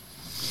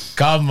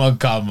Come on.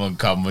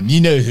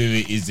 You know who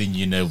it is and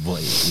you know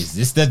what it is.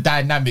 It's the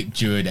dynamic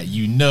duo that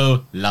you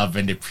know, love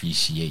and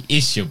appreciate.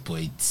 It's your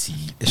boy T.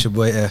 It's your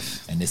boy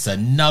F. And it's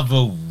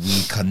another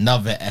week,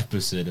 another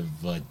episode of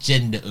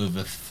Gender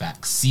Over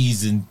Facts,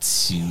 Season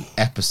 2,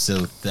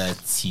 Episode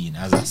 13.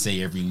 As I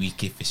say every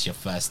week, if it's your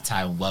first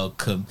time,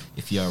 welcome.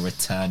 If you're a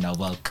returner,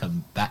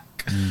 welcome back.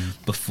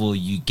 Before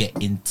you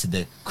get into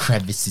the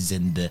crevices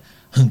and the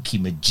hunky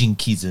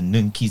majinkies and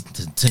nunkies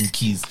and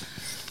tunkies,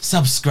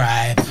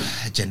 subscribe,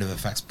 Agenda Over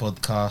Facts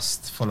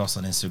Podcast. Follow us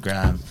on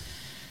Instagram,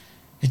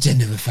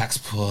 Agenda Over Facts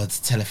Pod.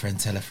 Tell a friend,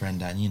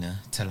 and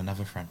tell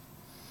another friend.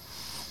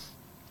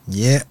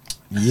 Yep,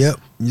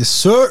 yes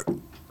sir.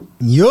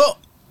 Yup.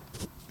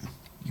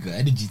 You got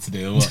energy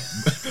today or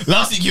what?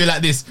 Last week you were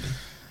like this.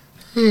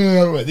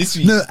 This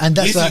week, no, and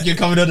that's this week you're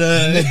coming on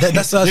a.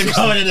 That's what you're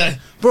coming on a.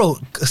 Bro,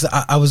 cause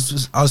I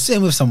was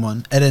sitting with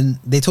someone, and then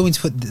they told me to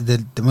put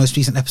the most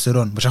recent episode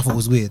on, which I thought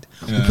was weird.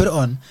 Yeah. We put it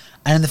on,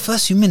 and in the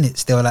first few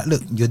minutes, they were like,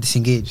 "Look, you're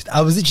disengaged."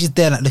 I was literally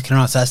there, like looking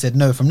around. So I said,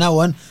 "No, from now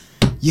on,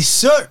 yes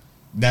sir."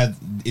 That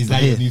is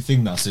that your new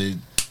thing now. So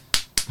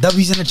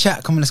W's in the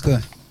chat. Come on, let's go.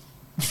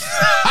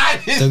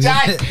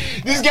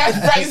 This guy's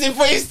practicing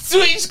for his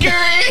Twitch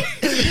career.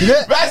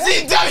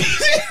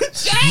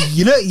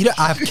 You know,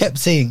 I've kept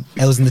saying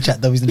L's in the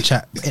chat, W's in the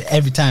chat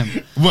every time.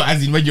 What,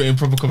 as in when you're in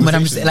proper conversation? When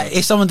I'm just like,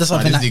 if someone does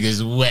something, this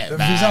nigga's wet, for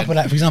example,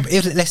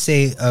 if let's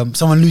say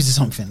someone loses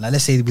something, like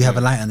let's say we have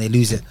a light and they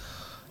lose it.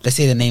 Let's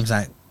say the name's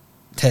like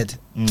Ted.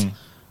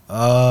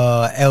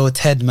 L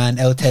Ted, man,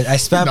 L Ted. I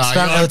spam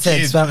L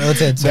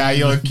Ted. Nah,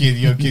 you're a kid.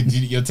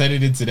 You're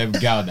turning into them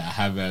gal that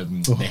have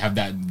they have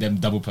them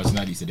double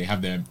personality. So they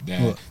have their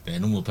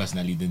normal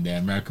personality than their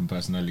American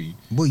personality.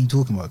 What are you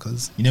talking about,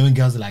 cuz? You know when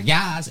girls are like,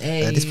 yes,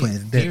 hey, at this point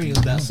it's dead. Period,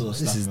 that sort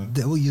of stuff.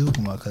 What are you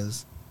talking about,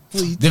 cuz?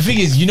 The thing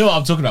is, you know what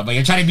I'm talking about, but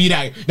you're trying to be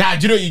that. Nah,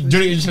 do you know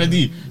what you're trying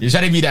to do? You're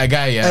trying to be that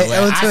guy, yeah.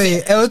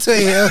 L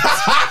Toy.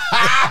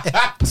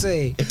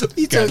 What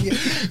you talking?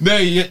 No,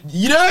 you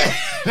know,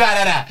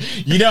 nah.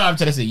 You know what I'm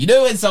trying to say. You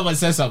know when someone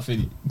says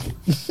something,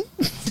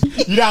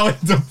 you know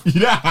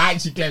I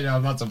actually care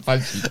I'm about to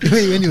punch you.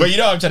 But you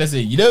know what I'm trying to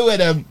say. You know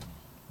when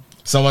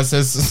someone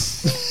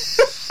says.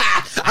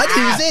 I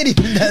didn't even say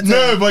anything that time.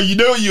 No, but you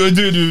know what you were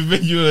doing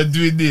when you were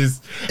doing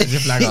this. It's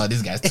just like, oh,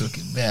 this guy's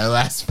talking bare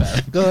ass,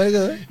 fam. Go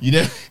on. You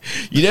know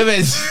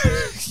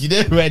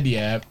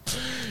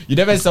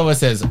when someone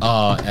says,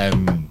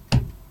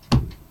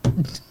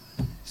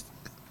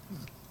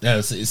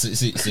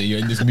 so you're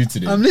in this mood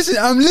today. I'm listening.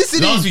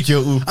 Last week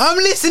I'm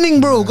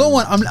listening, bro. Go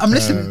on. I'm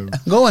listening.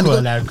 Go on.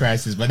 Life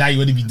crisis, but now you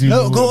want to be doing.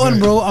 No, go on,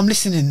 bro. I'm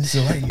listening.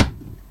 So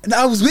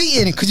I was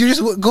waiting because you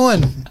just go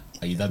on.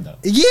 Are you done now?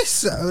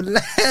 Yes.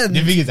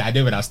 The thing is, I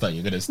know when I start,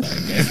 you're gonna start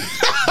again.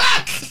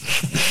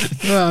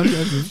 No,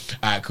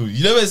 alright, cool.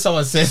 You know when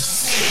someone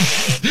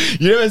says,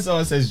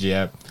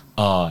 yeah,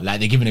 like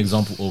they give an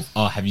example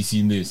of, have you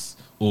seen this?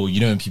 Or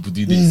you know when people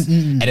do this,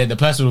 and then the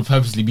person will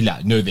purposely be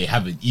like, no, they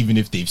haven't, even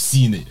if they've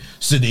seen it,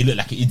 so they look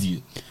like an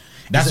idiot.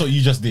 That's what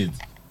you just did.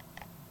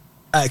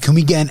 Can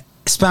we get an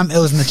spam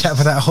L's in the chat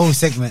for that whole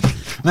segment?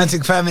 Man,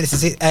 took 5 minutes to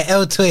say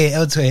L Toy.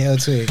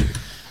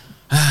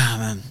 Ah,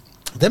 man.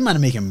 Them man are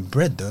making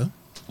bread though.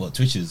 What,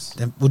 Twitches?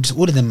 Just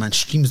all of them, man,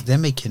 streams, they're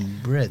making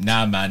bread.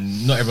 Nah,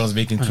 man, not everyone's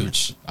making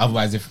Twitch.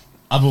 Otherwise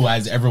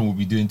everyone will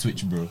be doing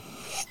Twitch, bro.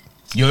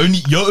 You're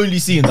only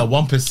seeing the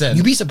 1%.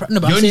 You be surprised. No,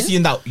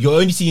 you're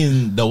only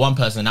seeing the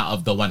 1% out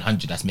of the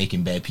 100 that's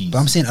making bare peas. But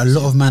I'm saying a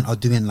lot of man are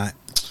doing like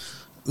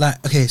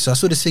okay, so I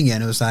saw this thing here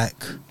and it was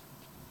like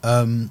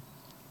so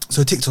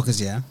TikTokers,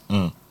 yeah.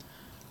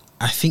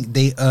 I think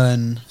they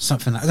earn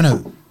something like, I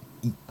don't know,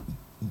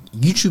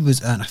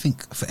 YouTubers earn, I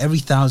think, for every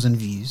 1,000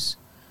 views,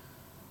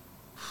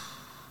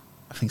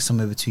 I think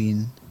somewhere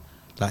between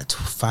like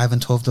 $5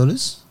 and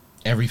 $12.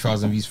 Every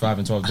 1,000 views, $5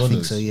 and $12. I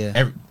think so,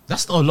 yeah.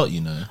 That's not a lot, you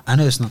know. I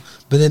know it's not,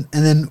 but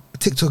then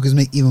TikTokers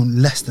make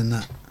even less than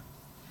that.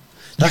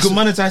 You can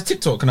monetize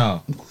TikTok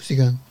now. Of course you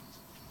can.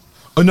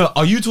 Oh no,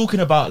 are you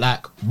talking about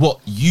like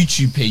what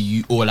YouTube pay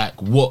you, or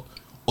like what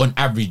on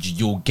average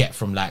you'll get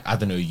from like, I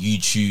don't know,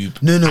 YouTube?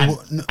 No,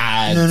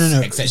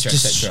 ads,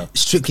 etc.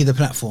 Strictly the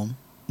platform.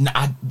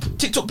 Nah,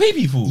 TikTok pay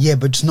people. Yeah,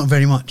 but just not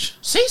very much.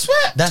 Say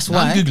sweat. That's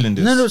why I'm googling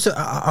this. No. So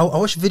I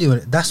watched a video on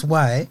it. That's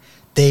why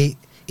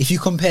if you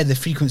compare the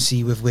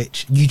frequency with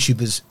which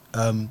YouTubers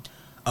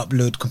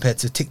upload compared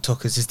to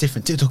TikTokers, it's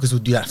different. TikTokers will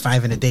do like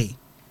 5 in a day.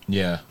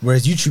 Yeah.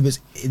 Whereas YouTubers,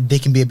 they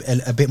can be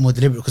a bit more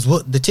deliberate, because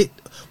what the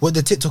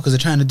TikTokers are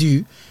trying to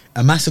do,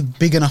 a massive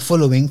big enough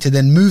following to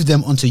then move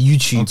them onto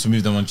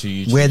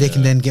YouTube. Where they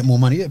can then get more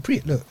money. Yeah,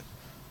 look.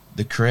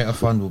 The creator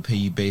fund will pay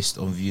you based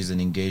on views and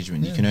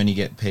engagement. You can only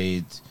get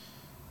paid.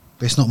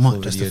 But it's not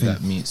much. That's the thing.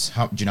 That meets.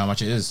 Do you know how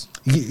much it is?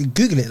 You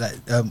Google it. Like,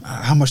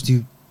 how much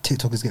do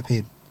TikTokers get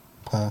paid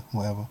per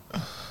whatever?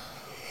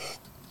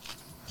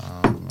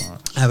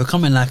 I have a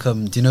comment like,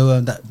 do you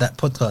know that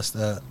podcast,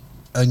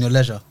 Earn Your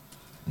Leisure?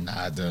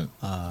 Nah, I don't.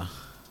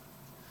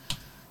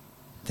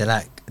 they're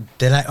like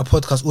a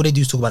podcast. All they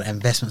do is talk about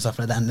investment stuff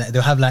like that, and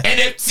they'll have like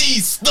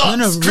NFTs,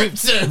 stocks,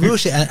 crypto, real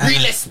shit, and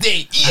real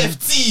estate,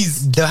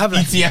 EFTs. They'll have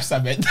like ETFs.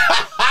 I meant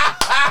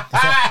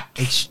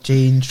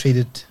exchange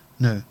traded.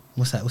 No,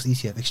 what's that? What's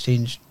ETF?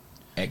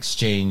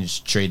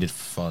 Exchange traded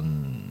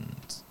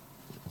funds.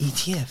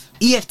 ETF.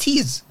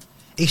 EFTs.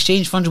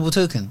 Exchange fungible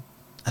token.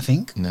 I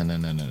think. No.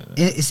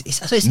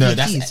 It's No,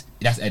 EFTs.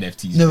 that's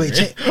NFTs. No, bro. wait,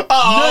 check.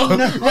 Oh, No.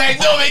 wait,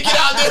 don't make it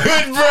out the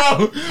hood,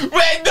 bro.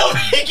 Wait, don't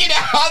make it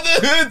out the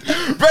hood.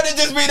 Brother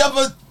just made up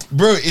a...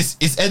 Bro, it's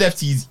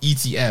NFTs,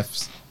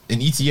 ETFs. An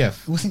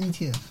ETF. What's an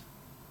ETF?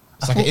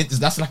 That's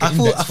like an I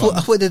index fund.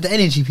 thought they're the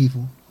energy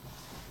people.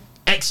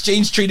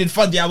 Exchange traded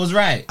fund, yeah, I was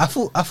right. I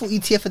thought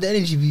ETF are the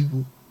energy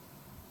people.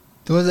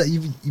 The ones that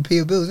you pay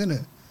your bills, isn't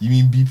it? You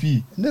mean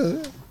BP?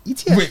 No,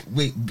 ETF.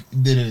 Wait,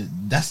 no,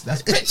 that's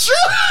petrol.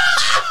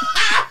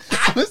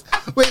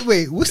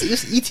 Wait, what's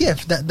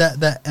ETF?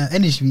 That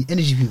energy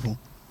people.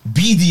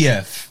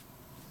 BDF.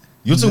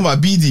 You're talking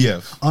about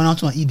BDF. Oh no, I'm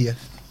talking about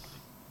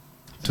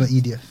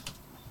EDF.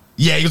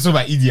 Yeah, you're talking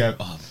about EDF.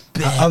 Oh,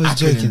 I was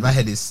joking. My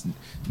head is...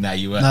 Nah,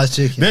 you weren't. No, I was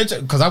joking.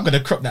 Because I'm going to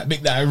crop that,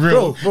 make that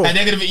real. Bro. And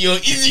they're going to be your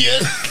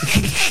idiot.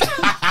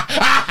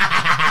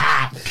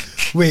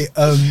 Wait,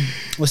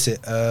 what's it?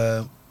 What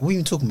are you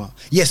even talking about?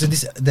 Yeah, so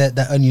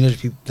that only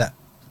knowledge people, that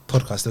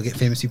podcast, they'll get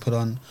famous people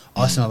on,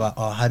 ask them about,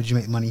 how did you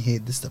make money here,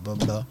 this, that, blah,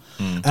 blah.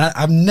 And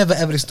I've never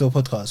ever listened to a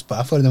podcast, but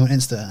I follow them on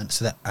Insta, and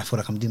so that I feel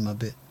like I'm doing my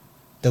bit.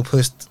 They'll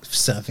post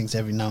certain things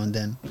every now and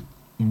then.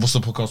 What's the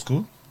podcast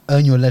called?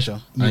 Earn Your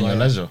Leisure. Earn Your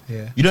Leisure?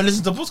 Yeah. You don't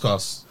listen to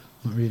podcasts?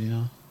 Not really,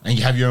 no. And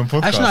you have your own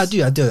podcast? Actually,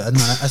 no, I do. No,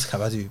 that's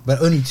cap, I do.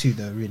 But only two,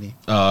 though, really.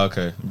 Oh,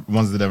 okay.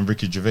 One's of them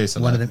Ricky Gervais.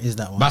 One of them is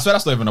that one. But I swear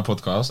that's not even a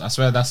podcast. I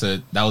swear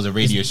that was a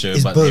radio show,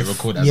 it's but both. they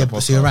record it as a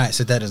podcast. So you're right,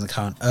 so that doesn't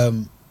count.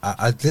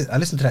 I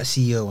listen to that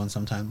CEO one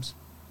sometimes.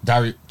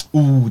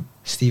 Ooh,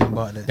 Stephen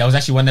Bartlett. that was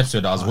actually one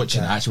episode I was watching.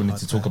 that- I actually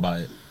wanted to talk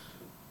about it.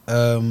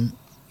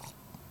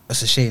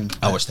 It's a shame.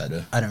 I watched that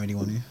though. I don't really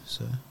want to,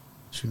 so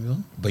should we move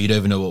on? But you don't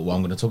even know what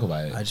I'm going to talk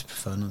about it. I just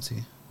prefer not to.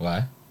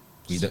 Why?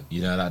 You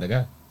don't like the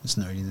guy? It's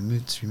not really in the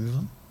mood. Should we move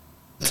on?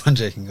 I'm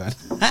joking, go on.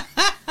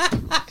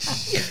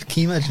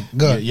 Can you imagine?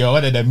 Go on. You're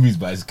one of them moods,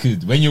 but it's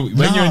good. When you're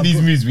in these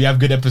bro. moods, we have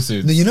good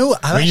episodes. No, you know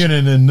what? When you're in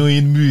an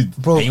annoying mood,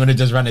 Bro, and you want to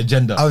just run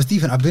agenda. I was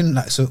deep in. I've been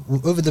like, so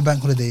over the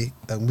bank holiday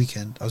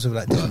weekend, I was with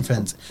like different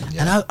friends,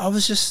 Yeah. and I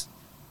was just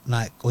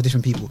like, or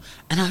different people,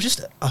 and I was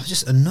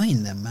just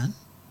annoying them, man.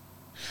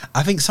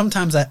 I think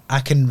sometimes I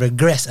can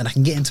regress and I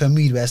can get into a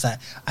mood where it's like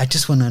I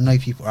just want to annoy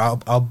people. Or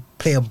I'll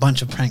play a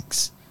bunch of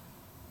pranks,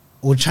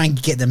 or try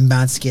and get them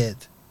mad scared.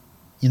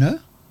 You know,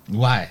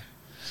 Why?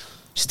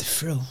 just a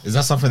thrill. Is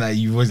that something that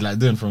you always like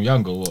doing from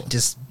young or what?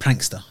 Just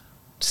prankster,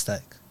 just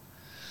like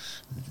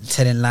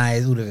telling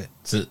lies, all of it.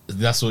 So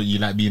that's what you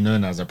like being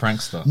known as, a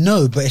prankster?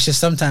 No, but it's just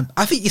sometimes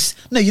I think it's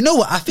no. You know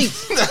what? I think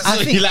That's I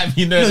what think you like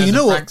being known no. as, You a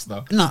know what?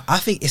 prankster. No, I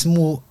think it's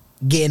more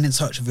getting in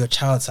touch with your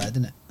child side,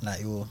 isn't it?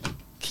 Like you're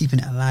keeping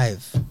it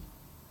alive.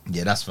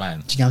 Yeah, that's fine.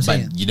 Do you get what I'm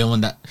saying? But you don't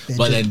want that.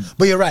 But then,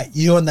 but you're right.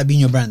 You don't want that being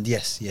your brand.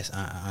 Yes,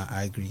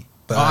 I agree.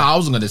 But I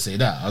wasn't gonna say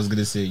that. I was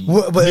gonna say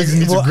but niggas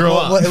need to grow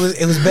up. it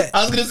was better.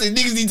 I was gonna say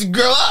niggas need to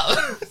grow up.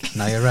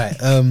 No, you're right.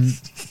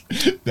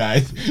 Nah,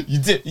 you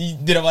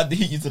didn't want to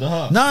hit you to the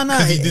heart. No,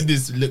 because you did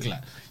this look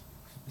like.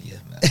 Yeah,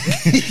 man.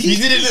 You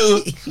did a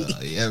little. Oh,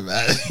 yeah,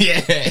 man.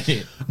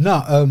 Yeah.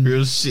 No,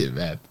 Real shit,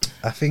 man.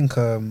 I think.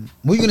 What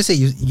were you gonna say?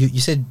 You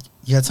said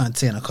you had something to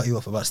say, and I cut you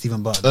off about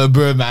Stephen Bartlett.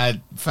 Bro,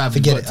 man. Fam,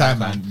 Forget got it,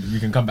 time, I man. We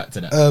can come back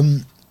to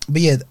that.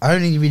 But yeah, I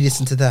only really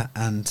listened to that,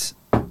 and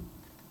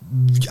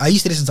I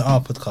used to listen to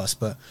our podcast,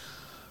 but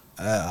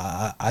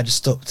I just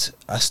stopped.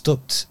 I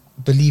stopped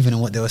believing in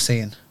what they were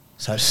saying,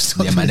 so I just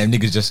stopped. Yeah, man. Them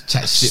niggas just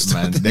chat shit,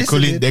 Stop man.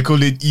 listening. They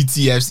call it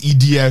ETFs, I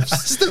EDFs.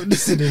 stopped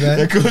listening, man.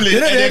 They call it They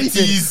don't know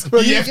anything. NFTs, Bro,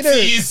 you know-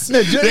 EFTs.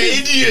 no, do you know what I They're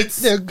mean?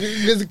 idiots. No,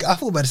 because I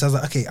thought about this. I was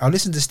like, okay, I'll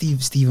listen to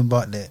Stephen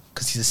Bartlett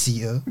because he's a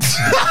CEO.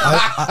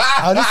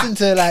 I'll listen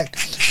to like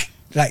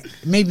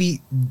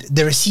maybe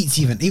the receipts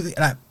even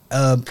like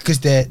because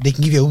they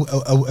can give you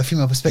a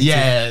female perspective.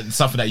 Yeah,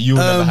 something that you'll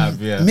never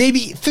have. Yeah.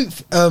 Maybe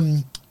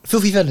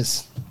Filthy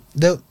Fellas.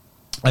 They'll,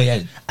 Oh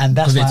yeah. and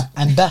that's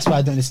 'Cause why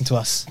I don't listen to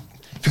us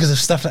because of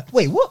stuff like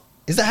wait, what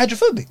is that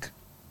hydrophobic?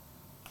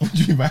 What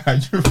do you mean by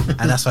hydrophobic?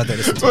 And that's why I don't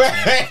listen to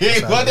us.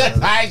 Wait, what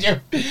is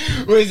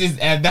hydrophobic? What is this?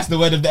 That's the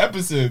word of the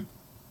episode.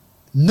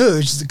 No,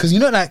 it's just because you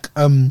know like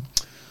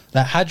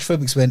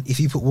hydrophobics when if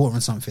you put water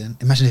on something,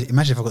 imagine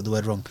if I got the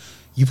word wrong.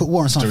 You put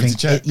water on Do you want something,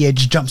 me to check? it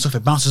just jumps off,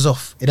 it bounces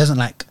off. It doesn't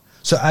like.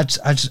 So I looked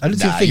at the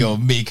Nah, thing. you're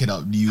making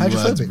up new words,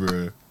 Hydrophobic.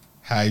 bro. Yeah,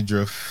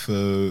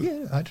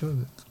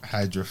 hydrophobic.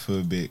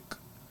 Hydrophobic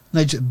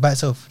No, by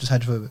itself, just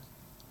hydrophobic.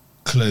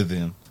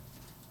 clothing.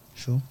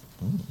 Sure.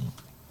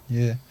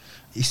 Yeah.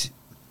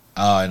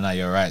 Oh no,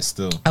 you're right.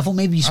 Still, I thought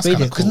maybe you That's sprayed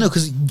kinda it because cool. no,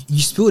 because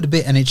you spilled a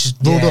bit and it just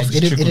rolled off.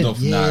 It just trickled off.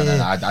 Yeah.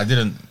 No, I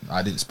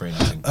didn't spray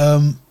nothing.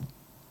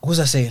 What was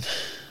I saying?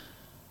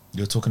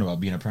 You're talking about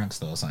being a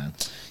prankster or something.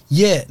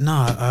 Yeah,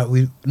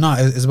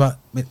 it's about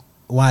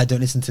why I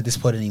don't listen to this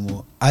pod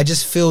anymore. I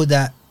just feel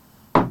that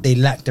they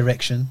lack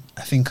direction.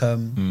 I think a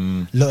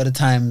lot of the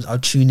times I'll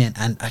tune in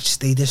and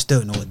they just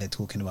don't know what they're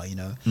talking about, you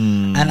know.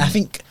 And I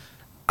think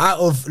out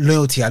of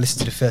loyalty, I listened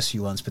to the first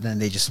few ones, but then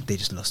they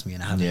just lost me,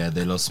 and I haven't. Yeah,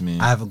 they lost me.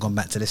 I haven't gone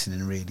back to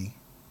listening really.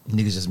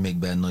 Niggas just make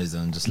bad noise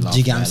and just laugh. Do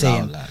you get what I'm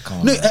saying? Loud, like, come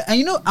on, no, man. and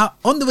you know,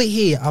 on the way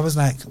here, I was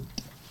like,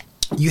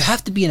 you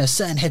have to be in a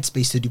certain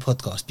headspace to do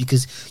podcasts,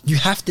 because you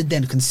have to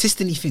then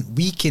consistently think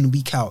week in,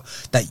 week out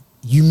that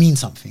you mean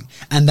something,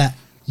 and that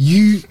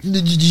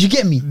did you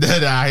get me? No,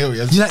 I hear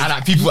you. Like, and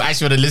like, people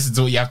actually want to listen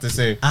to what you have to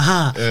say.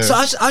 So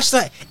I just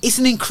like, it's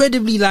an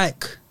incredibly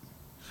like,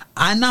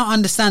 I now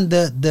understand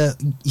the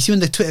you see when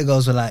the Twitter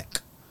girls were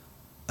like,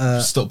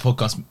 Stop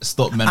podcast,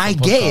 stop men. I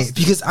from get podcast. it,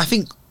 because I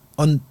think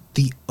on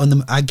the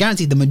I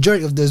guarantee the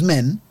majority of those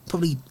men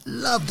probably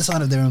love the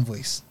sound of their own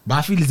voice. But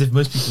I feel as if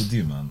most people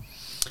do, man.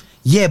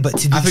 Yeah, but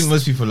to the I think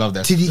most people love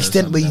that. to the their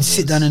extent sound where of you their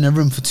sit voice. down in a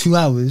room for 2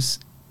 hours,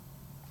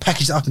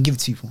 package it up and give it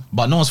to people.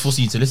 But no one's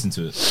forcing you to listen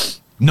to it.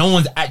 No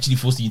one's actually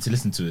forcing you to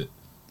listen to it.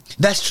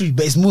 That's true,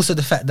 but it's more so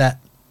the fact that,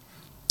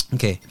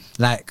 okay,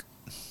 like,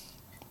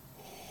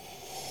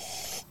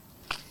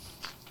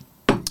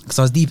 because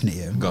I was deep in it,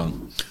 yeah. Go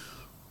on.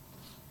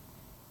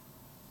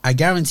 I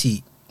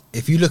guarantee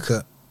if you look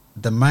at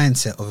the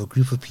mindset of a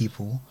group of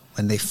people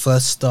when they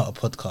first start a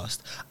podcast,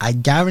 I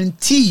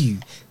guarantee you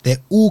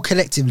they're all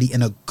collectively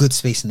in a good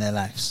space in their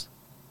lives.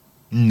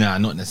 Nah,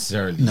 not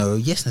necessarily. No,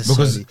 yes,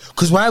 necessarily.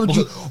 Because why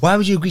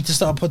would you agree to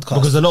start a podcast?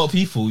 Because a lot of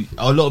people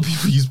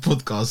use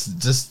podcasts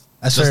just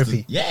As just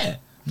therapy. Yeah.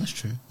 That's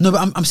true. No,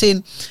 but I'm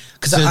saying,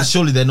 because So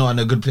surely they're not in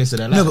a good place in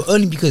their life. no, but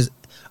only because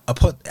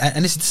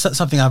and this is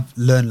something I've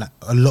learned like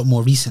a lot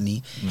more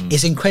recently.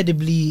 It's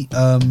incredibly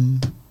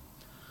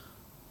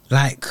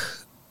like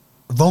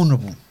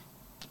vulnerable.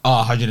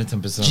 Oh,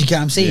 110%. Do you get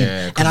what I'm saying?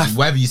 Yeah, And and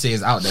whatever you say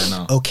is out there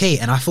now. Okay,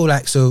 and I feel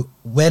like, so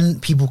when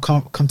people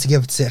come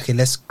together to say, okay,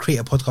 let's create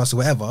a podcast or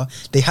whatever,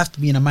 they have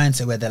to be in a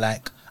mindset where they're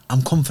like,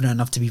 I'm confident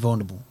enough to be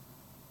vulnerable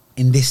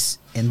in this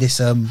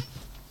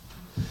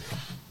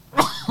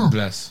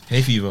Bless.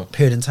 Hay fever.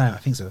 period in time. I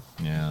think so.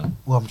 Yeah.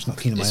 Well, I'm just not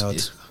cleaning my yard.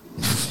 It's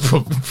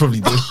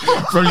probably the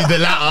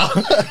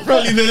latter.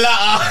 Probably the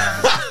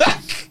latter.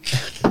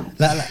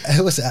 Like,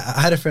 what's it? I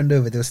had a friend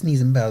over, they were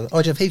sneezing bells.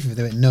 Oh, do you have hay fever?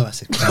 They went, no. I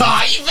said,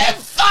 Oh, you been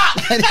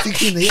fuck. I need to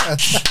clean the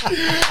yard.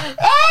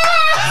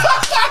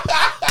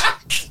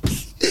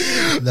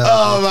 No,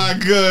 Oh my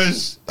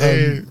gosh.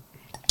 Hey.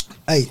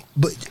 hey,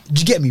 but do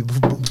you get me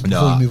before we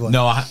move on?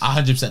 No,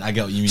 100%. I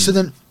get what you mean. So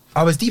then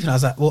I was deep and I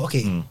was like, well,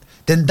 okay,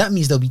 then that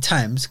means there'll be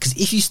times, because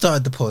if you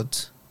started the pod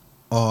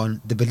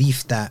on the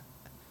belief that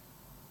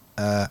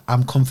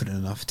I'm confident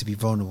enough to be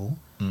vulnerable,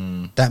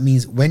 that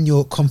means when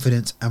your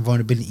confidence and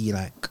vulnerability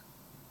like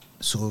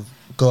sort of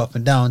go up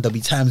and down, there'll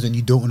be times when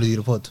you don't want to do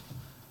the pod.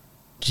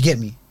 Do you get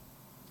me?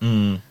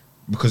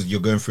 Because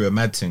you're going through a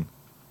mad thing,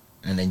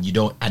 and then you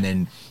don't, and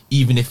then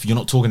even if you're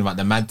not talking about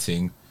the mad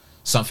thing,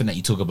 something that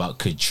you talk about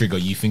could trigger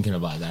you thinking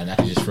about that, and that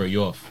could just throw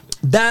you off.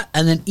 That,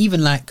 and then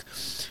even like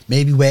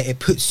maybe where it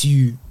puts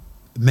you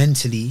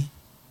mentally,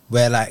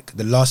 where like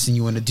the last thing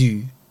you want to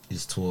do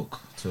Is talk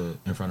to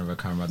in front of a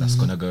camera that's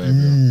gonna go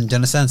everywhere. do you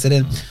understand? So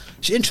then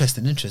it's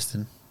interesting.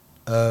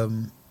 But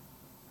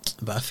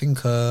I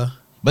think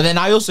But then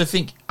I also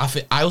think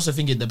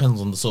it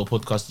depends on the sort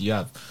of podcast you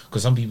have,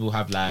 because some people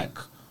have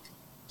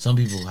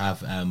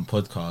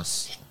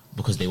podcasts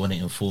because they want to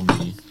inform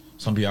you.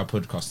 Some people have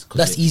podcasts because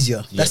That's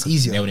easier. That's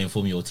easier. They want to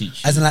inform you or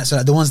teach you. as in like, so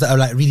like the ones that are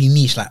like really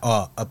niche, like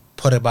a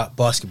pod about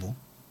basketball.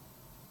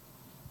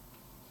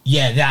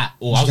 Yeah, that.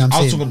 Or I You know what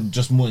I'm was saying? talking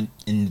just more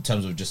in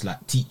terms of just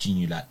like teaching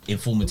you, like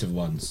informative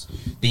ones.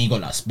 Then you got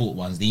like sport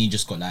ones. Then you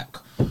just got like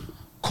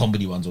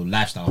comedy ones or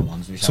lifestyle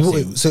ones. Which So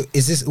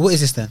what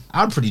is this then?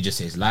 I'd probably just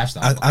say it's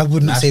lifestyle. I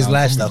would not say it's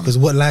lifestyle, because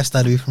what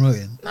lifestyle are we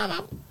promoting?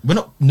 We're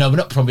not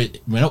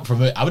promoting.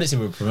 I wouldn't say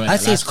we're promoting. I'd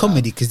say it's lifestyle,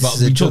 comedy, 'cause this but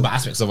is a we talk joke. about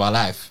aspects of our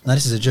life. No,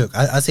 this is a joke.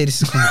 I'd say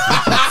this is comedy.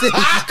 I'd say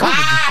this is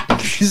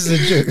comedy. This is a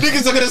joke.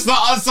 Niggas are gonna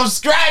start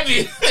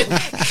unsubscribing.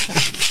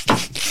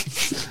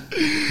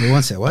 Wait,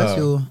 one sec. Why is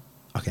your...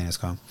 Okay, that's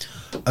calm.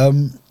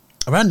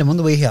 Random, on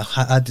the way here,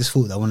 I had this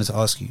thought that I wanted to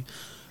ask you.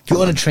 You're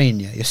on a train,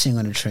 yeah? You're sitting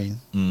on a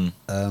train.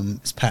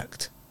 It's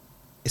packed.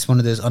 It's one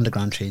of those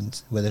underground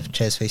trains where the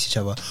chairs face each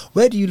other.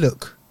 Where do you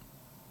look?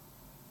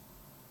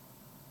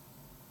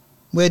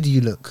 Where do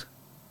you look?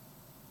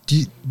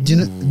 Do you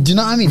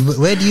know what I mean?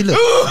 Where do you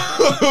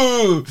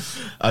look?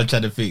 I'm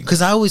trying to think.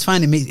 Because I always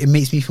find it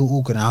makes me feel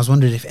awkward, and I was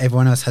wondering if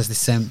everyone else has the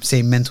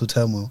same mental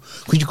turmoil.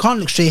 Because you can't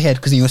look straight ahead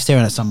because you're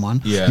staring at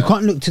someone. Yeah. You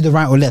can't look to the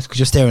right or left because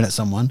you're staring at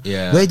someone.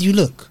 Yeah. Where do you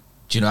look?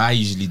 Do you know I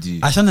usually do?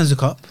 I sometimes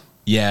look up.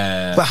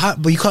 Yeah.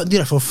 But you can't do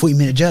that for a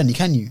 40-minute journey,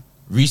 can you?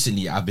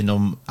 Recently, I've been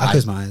on. I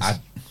close my eyes.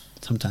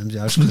 Sometimes,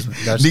 yeah. I'll just close my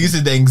eyes. Niggas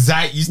said the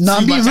anxiety is No,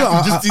 too I'm being much. real.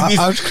 I could just do this.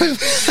 I'll just close.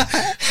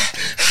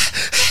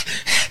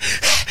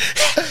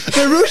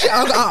 The real shit.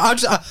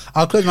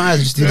 I'll close my eyes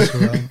and just do this for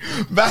a while.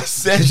 Man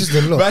It's just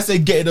a lot.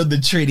 said getting on the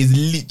train is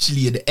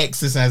literally an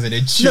exercise and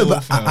a chill. No,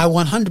 but fam. I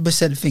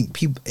 100% think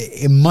people.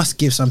 It must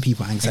give some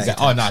people anxiety.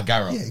 Oh no,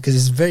 Garrett. Yeah, because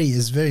it's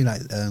very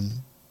like.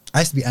 I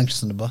used to be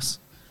anxious on the bus.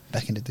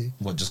 back in the day.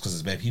 What, just because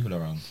there's bare people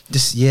around?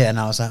 Just and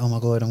I was like, oh my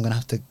god, I'm gonna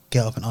have to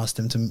get up and ask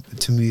them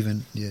to move.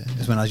 And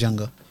it's when I was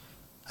younger.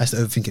 I used to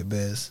overthink it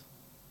bears.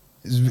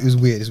 It was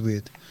weird. It's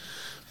weird.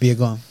 But yeah,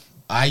 go on.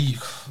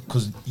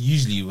 Because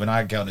usually when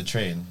I get on the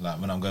train, like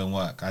when I'm going to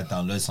work, I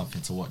download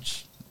something to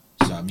watch.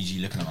 So I'm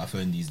usually looking at my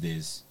phone these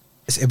days.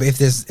 But if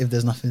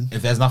there's nothing,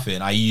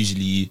 I'll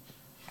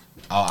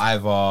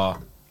either.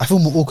 I feel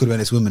more awkward when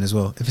it's women as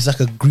well. If it's like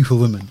a group of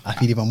women, I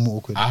feel even more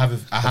awkward. I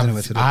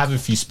have a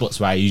few spots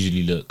where I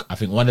usually look. I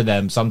think one of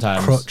them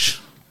sometimes crotch.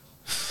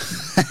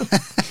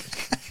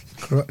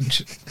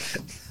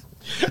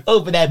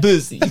 Open that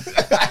pussy.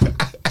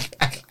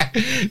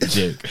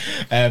 Joke.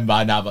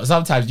 But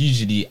sometimes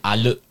usually I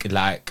look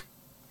like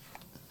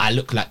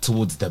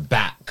towards the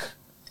back.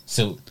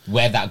 So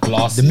where that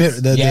glass the mirror,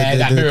 is. the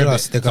mirror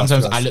glass, the glass,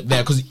 sometimes I look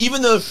there because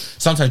even though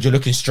sometimes you're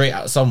looking straight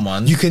at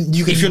someone,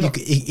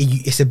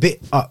 it's a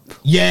bit up.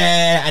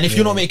 Yeah, and if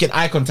you're not making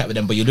eye contact with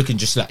them, but you're looking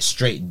just like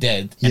straight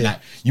dead, and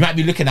like you might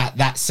be looking at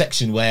that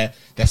section where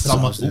there's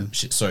someone.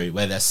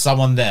 Where there's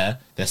someone there,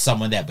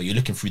 but you're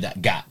looking through that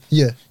gap.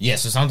 Yeah.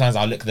 So sometimes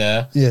I look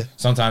there. Yeah.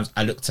 Sometimes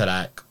I look to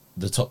like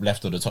the top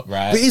left or the top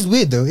right. But it's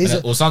weird though,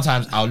 or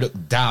sometimes I'll look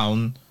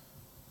down.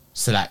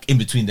 So like in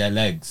between their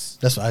legs.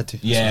 That's what I do.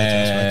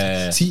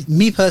 Yeah. See,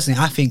 me personally,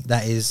 I think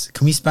that is.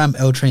 Can we spam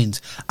L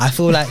trains? I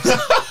feel like.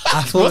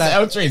 What's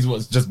L trains?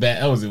 What's just bare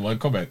L's in one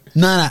comment?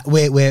 No.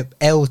 We're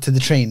L to the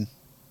train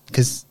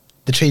because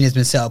the train has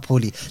been set up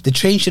poorly. The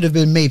train should have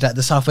been made like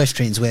the Southwest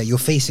trains where you're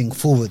facing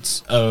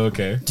forwards. Oh,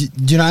 okay. Do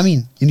you know what I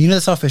mean? You know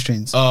the Southwest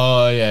trains.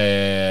 Oh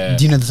yeah.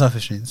 Do you know the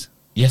Southwest trains?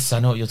 Yes,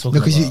 I know what you're talking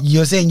about. Because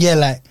you're saying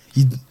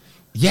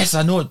Yes,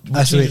 I know what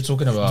train you're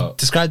talking about.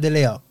 Describe the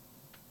layout.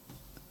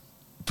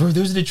 Bro,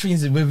 those are the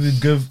trains where we would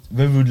go,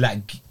 where we would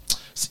like,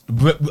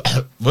 where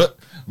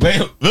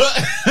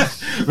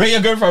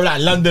you're going from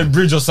like London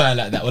Bridge or something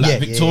like that, or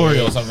like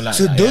Victoria or something like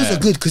that. So those are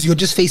good because you're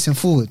just facing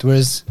forward,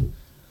 whereas.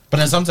 But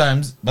then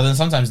sometimes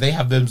they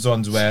have those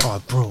ones where.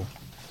 Oh, bro.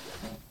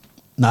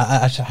 No,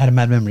 I had a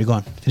mad memory. Go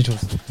on. Finish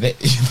yours.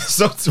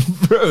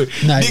 Bro,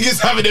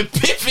 niggas having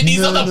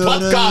epiphanies on the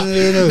podcast.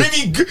 No.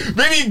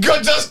 Maybe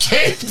God just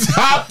came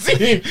down to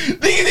him.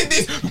 Niggas in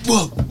this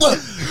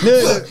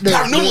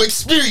paranormal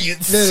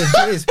experience. No,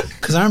 it is.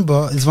 Because I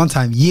remember this one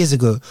time years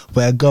ago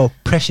where a girl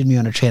pressured me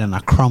on a train and I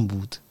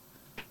crumbled.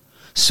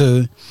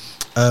 So,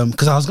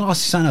 because I was going to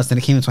ask you something else, then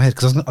it came into my head.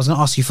 Because I was going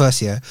to ask you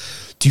first, yeah.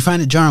 Do you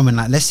find it jarring when,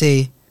 like, let's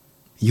say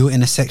you're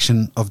in a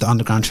section of the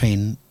underground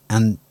train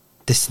and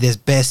there's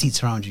bare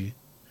seats around you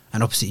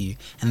and opposite you,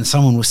 and then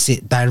someone will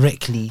sit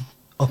directly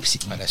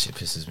opposite you. That shit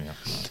pisses me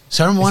off.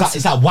 So I remember once.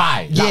 Is that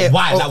why? Yeah.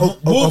 Why?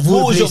 What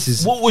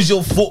was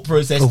your thought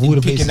process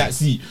in picking that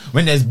seat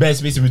when there's bare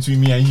space in between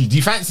me and you? Do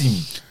you fancy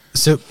me?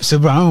 So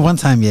bro, I remember one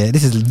time,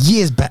 this is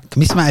years back.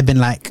 This might have been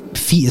like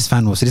Fetus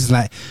Fan War. So this is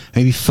like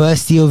maybe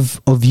first year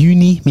of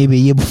uni, maybe a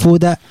year before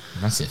that.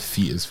 That's it,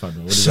 Fetus Fan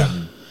War. What does that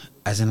mean?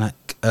 As in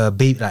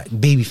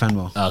baby Fan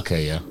War.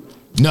 Okay, yeah.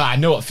 No, I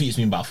know what fetus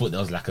mean, but I thought that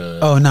was like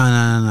a. Oh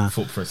no.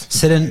 Thought process.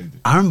 So then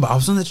I remember I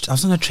was on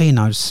the train.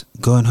 I was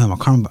going home. I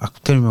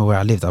don't remember where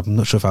I lived. I'm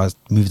not sure if I was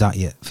moved out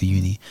yet for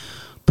uni.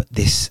 But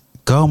this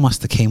girl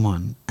must have came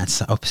on and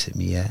sat opposite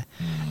me. Yeah,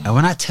 and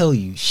when I tell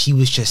you, she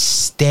was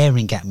just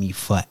staring at me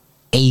for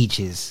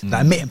ages,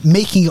 like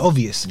making it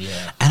obvious.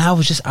 Yeah. And I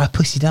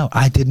pussied out.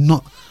 I did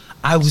not.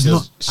 I was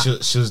not.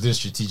 She was doing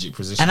strategic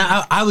position.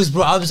 And I was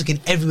looking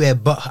everywhere,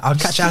 but I would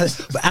catch her.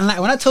 And like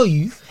when I tell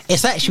you,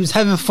 it's like she was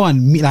having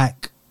fun,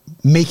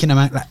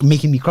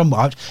 making me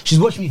crumble. She's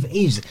watching me for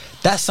ages.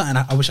 That's something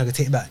I wish I could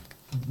take back.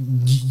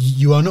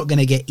 You are not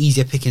gonna get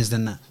easier pickings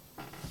than that.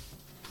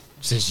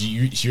 So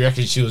she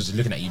reckons she was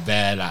looking at you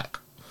bare like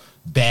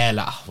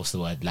what's the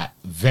word, like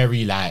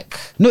very like.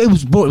 No, it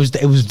was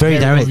very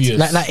direct. Obvious.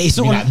 Like it's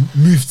not like,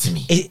 move to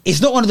me. It's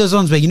not one of those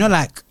ones where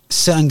like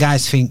certain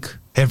guys think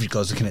every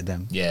girl's looking at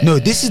them. Yeah. No,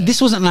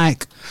 this wasn't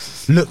like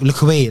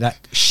look away. Like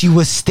she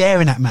was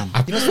staring at man.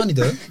 You know what's funny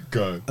though?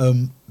 Go.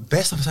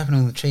 Best stuff was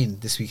happening on the train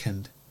this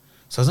weekend.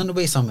 So I was on the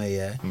way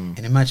somewhere, and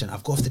imagine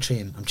I've got off the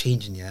train, I'm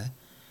changing,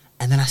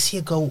 and then I see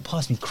a girl walk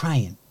past me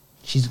crying.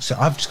 So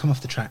I've just come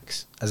off the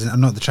tracks, as in I'm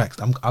not the tracks.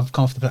 I've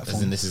come off the platform.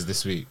 As in this is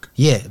this week.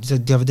 Yeah,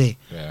 the other day,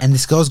 and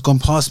this girl's gone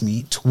past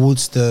me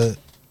towards the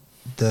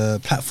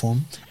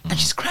platform, and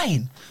she's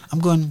crying. I'm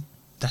going.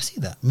 Did I see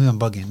that? Maybe I'm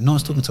bugging. No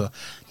one's talking to her.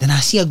 Then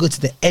I see her go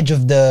to the edge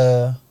of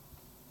the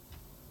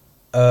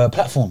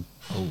platform.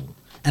 Oh.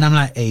 And I'm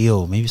like, hey,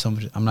 yo, maybe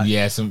someone should, I'm like...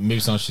 Yeah,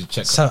 maybe someone should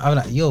check. So I'm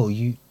like, yo, are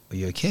you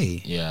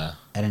okay? Yeah.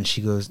 And then she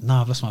goes, no,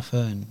 I've lost my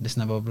phone. This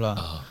and blah, blah,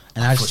 blah. Oh.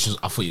 And I thought you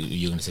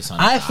were going to say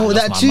something. I thought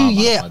that too,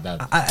 yeah.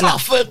 I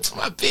phone to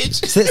my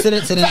bitch. So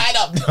then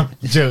up.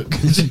 Joke.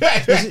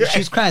 She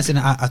was crying. So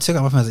then I took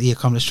out my phone. I was like, yeah,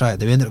 come, let's try it.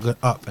 They ended up going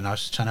up, and I was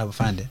just trying to help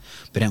her find it.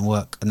 But it didn't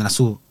work. And then I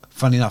saw,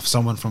 funny enough,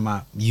 someone from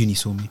my uni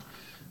saw me.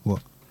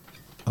 What?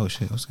 Oh,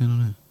 shit. What's going on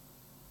here?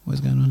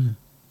 What's going on here?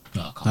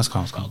 No, That's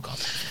calm.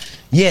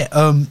 Yeah,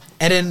 and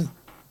then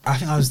I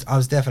think I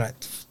was there for like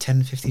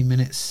 10, 15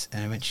 minutes,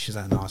 and eventually she was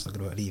like, no, it's not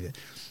going to work, leave it.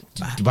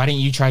 Why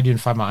didn't you try doing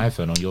Find My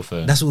iPhone on your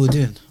phone? That's what we're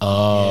doing.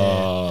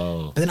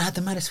 Oh. But then I had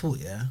the maddest thought,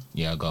 yeah?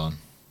 Yeah, go on.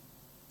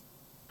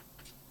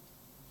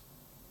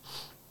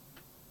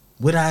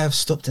 Would I have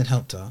stopped and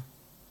helped her?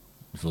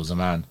 If it was a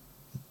man.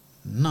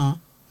 No,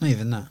 not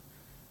even that.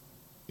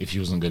 If he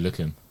wasn't good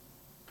looking.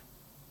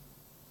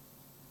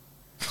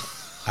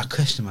 I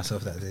questioned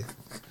myself that day.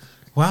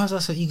 Why was I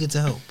so eager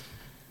to help?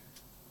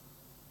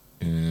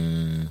 You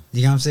know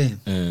what I'm saying?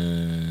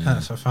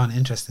 That's what I found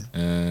interesting.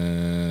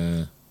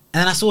 And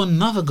then I saw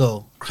another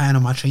girl crying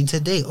on my train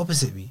today,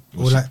 opposite me.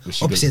 Or like,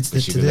 opposite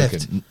to the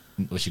left.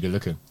 Was she good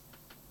looking?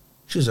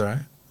 She was alright.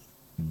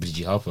 Did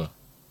you help her?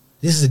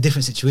 This is a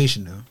different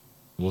situation though.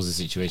 What was the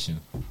situation?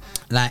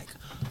 Like,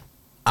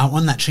 I'm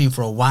on that train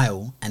for a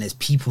while and there's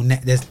people,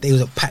 there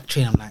was a packed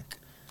train. I'm like,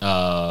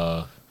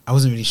 I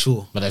wasn't really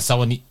sure. But then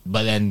someone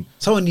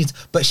needs,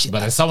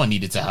 someone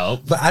needed to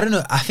help. But I don't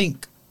know, I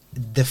think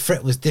the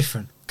threat was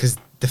different. Because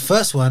the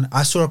first one,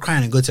 I saw her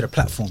crying and go to the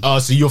platform. Oh,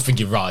 so you're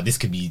thinking, right, this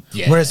could be,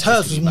 yeah. Whereas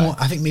hers was more,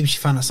 I think maybe she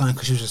found out something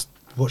because she was just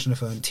watching the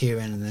phone,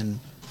 tearing, and then...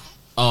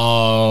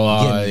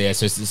 yeah,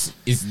 so it's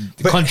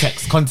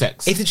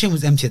context. If the train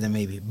was emptier, then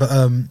maybe. But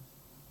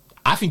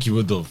I think you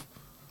would have.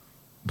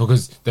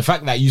 Because the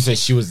fact that you said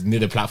she was near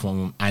the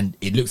platform and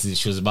it looks as if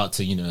she was about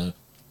to, you know,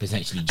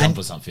 potentially jump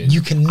or something.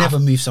 You can never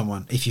move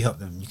someone if you help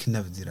them. You can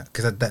never do that.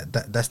 Because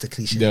that's the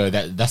cliche. No,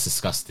 that's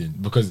disgusting.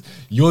 Because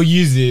you're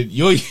basically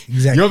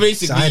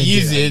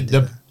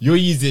you're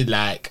using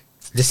like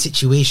the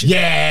situation.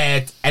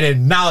 Yeah, and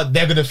then now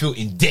they're gonna feel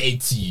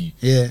indebted to you.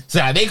 Yeah. So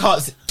like,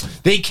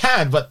 they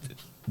can, but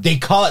they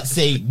can't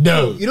say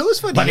no. You know what's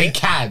funny? But they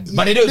can.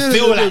 But they don't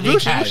feel like they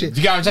can. Do you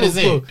get what I'm trying to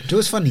say? Bro, do you know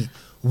what's funny?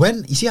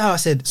 When you see how I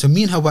said, so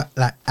me and her were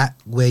like at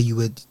where you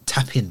would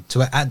tap in,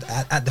 so at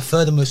the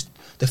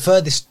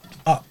furthest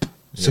up,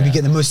 so we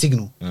get the most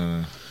signal.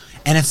 And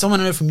then someone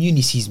I know from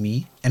uni sees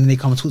me, and then they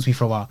come and talk to me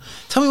for a while.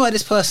 Tell me why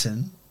this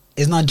person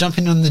is not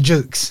jumping on the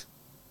jokes.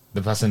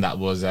 The person that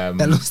was that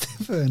lost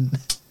their phone.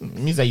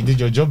 Means that you did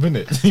your job,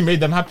 innit? You made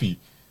them happy.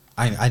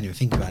 I didn't even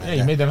think about it. Yeah,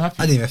 you made them happy.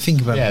 I didn't even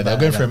think about it. Yeah, they're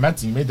going for a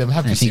match. You made them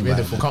happy, so you made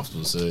them feel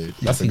comfortable. So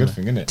that's a good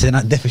thing, innit? So then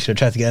I definitely should have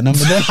tried to get a number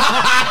then.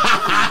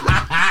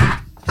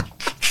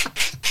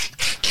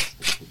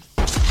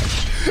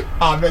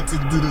 I meant to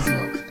do this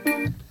one.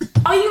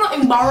 Are you not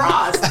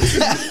embarrassed? This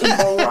is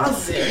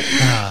embarrassing.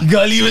 You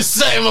gotta leave a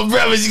sign, my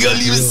brothers. You gotta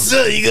leave a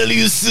sign. You gotta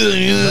leave a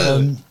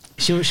sign.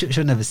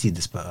 She'll never see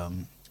this, but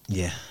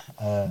yeah.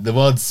 The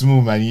world's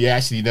small, man. You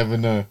actually never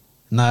know.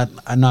 No,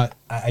 I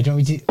don't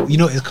want you to. You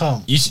know it's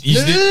calm. Let's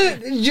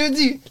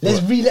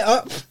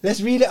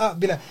reel it up.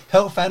 Be like,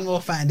 help find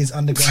more find this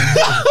underground.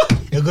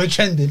 It'll go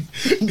trending.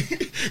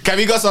 Can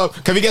we get some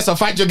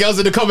find your girls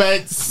in the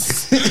comments?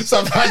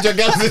 Some find your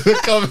girls in the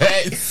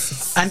comments.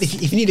 And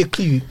if you need a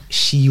clue,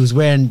 she was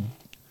wearing.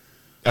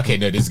 Okay,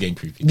 no, this is getting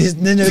creepy. No.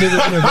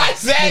 I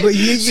said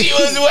she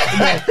was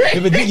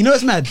wearing. But you know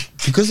what's mad?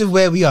 Because of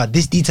where we are,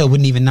 this detail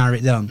wouldn't even narrow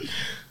it down.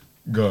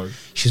 Go.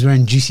 She was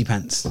wearing juicy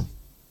pants.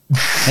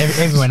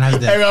 Everyone has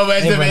them. Everyone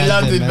wears them in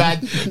London,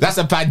 man. That's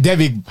a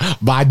pandemic,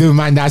 but I don't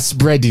mind that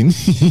spreading.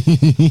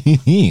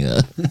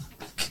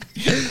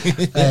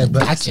 But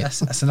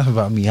that's enough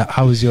about me.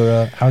 How was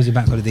your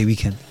bank holiday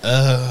weekend?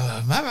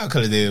 My bank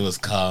holiday was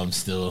calm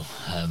still.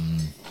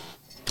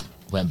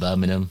 Went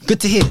Birmingham. Good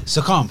to hear.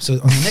 So calm. So on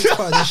the next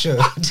part of the show.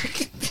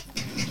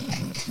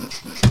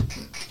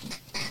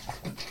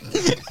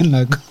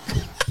 No,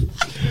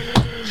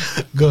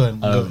 go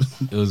on.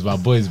 It was my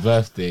boy's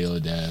birthday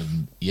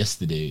on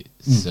yesterday,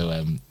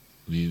 so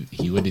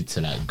he wanted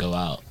to like go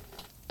out,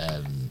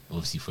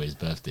 obviously for his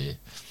birthday.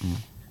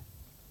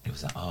 It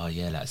was like, oh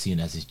yeah, like seeing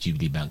as it's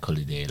Jubilee Bank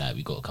holiday, like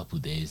we got a couple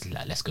of days,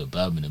 like let's go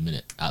Birmingham,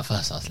 innit? At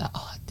first I was like,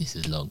 oh, this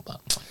is long,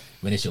 but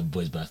when it's your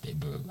boy's birthday,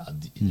 bro,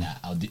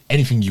 I'll do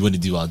anything you want to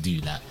do. I'll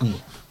do, like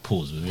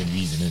pause within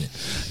reason, innit?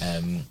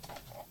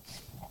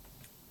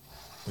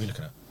 What are you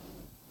looking at?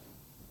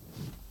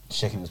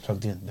 Checking it was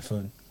plugged in the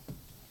phone.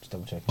 Just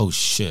double check. Oh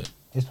shit!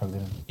 It's plugged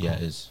in. Yeah,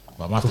 it is.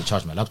 But I might have to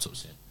charge my laptop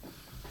soon.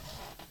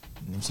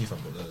 Let me see if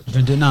I've got that. You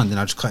don't do it now, and then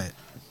I'll just cut it.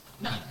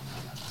 No.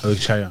 Oh,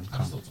 carry on.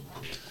 Calm.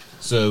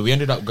 So we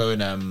ended up going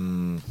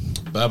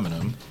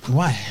Birmingham.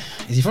 Why?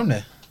 Is he from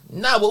there?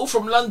 Nah, we're all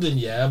from London,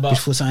 yeah. But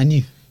Just thought something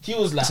new. he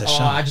was like, It's a "Oh,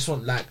 shame. I just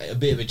want like a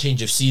bit of a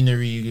change of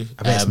scenery."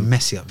 I bet it's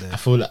messy up there. I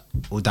feel like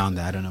Or down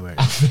there. I don't know where it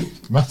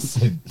is. must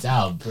sit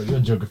down, bro. Your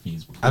geography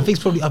is. I think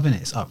it's probably up in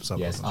it. It's up.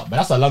 Yeah, it's up. But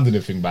that's a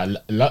Londoner thing,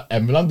 but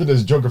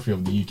Londoners' geography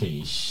of the UK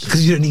is shit.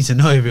 Because you don't need to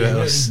know everywhere You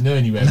don't else. need to know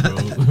anywhere,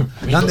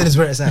 bro. London is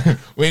where it's at.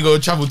 We ain't gonna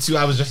travel 2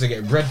 hours just to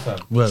get bread, fam.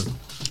 Well,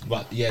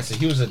 But yeah, so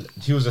he was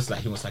just like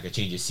he wants like a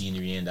change of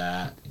scenery and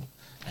that,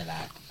 and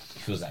like he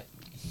feels like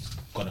he's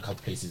gone a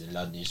couple places in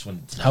London. He just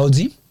wanted to, like, how old's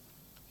he?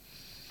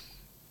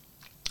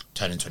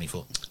 turning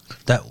 24.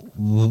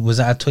 Was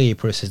that a Toye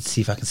process to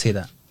see if I can say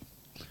that?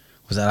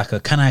 Was that like a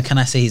can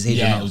I say his age or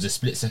Yeah, not? it was a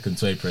split second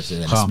toy person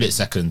and a Calm. split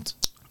second.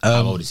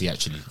 How old is he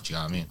actually? Do you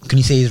know what I mean? Can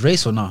you say his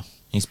race or not?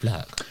 He's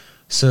black.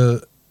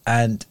 So,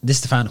 and this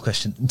is the final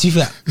question. Do you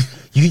feel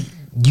like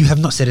You have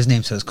not said his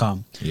name, so it's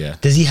calm. Yeah.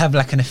 Does he have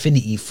like an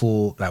affinity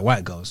for like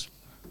white girls?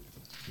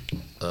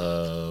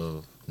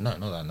 No, not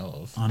that I know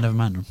of. Oh, never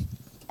mind.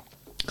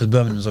 Because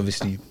Birmingham's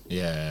obviously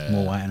Yeah.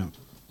 more white, innit?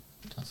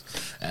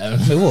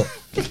 Wait, what?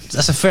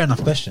 That's a fair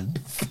enough question.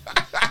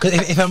 Because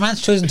if a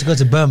man's chosen to go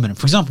to Birmingham,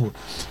 for example,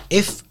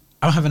 if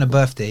I'm having a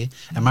birthday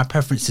and my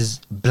preference is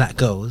black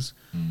girls,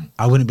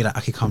 I wouldn't be like,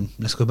 okay, come,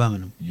 let's go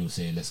Birmingham. You'll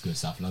say, let's go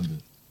South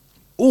London.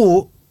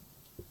 Or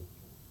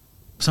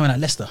somewhere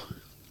like Leicester.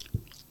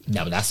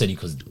 No, but that's only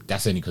because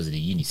of the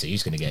uni. So you're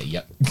just gonna get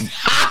yep.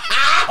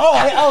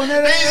 Oh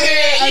no!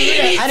 I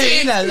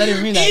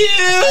didn't mean that.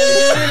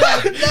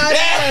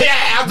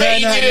 I bet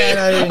you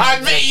didn't. I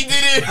bet you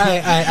didn't.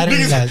 I didn't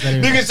realize.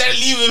 Niggas trying to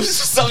leave him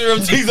some of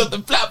them things off the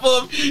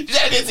platform. Trying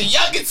to get to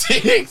younger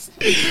things.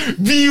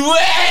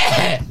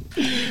 Beware.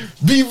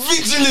 Be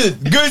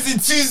vigilant. Goes in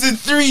 2s and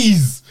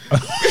 3s.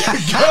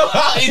 Go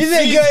out in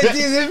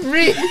 2s and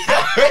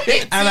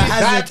 3s.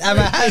 I'm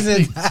a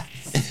hazard.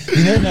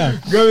 You don't know.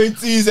 Go in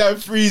 2s and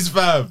 3s,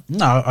 fam.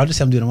 No, I'll just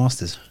say I'm doing a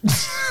master's.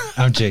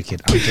 I'm joking.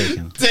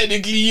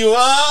 Technically, you are.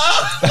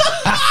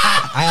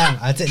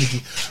 I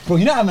technically. Bro,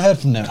 you know I haven't heard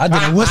from them. I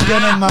don't know what's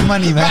going on with my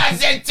money, man. I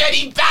said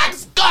 20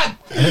 bags, gone.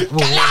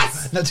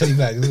 Class. Not 20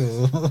 bags.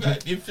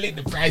 Inflate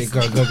the price.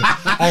 Go.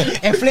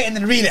 Inflate and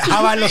then read it.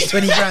 How I lost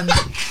 20 grand.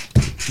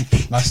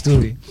 My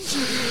story.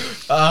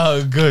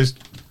 Oh, gosh.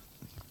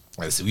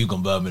 Right, so we've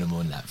gone Birmingham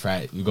on that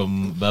Friday. We've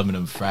gone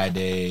Birmingham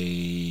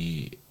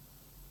Friday,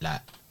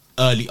 like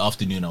early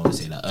afternoon, I want to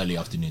say. Like early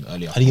afternoon. How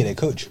do you get there,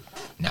 coach?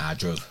 Nah, I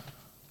drove.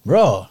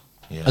 Bro.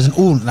 Yeah. As in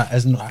all, like,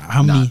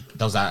 how Nah, many?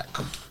 there was like,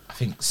 I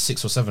think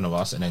 6 or 7 of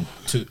us, and then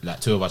two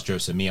of us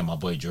drove, so me and my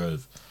boy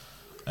drove.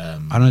 How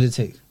long did it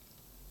take?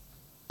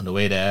 On the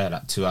way there,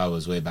 like 2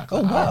 hours, way back, Oh,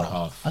 like hour and a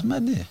wow. half. That's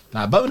mad there.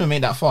 Nah, Birmingham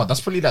ain't that far.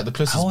 That's probably like the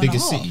closest Hour and a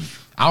biggest half. city.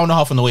 Hour and a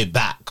half on the way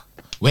back.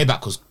 Way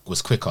back was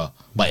quicker,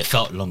 but it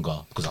felt longer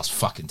because I was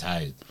fucking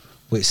tired.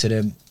 Wait, so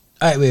then.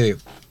 Alright, wait.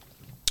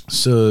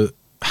 So,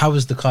 how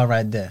was the car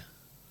ride there?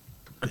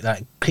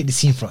 Like, create the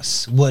scene for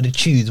us. What are the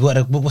tunes?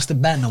 What's the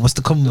band on? What's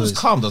the combos? It was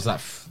calm. There was like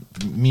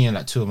me and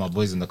like 2 of my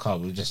boys in the car.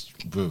 We were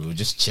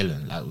just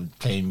chilling, like we were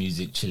playing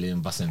music,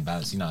 chilling, busting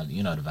bounce. You know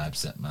the vibe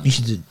set, man. You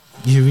should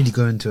really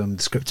go into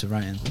the script of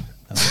writing.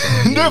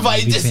 No, but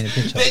it Be just painting a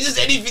picture.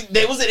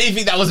 there wasn't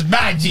anything that was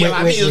bad. You know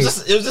what I mean? It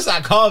was just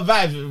like calm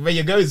vibe when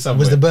you're going somewhere.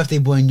 Was the birthday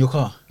boy in your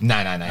car?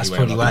 Nah. That's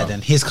probably why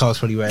then. His car's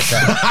probably where it's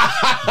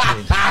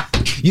at.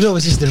 You know,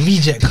 it's just the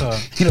reject car.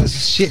 You know,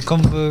 it's shit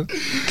combo.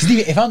 Because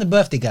if I'm the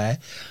birthday guy,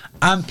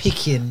 I'm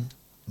picking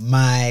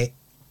my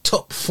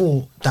top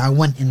 4 that I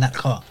want in that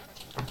car.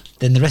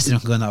 Then the rest of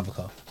them can go in the other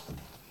car.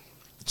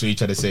 So you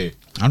trying to say?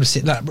 I'm just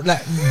saying, like, do you know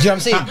what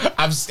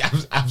I'm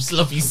saying? I'm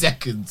sloppy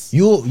seconds.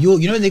 You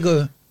know when they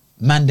go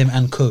Mandem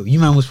and Co. You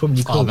man was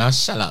probably Co. Oh man,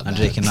 shut up. I'm man.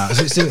 joking now.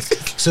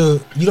 So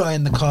you lot are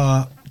in the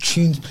car,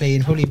 tunes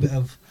playing, probably a bit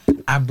of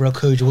Abra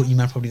Code, what you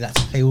man probably like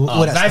to play. All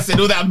that I stuff. said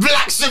all that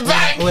black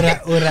shebang. All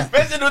that.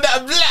 I said all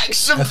that black A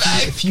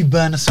shebang. few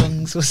burner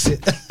songs, what's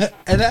it?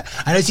 And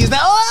I know she was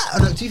like, oh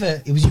no, to be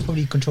fair, it was you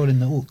probably controlling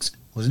the aux,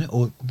 wasn't it?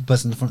 Or the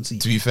person in the front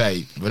seat. To be fair,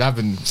 what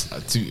happened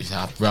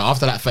bro,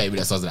 after that 30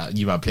 minutes, I was like,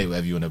 you might play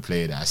whatever you want to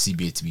play. That I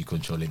CBA to be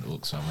controlling aux.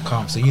 So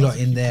Calm. So you lot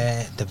in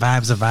there, the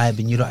vibes are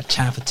vibing, you lot are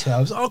chatting for 2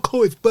 hours. Oh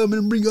cool, if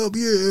Birmingham bring up,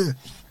 yeah.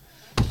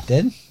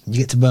 Then you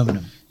get to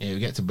Birmingham. Yeah, we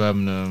get to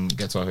Birmingham,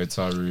 get to our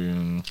hotel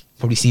room.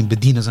 Probably seen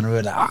Bedinas on the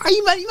road like, oh,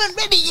 you man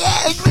ready? Yeah.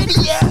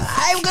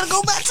 I'm gonna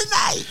go back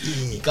tonight.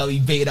 Yeah. You got me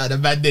baiting out the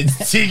man then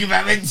ting,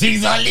 man, when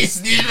things are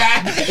listening,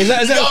 man. Is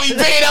that- You got me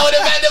baiting out what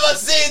the man them are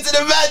saying to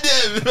the man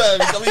them, man.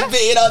 You got me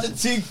baiting out the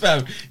ting,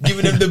 fam.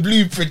 Giving them the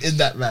blueprint in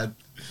that, man.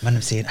 Man,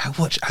 I'm saying, I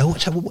watch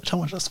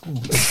at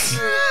school.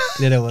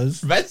 Yeah, there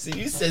was. Man, so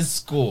you said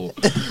score.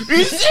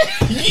 You said,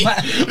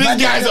 Man,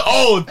 this guy's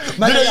old.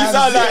 Man, you know, you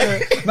sound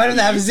like... Man,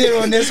 have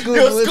 0 on their school.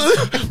 Your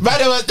school, man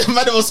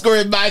was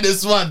scoring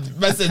 -1.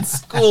 Man said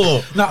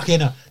score. No.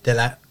 They're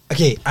like,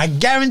 okay, I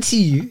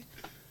guarantee you,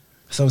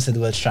 someone said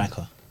the word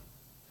striker.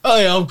 Oh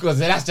yeah, of course.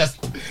 That's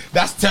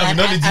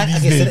terminology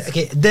these days.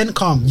 Okay, then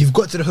calm. You've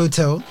got to the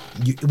hotel.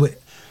 Wait,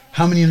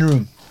 how many in the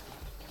room?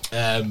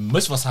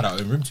 Most of us had our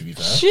own room, to be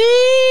fair. Say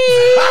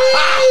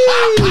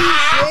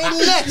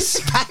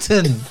less.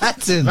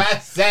 Pattern.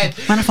 Man said,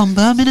 Man from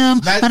Birmingham.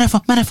 Man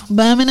from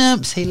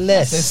Birmingham. Say it's a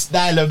less.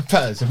 style and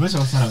pattern. So most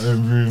of us had our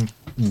own room.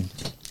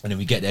 And then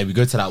we get there, we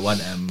go to that one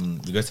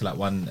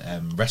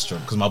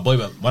restaurant, because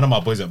one of my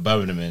boys at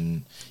Birmingham,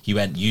 and he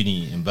went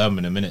uni in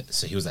Birmingham, innit?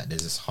 So he was like,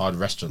 there's this hard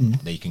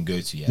restaurant that you can go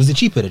to. Yeah, Was it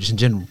cheaper there, just in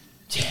general?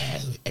 yeah,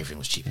 everything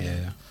was cheaper.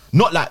 Yeah.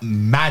 Not like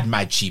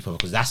mad cheaper,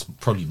 because that's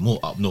probably more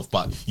up north,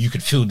 but you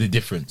could feel the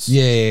difference.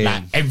 Yeah.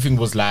 Like everything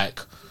was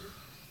like,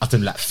 I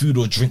think like food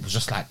or drink was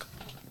just like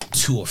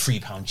 £2 or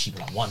 £3 cheaper,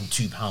 like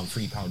 £1, £2,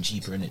 £3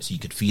 cheaper in it, so you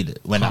could feel it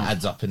when that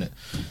adds up in it.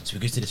 So we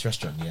go to this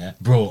restaurant, yeah,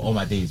 bro. All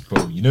my days,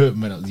 bro. You know,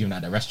 when I was even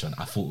at the restaurant,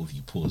 I thought of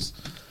you. Pause,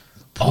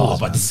 but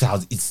man. this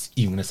sounds. It's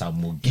even gonna sound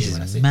more gay This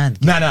when I is say.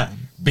 mad Nah.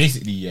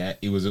 Basically, yeah,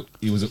 it was a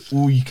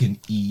all you can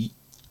eat.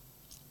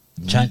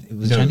 It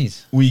was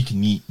Chinese. All you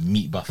can eat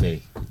meat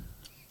buffet.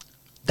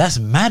 That's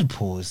mad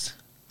pause.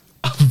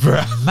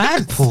 bro.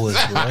 Mad pause,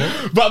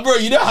 bro. But bro,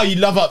 you know how you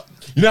love up.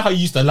 You know how you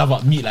used to love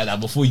up meat like that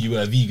before you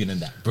were a vegan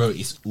and that, bro.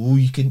 It's all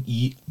you can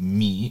eat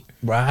meat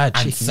Bro, I had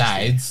and chicken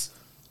sides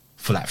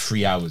for like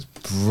 3 hours,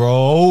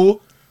 bro.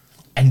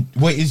 And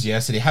what it is, yeah?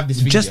 So they have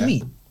this thing, Just yeah,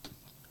 meat.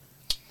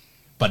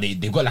 but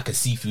they've got like a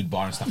seafood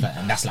bar and stuff like that,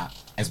 and that's like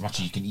as much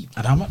as you can eat.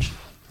 And how much?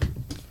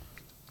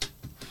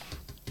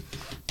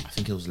 I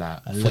think it was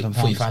like £11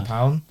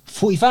 £45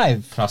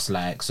 45 plus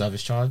like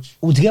service charge.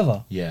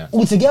 altogether. Yeah.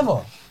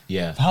 Altogether.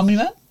 Yeah. For how many,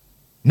 man?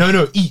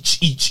 No,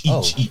 each.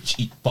 Oh.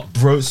 But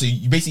bro, so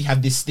you basically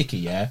have this sticker,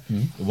 yeah.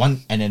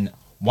 One and then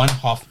one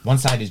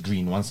side is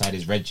green, one side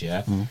is red,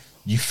 yeah.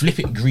 You flip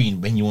it green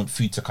when you want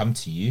food to come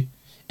to you,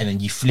 and then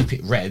you flip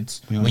it red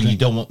when you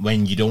don't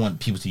want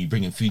people to be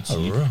bringing food to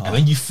you. right. And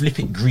when you flip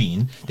it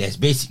green, there's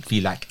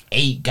basically like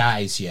 8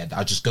 guys here that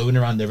are just going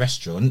around the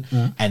restaurant,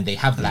 and they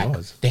have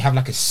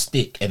like a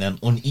stick, and then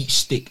on each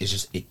stick is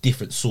just a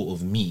different sort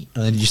of meat.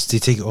 And then they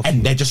take it off.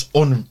 And they're just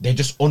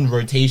on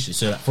rotation.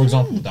 So, like, for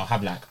example, they'll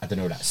have like, I don't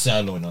know, like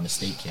sirloin on a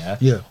steak, yeah,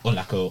 on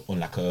like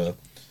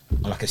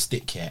a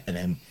stick, yeah, and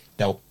then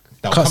they'll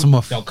Cut some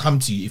off. They'll come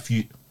to you if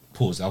you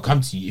pause. They'll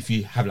come to you if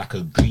you have like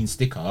a green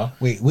sticker.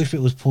 Wait, which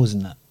bit was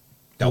pausing that?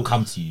 They'll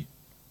come to you.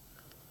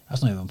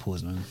 That's not even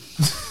pause, man.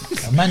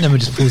 A man never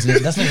just pausing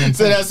it. That's not even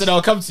pause. So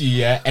they'll come to you,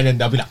 yeah, and then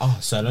they'll be like, oh,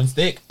 sirloin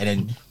steak, and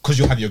then because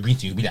you'll have your green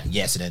tea, you'll be like,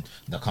 yes, and then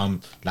they'll come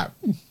like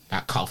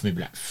cut off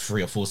maybe like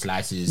 3 or 4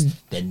 slices.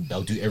 Then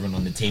they'll do everyone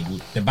on the table.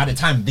 Then by the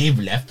time they've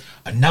left,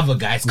 another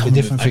guy's coming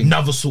with different thing.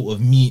 another sort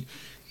of meat,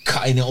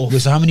 cutting it off.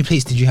 Wait, so how many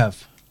plates did you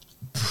have?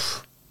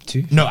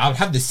 2? No, I would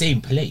have the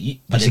same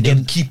plate, but But then again-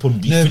 they'll keep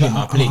on No, refilling but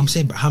my plate. I'm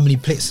saying, but how many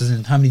plates? As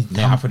in, how many?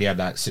 I probably had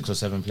like 6 or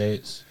 7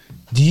 plates.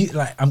 Do you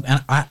like?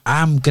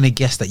 I'm gonna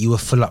guess that you were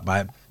full up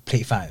by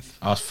plate 5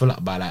 I was full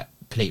up by like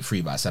plate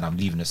 3, but I said I'm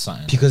leaving us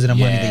something because of the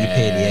money that you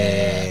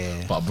paid.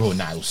 Yeah. But bro,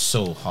 nah, it was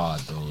so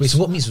hard, bro. Wait, so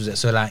what meats was it?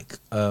 So like,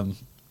 was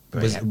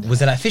yeah.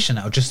 it like fish and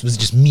that, or was it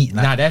just meat?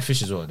 Like, Nah, they're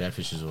fish as well. They're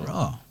fish as well.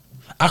 oh,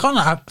 I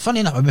can't.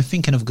 Funny enough, I've been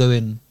thinking of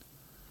going.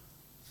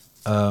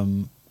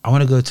 I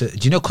want to go to.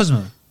 Do you know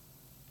Cosmo?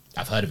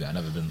 I've heard of it. I've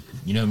never been.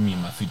 You know me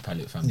and my food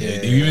palette fam. Yeah.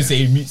 They even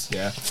say meats.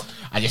 Yeah.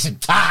 I just said,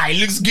 it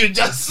looks good.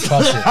 Just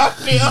Pass it. slap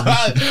it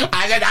on.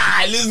 I said,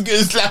 it looks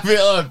good. Slap it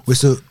on. Wait,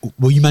 so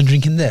were you man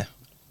drinking there?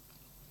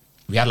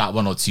 We had like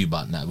 1 or 2,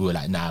 but nah, we were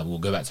like, nah, we'll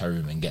go back to our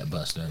room and get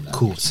burst. And, like,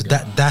 Cool. we So should go.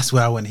 that's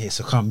where I went here.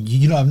 So come,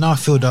 you know, I've now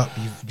filled up.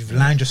 You've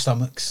lined your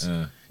stomachs.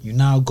 You've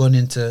now gone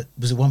into.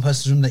 Was it one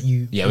person's room that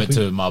you? Yeah, I went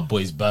to my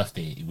boy's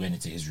birthday. He went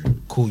into his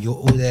room. Cool. You're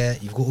all there.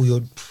 You've got all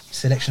your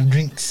selection of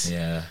drinks.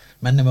 Yeah.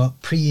 Man, them are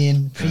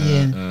pre-in.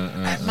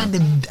 Man,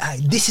 them.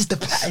 This is the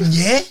pattern,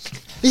 yeah.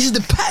 This is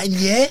the pattern,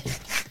 yeah.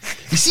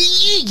 You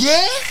see,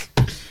 yeah.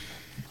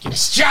 Get a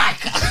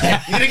strike.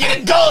 You're gonna get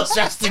a goal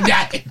strike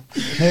tonight.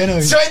 No.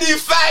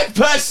 25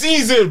 per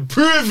season.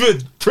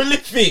 Proven.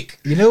 Prolific.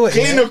 You know what?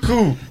 Yeah?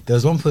 Clinical. There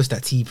was one post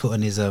that T put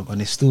on his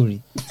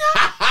story.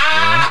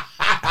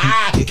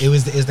 It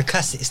was the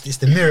classic. It's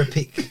the mirror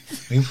pic.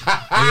 Where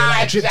you're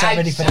like dripped out,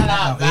 ready for the Shut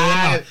night up, out.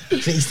 Yeah, man. no.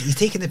 So he's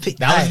taking the pic.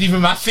 That wasn't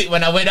even my fit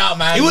when I went out,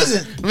 man. It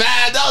wasn't? Man,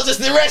 that was just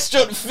the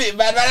restaurant fit,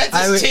 man. I had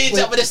to change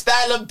up with the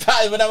style and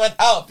pattern when I went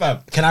out, fam.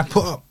 Can I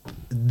put up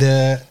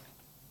the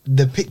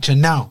picture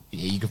now?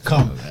 Yeah, you can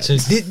Come. put it up, So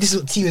this is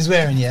what T was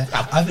wearing. Yeah,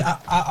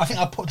 I think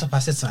I popped up. I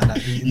said something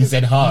like You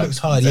said hard. Looks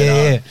hard. You said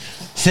Yeah. hard.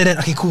 So then,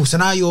 okay, cool. So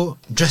now you're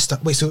dressed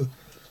up. Wait, so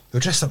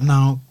you're dressed up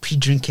now,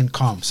 pre-drinking,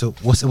 calm. So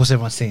what's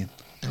everyone saying?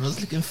 I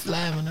was looking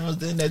fly when I was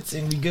doing that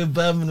thing. We go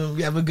Birmingham,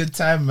 we have a good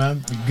time,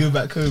 man. We go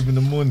back home in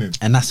the morning.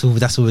 And that's all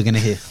we're gonna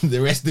hear. The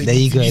rest of There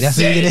you go. That's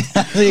what you're gonna.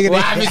 That's what you're gonna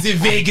What happens in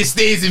Vegas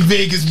stays in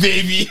Vegas,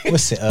 baby.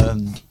 What's it?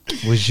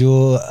 Was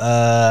your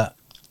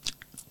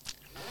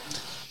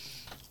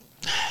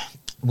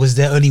was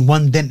there only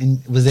one dent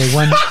in? Was there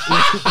one?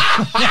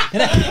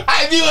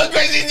 I knew what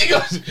question you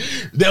goes.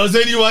 There was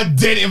only one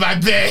dent in my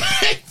bed.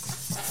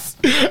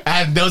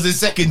 And there was a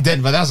second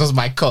dent, but that was just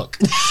my cock.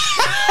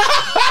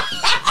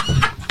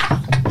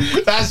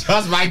 That's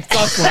just my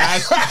cock,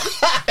 man.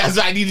 That's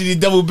why I needed a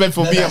double bed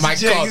for me and my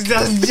cock.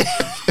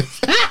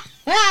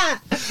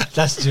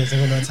 That's just a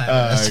long time.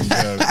 Oh,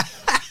 God.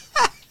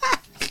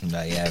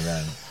 No, yeah,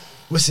 man.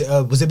 What's it?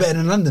 Was it better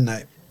than London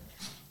night?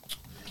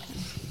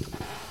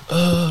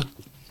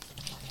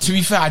 To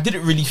be fair, I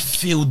didn't really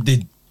feel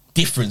the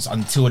difference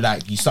until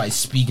like you started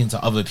speaking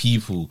to other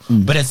people.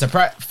 But then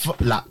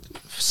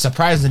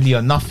surprisingly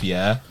enough,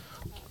 yeah,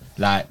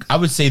 like I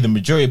would say the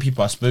majority of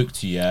people I spoke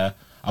to, yeah,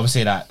 I would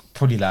say like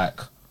probably like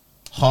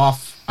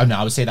half. I don't know.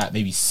 I would say like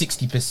maybe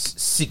 60 to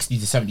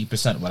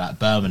 70% were like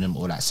Birmingham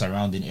or like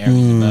surrounding areas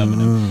of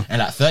Birmingham, and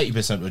like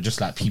 30% were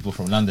just like people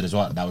from London as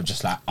well. That were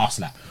just like us,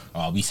 like,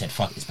 oh, we said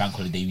fuck, it's bank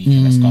holiday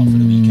weekend, let's go out for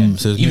the weekend.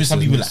 So it's Even mixed, some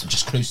it's people mixed. like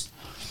just close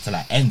to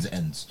like ends.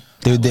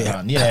 They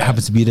Around,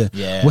 happen to be there.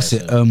 Yeah. What's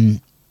it?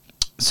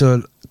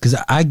 So because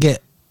I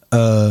get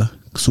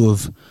sort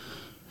of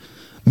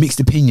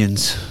mixed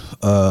opinions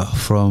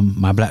from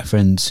my black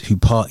friends who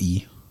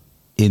party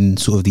in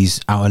sort of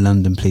these outer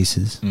London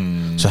places.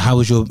 So how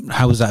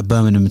was that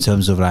Birmingham in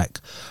terms of like,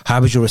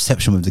 how was your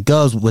reception with the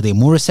girls? Were they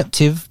more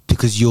receptive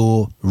because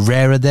you're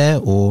rarer there,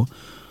 or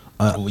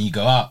when you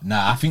go out?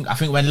 Nah, I think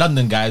when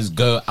London guys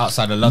go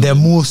outside of London, they're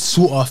more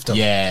sought after?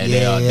 Yeah,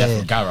 they are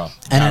definitely Gara.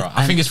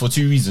 I think it's for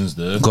two reasons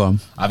though. Go on.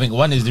 I think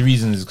one is the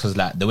reason is because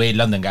like the way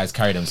London guys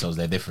carry themselves,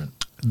 they're different.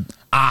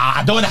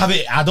 I don't want to have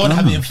it. I don't want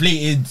to have it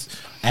inflated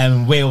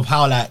way of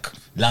how like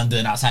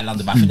London outside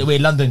London, but I think the way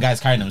London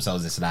guys carry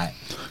themselves, it's like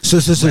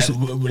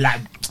we're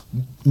like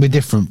we're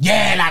different.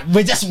 Yeah, like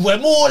we're just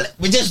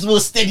more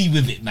steady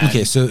with it, man.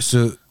 Okay,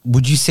 so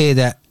would you say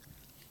that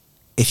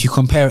if you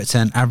compare it to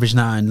an average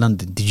night in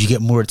London, did you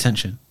get more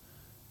attention?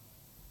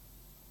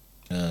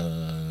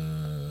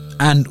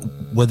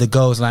 And were the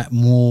girls like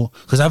more?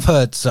 Because I've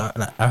heard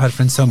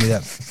friends tell me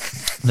that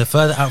the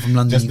further out from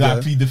London just you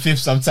go, plead the fifth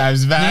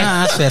sometimes, man.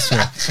 Nah, that's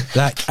fair.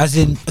 Like, as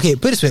in, okay,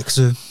 put it this way,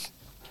 so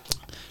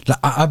like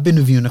I've been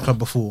with you in a club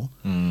before,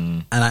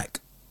 and like,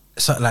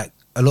 so like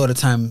a lot of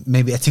the time,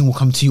 maybe a thing will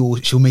come to you,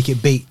 or she'll make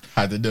it bait.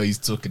 I don't know what he's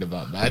talking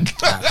about, man.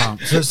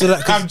 So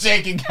like, I'm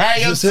taking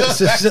carry on. So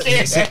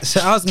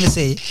I was gonna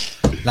say,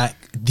 like,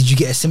 did you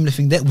get a similar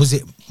thing there? Was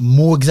it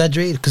more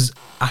exaggerated? Because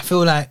I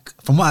feel like,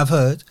 from what I've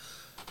heard,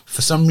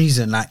 for some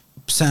reason, like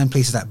certain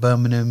places like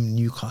Birmingham,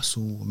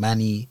 Newcastle,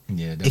 Manny,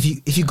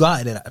 if you go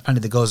out there, like,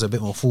 apparently the girls are a bit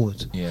more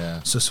forward.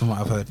 Yeah. So from what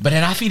I've heard. But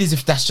then I feel as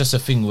if that's just a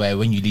thing where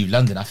when you leave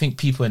London, I think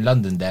people in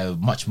London, they're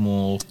much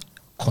more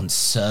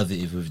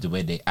conservative with the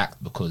way they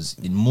act, because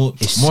more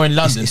in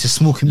London, it's a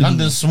small community.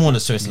 London's smaller,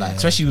 so it's like,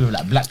 especially with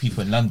like black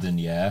people in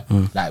London,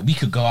 like we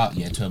could go out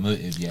to a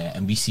motive,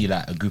 and we see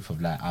like a group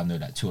of like, I don't know,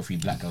 like 2 or 3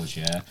 black girls,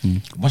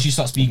 once you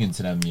start speaking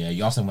to them,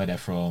 you ask them where they're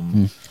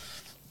from,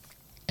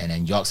 and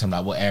then you ask them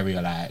like what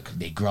area like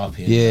they grew up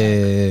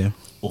in,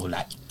 or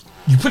like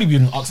you probably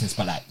wouldn't ask this,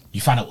 but like you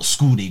find out what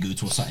school they go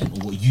to or something,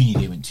 or what uni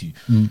they went to.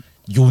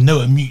 You'll know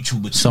a mutual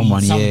between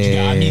someone, you know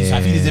what I mean? So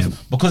I feel as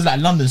if, because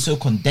like London's so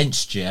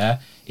condensed,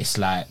 it's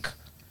like,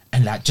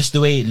 and like just the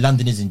way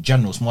London is in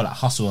general, it's more like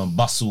hustle and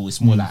bustle.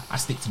 It's more like I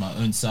stick to my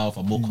own self.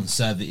 I'm more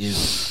conservative.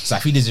 So I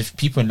feel as if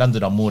people in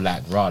London are more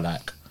like,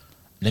 like,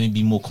 let me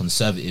be more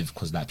conservative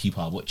because like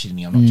people are watching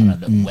me. I'm not trying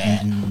to look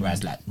weird.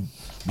 Whereas like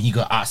when you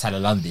go outside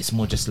of London, it's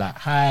more just like,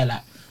 hi,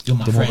 like, you're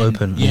my friend. More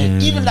open.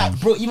 Even like,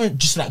 bro, even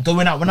just like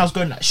going out, when I was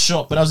going like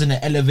shop, when I was in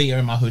the elevator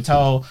in my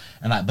hotel,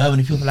 and like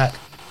Birmingham, people were like,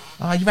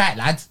 oh, you right,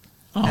 lad?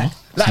 Like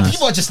nice.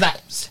 People are just like,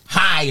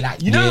 hi,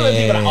 like, you know, when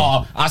people are like,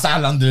 oh, outside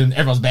London,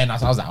 everyone's bare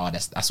nice. I was like, oh,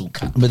 that's all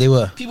cat. But they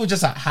were. People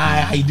just like, hi,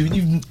 how you doing?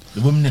 Even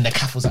the woman in the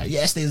cafe was like,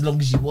 yeah, stay as long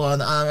as you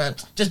want.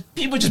 Just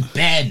people just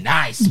bare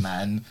nice,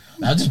 man.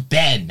 Like, just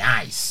bare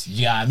nice.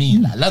 You know what I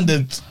mean? Like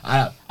London,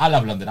 I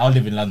love London. I'll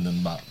live in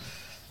London, but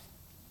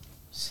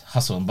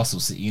hustle and bustle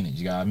city, innit?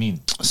 You know what I mean?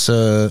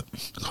 So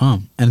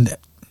calm. And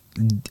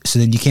so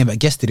then you came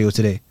back yesterday or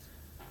today?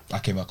 I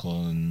came back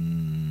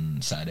on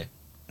Saturday.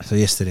 So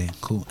yesterday,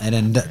 cool. And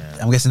then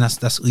I'm guessing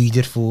that's all you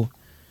did for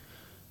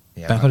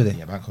bank holiday.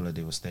 Yeah, bank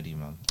holiday was steady,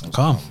 man.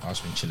 Calm. I've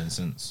just been chilling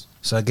since.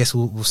 So I guess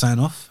we'll sign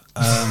off.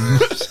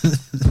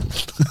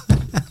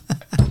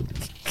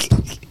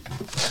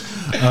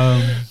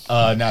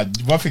 Now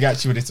one thing I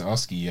actually wanted to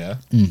ask you,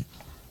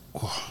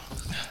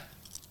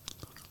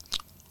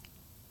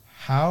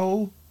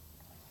 how?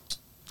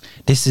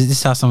 This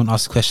is how someone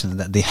asks questions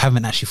that they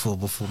haven't actually thought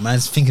before.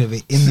 Man's thinking of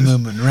it in the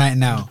moment, right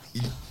now.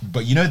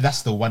 But you know,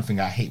 that's the one thing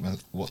I hate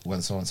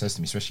when someone says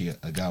to me, especially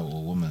a girl or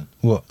a woman.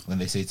 What? When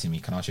they say to me,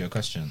 can I ask you a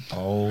question?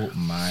 Oh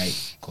my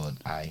God,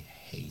 I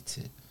hate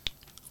it.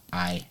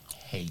 I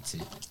hate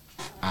it.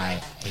 I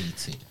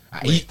hate it.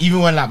 Even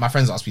when like my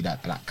friends ask me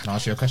that, like, can I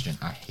ask you a question?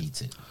 I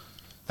hate it.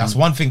 That's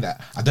one thing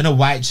that, I don't know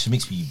why, it just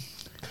makes me,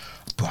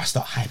 bro, I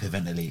start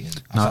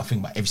hyperventilating. I start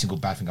thinking about every single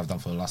bad thing I've done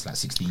for the last like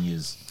 16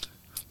 years.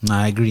 No,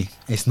 I agree.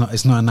 It's not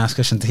a nice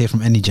question to hear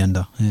from any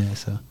gender. Yeah,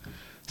 so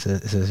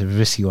it's a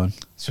risky one,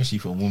 especially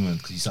for a woman,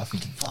 because you start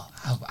thinking, "Fuck,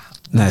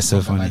 no, it's so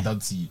funny. What have I done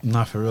to you?"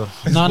 Nah, for real.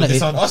 No,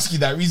 someone ask you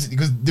that reason,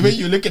 because the way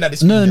you're looking at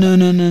this. No.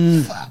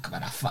 Fuck,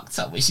 man, I fucked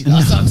up when she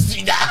last time to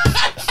me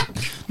that.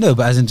 No,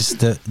 but as in just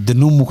the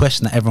normal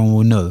question that everyone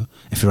will know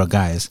if you're a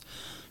guy is,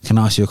 can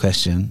I ask you a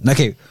question?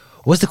 Okay,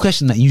 what's the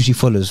question that usually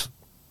follows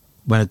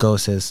when a girl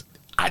says?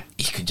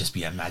 It could just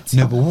be a mad thing.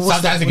 No, but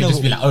sometimes it could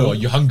just be like, oh, are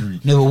you hungry?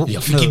 No, but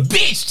you're thinking,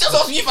 bitch, just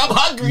ask me if I'm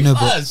hungry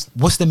first.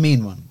 What's the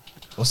main one?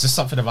 What's just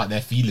something about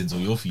their feelings or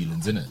your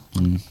feelings, innit?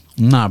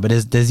 Nah, but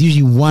there's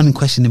usually one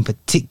question in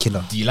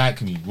particular. Do you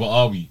like me? What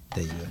are we?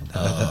 There you go.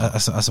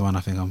 That's the one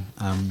I think I'm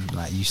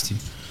like used to.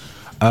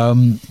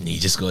 You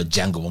just got a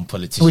Django on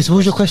politician. Wait, so what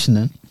was your question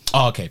then?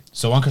 Oh, okay.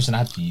 So one question I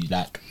had for you,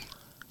 like,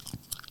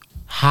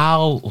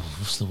 how?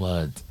 What's the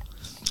word?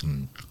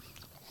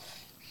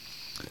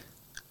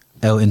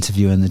 L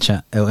interview in the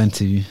chat. L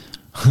interview.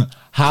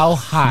 How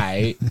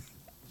high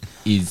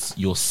is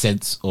your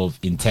sense of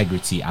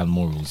integrity and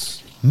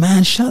morals?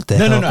 Man, shut the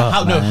hell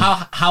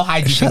up. How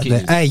high do you think it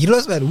is? Hey, you know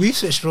what's bad? We've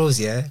switched roles,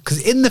 yeah? Because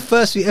in the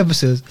first few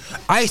episodes,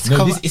 I used to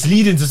come. It's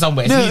leading to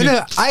somewhere.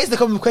 I used to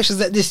come with questions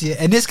like this, yeah,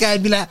 and this guy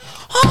would be like,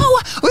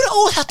 "Oh, we don't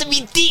always have to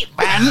be deep,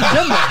 man."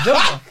 Remember?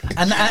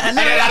 And And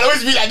then I'd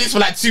always be like this for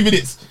like 2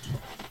 minutes.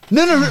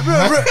 no,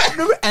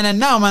 and then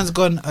now man's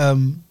gone.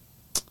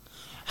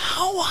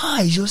 How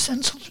high is your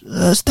sense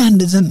of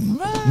standards and?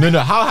 No.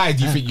 How high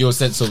do you think your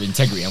sense of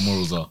integrity and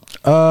morals are?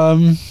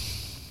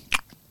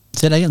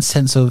 Say that again.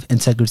 Sense of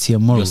integrity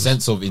and Your morals.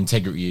 sense of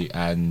integrity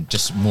and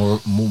just moral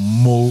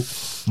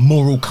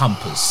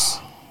compass.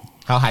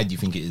 How high do you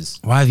think it is?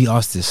 Why have you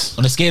asked this?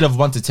 On a scale of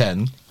 1 to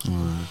 10,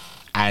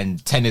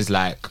 and 10 is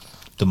like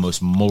the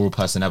most moral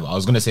person ever. I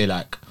was gonna say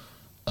like,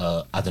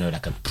 I don't know,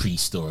 like a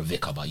priest or a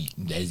vicar, but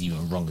there's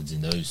even wrongers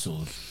in those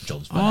sort of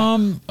jobs. But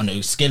like, on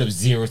a scale of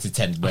 0 to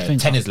 10, where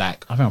 10 is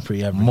like, I think I'm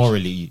pretty average.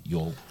 morally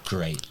you're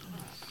great.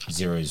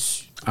 0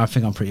 is I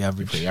think I'm pretty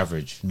average. pretty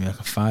average. Maybe like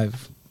a 5.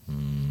 I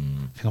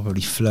think I'm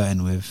probably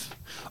flirting with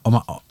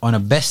on a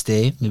best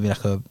day maybe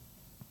like a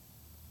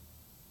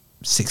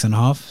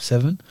 6.5,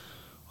 7.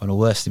 On a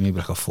worst day maybe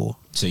like a 4.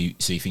 So you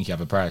think you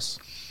have a price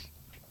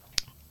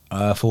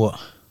For what?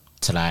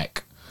 to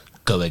like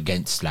go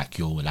against like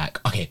your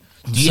like okay?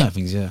 Certain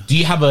things, yeah. Do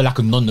you have a like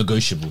a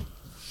non-negotiable,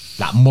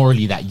 like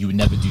morally that you would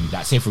never do?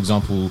 Like say for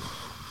example,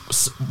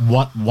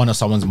 one of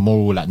someone's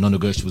moral like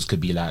non-negotiables could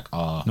be like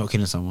Not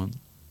killing someone.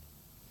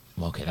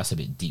 well, okay, that's a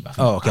bit deep. I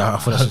think. Oh, okay. I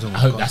thought that's what I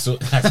hope that's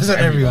what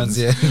everyone's,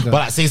 yeah. But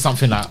like say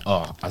something like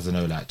I don't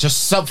know, like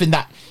just something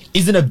that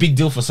isn't a big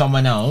deal for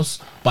someone else,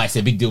 but it's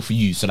a big deal for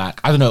you. So like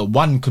I don't know,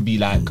 one could be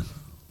like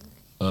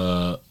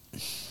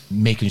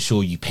making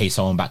sure you pay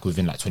someone back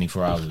within like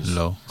 24 hours.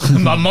 Low.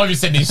 My mom is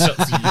sending shots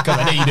to you because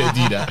I know you don't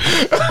do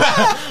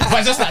that.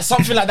 But just like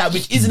something like that,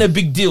 which isn't a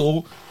big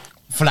deal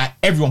for like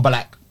everyone, but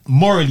like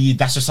morally,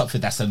 that's just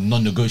something that's a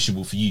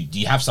non-negotiable for you.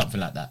 Do you have something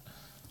like that?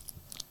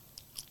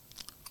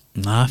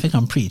 Nah, I think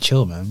I'm pretty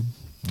chill, man.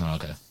 Oh,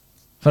 okay.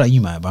 I feel like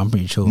you might, but I'm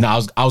pretty chill. No,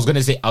 I was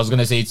gonna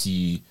say to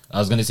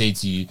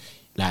you,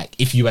 like,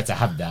 if you were to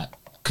have that,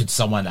 could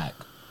someone like,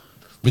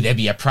 would there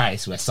be a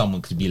price where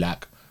someone could be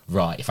like,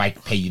 right, if I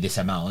pay you this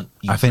amount,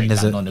 you I think break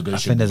there's that I non-negotiable?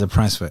 think there's a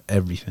price for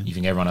everything. You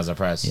think everyone has a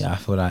price? Yeah, I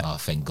feel like Oh,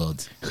 thank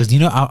God. because you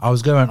know I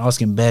was going around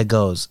asking bare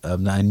girls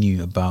that I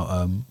knew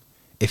about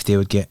if they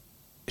would get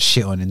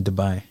shit on in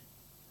Dubai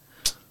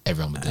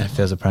Everyone would do. and if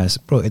there's a price,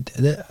 bro.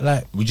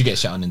 Like Would you get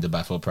shot on in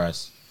Dubai for a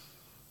price?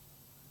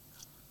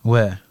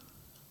 where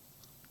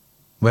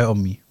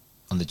on me?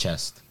 On the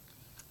chest?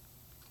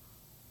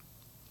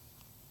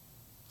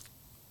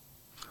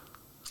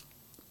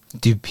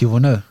 Do people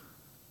know?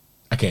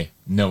 Okay,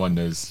 no one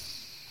knows.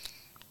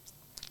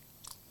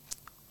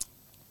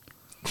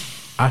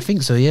 I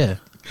think so. Yeah.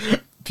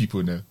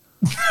 People know.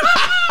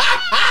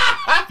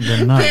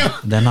 Then no,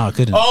 I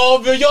couldn't. Oh,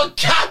 bro, you're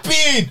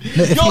capping!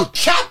 No, if You're you-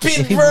 capping,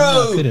 if people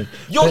know, I bro! couldn't.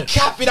 You're But-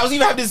 capping. I was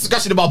even having this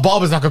discussion about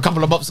barbers like a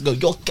couple of months ago.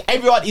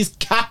 Everyone is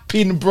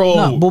capping, bro.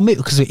 No, well, maybe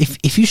because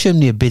if you showed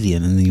me $1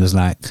 billion and then you was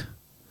like,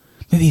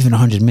 maybe even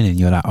 100 million,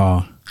 you're like,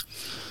 oh,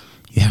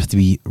 you have to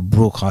be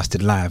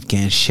broadcasted live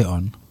getting shit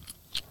on.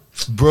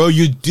 Bro,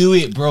 you do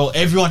it, bro.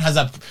 Everyone has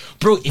a...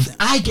 Bro, if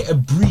I get a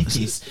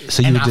briefcase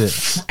So you and, would do I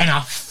it? And I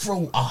throw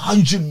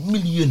 100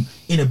 million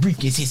in a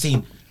briefcase, he's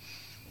saying,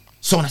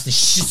 someone has to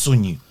shit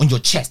on you, on your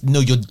chest. No,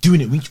 you're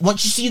doing it.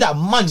 Once you see that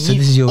money So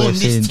this is your way on of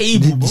this saying,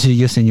 table, bro. so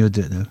you're saying you'll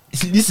do it though.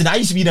 Listen, I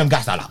used to be them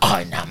guys that are like,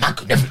 oh, nah, man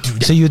could never do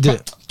that. So you do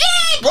it? Yeah,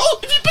 bro.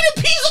 If you put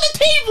a piece on the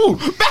table,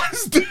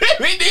 man's doing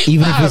it,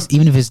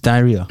 Even if it's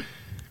diarrhea,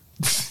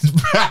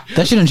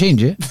 that shouldn't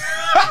change it.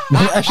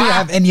 That shouldn't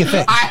have any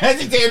effect. I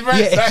hesitated, bro.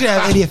 Yeah, it shouldn't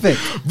have any effect.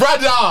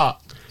 Brother,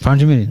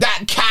 100 million,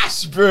 that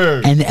cash,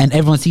 bro. and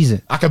everyone sees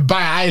it. I could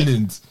buy an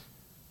island.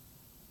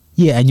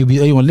 Yeah, and you'll be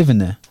the only one living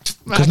there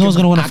because no one's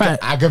gonna want to fight.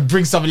 I can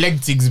bring some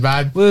leg things,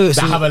 man, Wait, that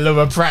so- have a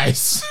lower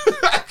price.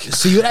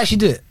 So you would actually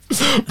do it,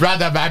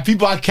 Brother, man,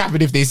 people are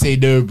capping if they say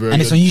no, bro.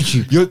 and it's on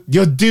YouTube.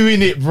 You're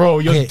doing it, bro.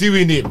 You're Okay.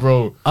 doing it,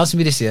 bro. Ask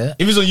me this, yeah.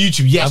 If it's on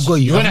YouTube, yes. I've got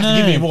you. You're gonna have to No,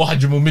 give me no. more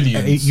 100 more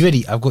millions. You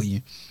ready? I've got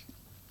you.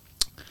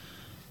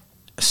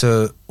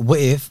 So what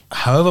if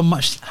however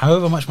much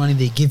money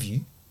they give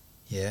you,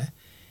 yeah,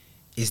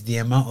 is the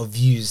amount of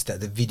views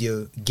that the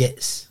video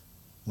gets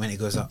when it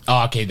goes up?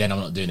 Oh, okay, then I'm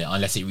not doing it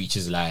unless it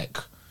reaches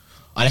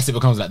unless it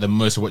becomes like the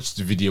most watched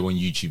video on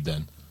YouTube.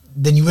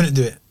 Then you wouldn't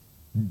do it.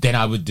 Then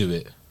I would do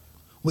it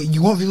Wait,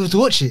 you want people to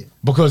watch it?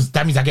 because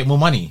that means I get more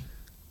money.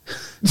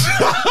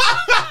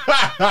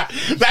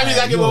 That means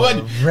I get more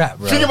money. Rap,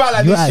 bro. Think about it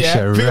like You're this, yeah.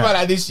 actually a Think about rat. it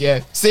like this, yeah.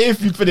 Say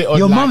if you put it on,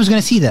 Your like, mum's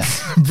gonna see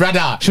that.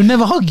 brother. She'll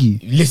never hug you.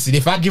 Listen,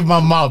 if I give my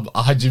mum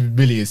 100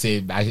 million,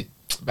 say, man,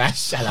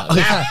 shut up.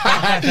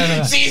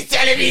 Okay, She's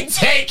telling me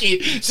take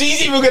it.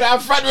 She's even gonna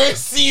have front row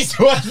seats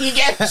when we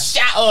get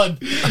shot on.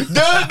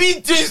 Don't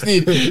be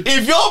twisted.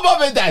 If your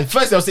mum and dad,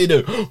 first they'll say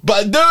no,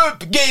 but don't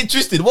get it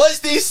twisted. Once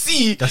they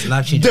see That's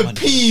life-changing the money.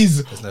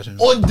 peas That's life-changing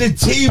on the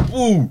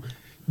table,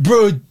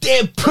 bro,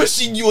 they're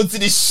pushing you onto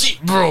this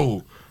shit,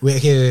 bro. Wait,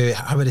 okay.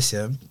 How about this?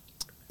 Yeah,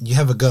 you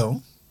have a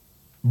girl.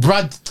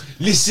 Brad,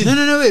 listen.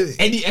 No, wait.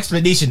 Any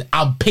explanation,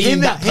 I'm paying Hear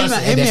me that out, hear me person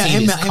out, and they're hear me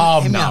saying out, it's hear me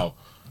calm out. now.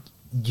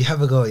 You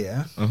have a girl,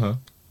 yeah. Uh-huh.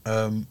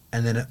 And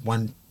then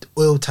one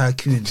oil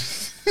tycoon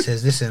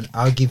says, "Listen,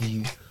 I'll give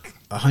you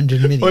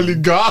 100 million.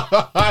 Oligarch.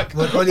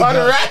 What oligarch?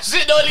 On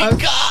ration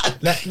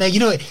oligarch. Like, you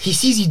know what? He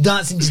sees you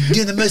dancing, just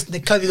doing the most in the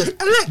club. He goes,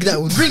 I like that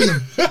one. Bring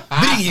him.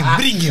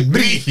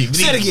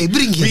 Sergey,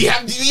 bring him. We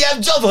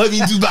have job for him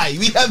in Dubai.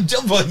 We have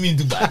job for him in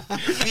Dubai.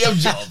 We have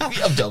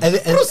job.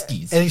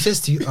 And he says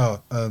to you,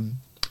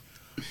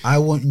 I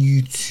want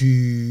you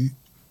to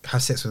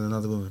have sex with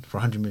another woman for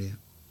 100 million.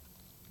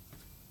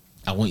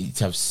 I want you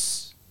to have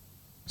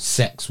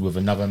sex with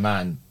another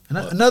man.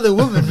 Another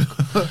woman.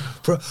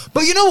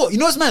 But you know what? You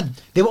know what's mad?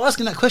 They were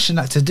asking that question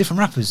like to different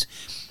rappers.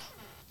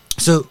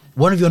 So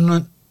one of your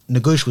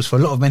non-negotiables for a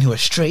lot of men who are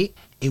straight,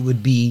 it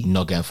would be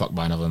not getting fucked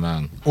by another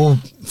man or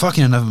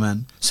fucking another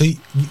man. So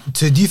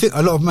do you think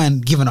a lot of men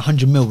given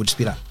 100 mil would just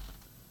be like,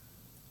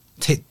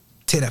 take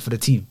that for the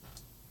team?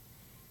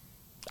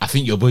 I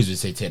think your boys would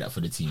say take that for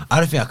the team. I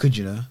don't think I could,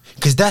 you know,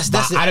 because that's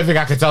I don't think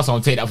I could tell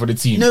someone take that for the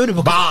team. No,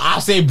 because but I'll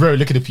say, bro,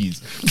 look at the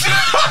peas.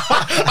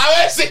 I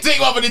won't say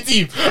take one for the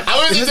team. I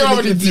won't say take one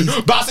for the team.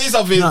 But I'll say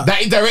something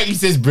that indirectly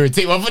says, bro,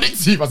 take one for the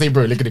team. I'll say,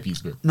 bro, look at the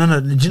peas, bro.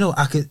 No. Do you know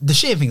I could? The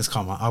shit thing is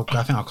calm. I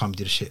think I'll come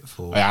do the shit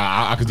for.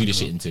 I could do the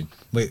shitting too.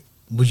 Wait,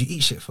 would you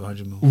eat shit for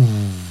 100 mil?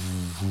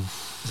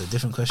 It's a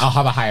different question. I'll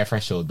have a higher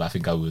threshold, but I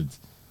think I would.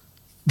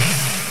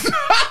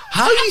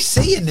 How are you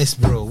saying this,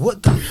 bro?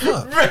 What the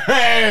fuck,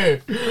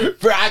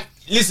 bro?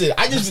 Listen,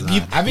 I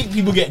think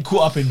people get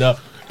caught up in the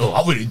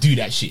I wouldn't do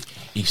that shit.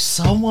 If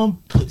someone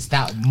puts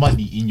that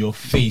money in your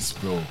face,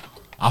 bro,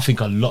 I think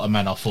a lot of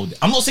men are folding.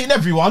 I'm not saying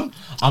everyone,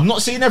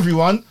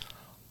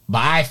 but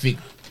I think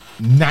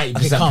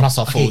 90% plus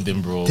are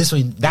folding, bro.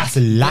 That's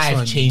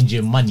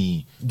life-changing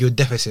money. You're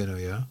definitely saying no,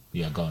 yeah?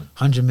 Yeah, go on.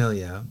 100 mil,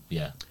 yeah?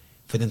 Yeah.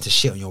 For them to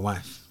shit on your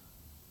wife.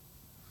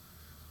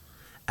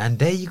 And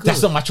there you go.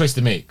 That's not my choice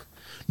to make.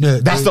 No,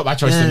 that's not my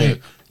choice to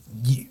make.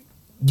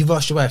 You've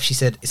asked your wife. She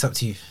said it's up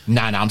to you.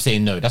 Nah. I'm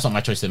saying no. That's not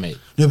my choice to make.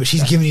 No, but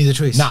she's giving you the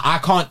choice. Nah, I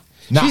can't.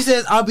 Nah. She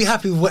says I'll be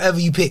happy with whatever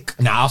you pick.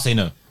 Nah, I'll say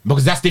no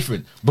because that's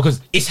different. Because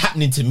it's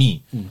happening to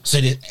me. So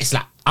it's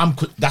like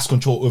that's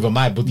control over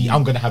my body.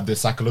 I'm gonna have the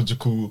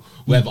psychological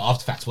whatever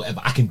artifacts,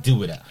 whatever. I can deal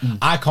with that.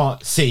 I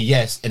can't say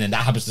yes and then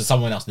that happens to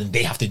someone else. Then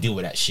they have to deal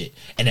with that shit,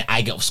 and then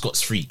I get off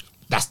scot-free.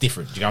 That's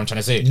different. Do you know what I'm trying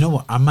to say? You know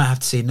what? I might have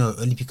to say no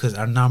only because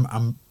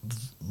I'm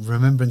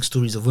remembering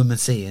stories of women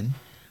saying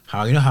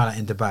how, you know how like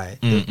in Dubai,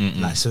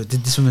 like, so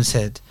this woman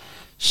said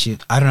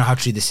I don't know how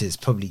true this is,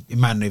 probably it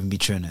might not even be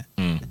true in it.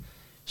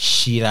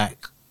 She I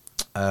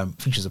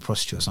think she was a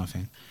prostitute or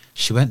something.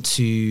 She went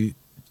to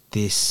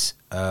this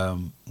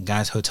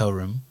guy's hotel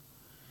room.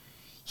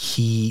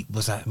 He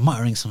was like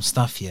muttering some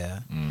stuff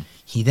here.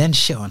 He then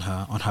shit on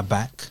her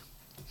back.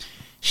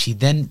 She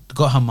then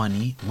got her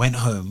money, went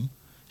home,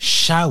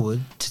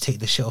 showered to take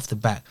the shit off the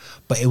back,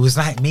 but it was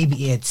like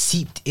maybe it had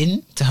seeped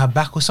in to her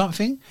back or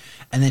something,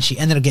 and then she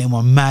ended up getting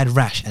one mad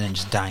rash and then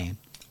just dying.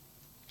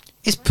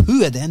 It's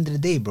poo at the end of the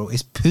day, bro.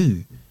 It's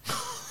poo.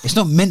 It's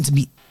not meant to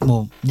be.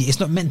 Well, it's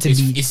not meant to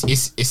be.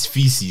 It's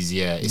feces,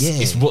 yeah.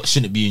 It's what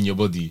shouldn't be in your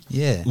body.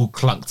 Yeah, all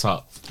clunked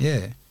up.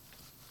 Yeah,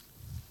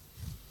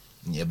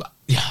 but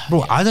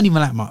bro, I don't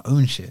even like my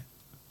own shit.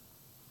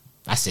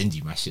 I send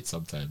you my shit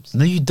sometimes.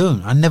 No, you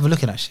don't. I never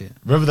look at that shit.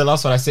 Remember the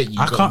last one I sent you?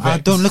 I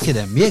don't look at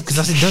them. Yeah, because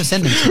I said don't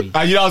send them to me.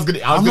 You know,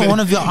 I'm not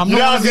one of your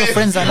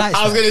friends that likes.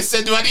 I was gonna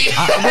send money.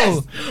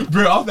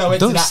 Bro, after I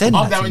went to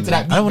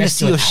that, I don't want to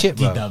see your shit,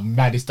 bro. The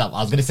maddest stuff.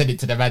 I was gonna send it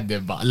to the man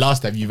then, but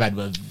last time you man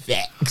were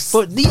vexed.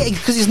 But yeah,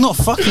 because it's not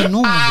fucking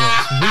normal, bro.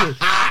 It's weird.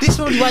 This is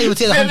probably why you would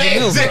take 100 mil,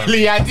 bro.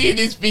 Exactly. I did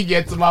this thing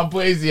here to my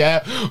boys, yeah.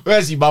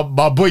 Firstly, my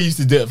boy used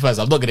to do it first.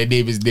 I'm not gonna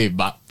name his name,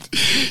 but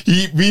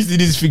we used to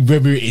do this thing where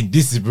we were in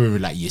this is where we were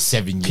like year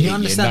 7, Can you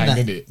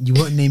understand that you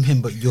won't name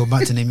him, but you're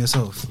about to name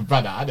yourself?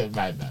 Brother, I don't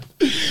mind that.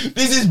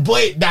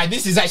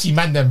 This is actually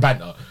man them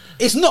banter.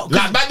 It's not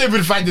like man them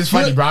would find this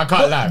funny, bro. I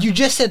can't lie. You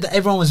just said that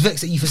everyone was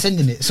vexed at you for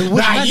sending it. So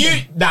what?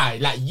 You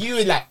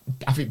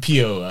I think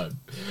Pio,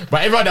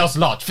 but everyone else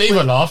laughed.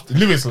 Favor laughed.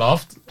 Lewis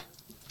laughed.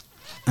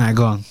 Alright,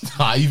 go on.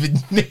 Even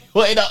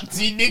what up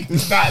to you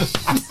niggas?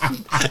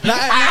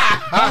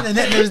 The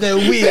net knows they're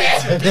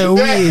weird. They're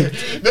weird.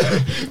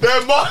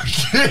 They're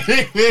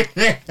mocking.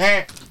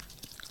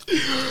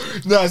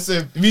 No,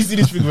 so we see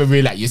this thing where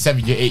we're like year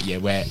 7, year 8, yeah,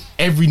 where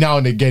every now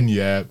and again,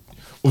 yeah,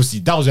 obviously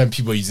that was when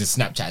people were using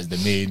Snapchat as the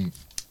main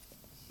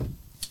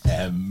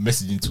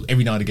messaging tool.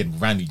 Every now and again,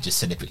 randomly just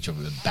send a picture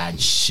of a bad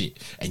shit,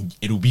 and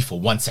it'll be for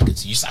 1 second.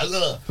 So you say,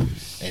 ugh, and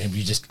then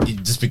it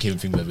just became a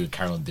thing where we would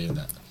carry on doing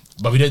that.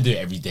 But we don't do it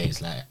every day.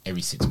 It's like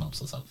every 6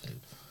 months or something.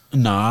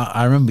 Nah,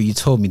 I remember you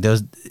told me there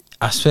was.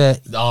 I swear.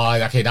 Oh,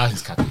 okay, now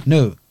he's capping.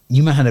 No,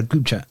 you might have a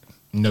group chat.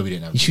 No, we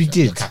didn't have. Yes, you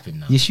did. You're capping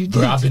now. Yes, you did.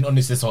 Bro, I've been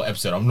honest this whole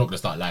episode. I'm not gonna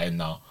start lying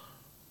now.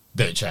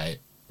 Don't try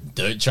it.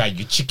 Don't try it,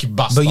 you chicken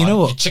bastard. But you know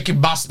what? You chicken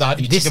bastard.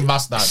 Chicken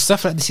bastard.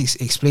 Stuff like this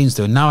explains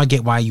though. Now I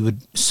get why you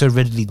would so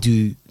readily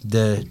do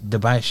the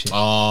buy shit.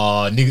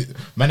 Oh, nigga,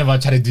 man, I'm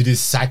trying to do this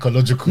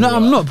psychological. No,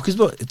 I'm not, because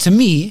look, to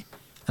me,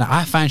 like,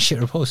 I find shit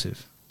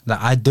repulsive. Like,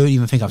 I don't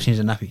even think I've changed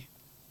a nappy.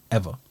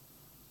 Ever.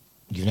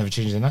 You've never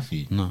changed a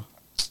nappy? No.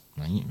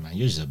 Man,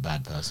 you're just a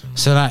bad person. Man.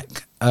 So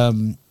like,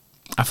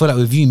 I feel like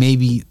with you,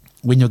 maybe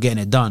when you're getting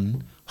it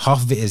done,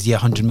 half of it is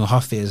 100 mil,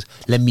 half of it is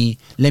let me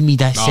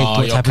dissect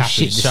what you're type of capping.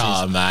 shit this Shut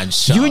is. up, man.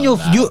 Shut You and your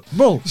up, man.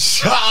 bro.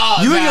 Shut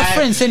up, You and your man.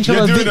 friends send each You're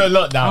other doing a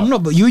lot now. I'm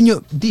not, but you and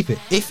your deep it.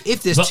 If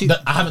there's But two,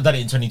 I haven't done it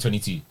in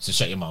 2022, so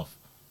shut your mouth.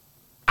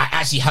 I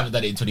actually haven't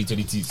done it in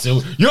 2022,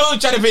 so you're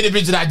trying to paint the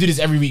picture that I do this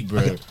every week, bro.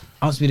 okay,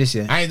 answer me this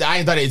year. I ain't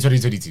done it in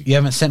 2022. You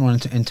haven't sent one in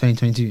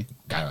 2022.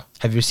 Gara,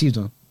 Have you received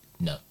one?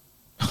 no,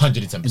 In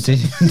 110%.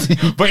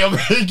 2022? But you're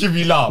making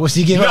me laugh. What's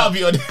he give You up? gotta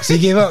be honest. So you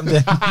gave up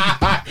there.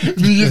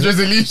 New Year's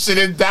resolution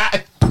and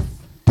that.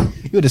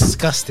 You're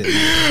disgusting.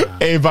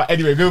 Hey, but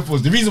anyway, going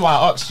forward. The reason why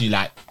I asked you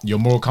like your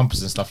moral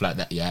compass and stuff like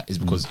that, yeah, is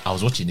because I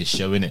was watching this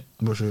show, innit,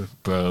 Not sure.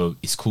 bro.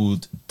 It's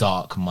called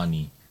Dark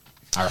Money.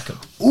 I reckon,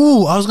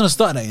 Ooh, I was gonna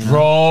start that. You know?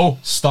 bro.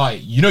 Start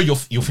it. You know you'll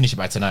finish it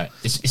by tonight.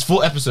 It's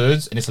 4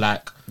 episodes and it's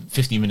like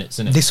 15 minutes,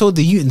 innit? They sold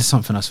the youth into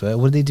something. I swear.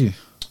 What did they do?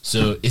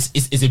 So it's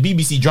a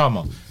BBC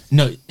drama.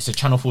 No, it's a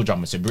Channel 4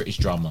 drama. It's a British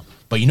drama.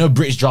 But you know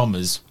British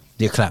dramas,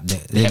 They clap.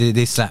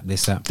 They slap. They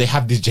slap. they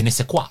have this je ne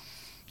sais quoi.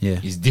 Yeah.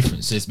 It's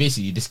different. So it's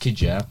basically this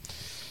kid, yeah,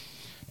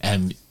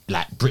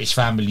 like British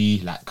family,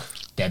 like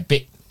they're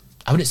bit.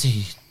 I wouldn't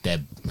say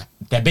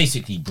they're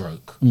basically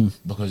broke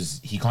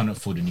because he can't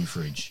afford a new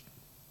fridge.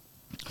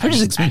 Fridge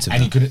is expensive.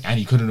 and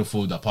he couldn't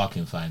afford a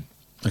parking fine.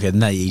 Okay, then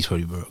that he's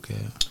probably broke. Yeah.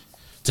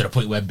 To the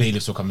point where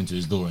bailiffs will come into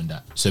his door and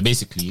that. So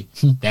basically,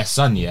 their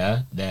son,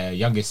 yeah, their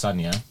youngest son,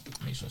 yeah.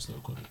 Make sure it's still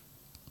recording.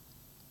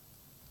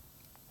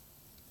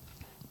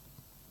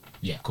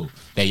 Yeah, cool.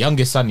 Their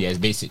youngest son, yeah, is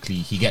basically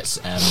he gets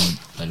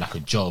like a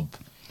job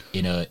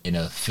in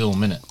a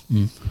film,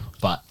 innit?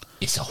 But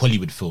it's a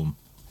Hollywood film,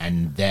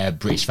 and they're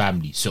British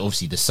family. So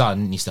obviously the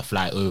son needs to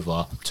fly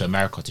over to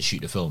America to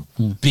shoot the film.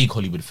 Big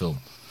Hollywood film.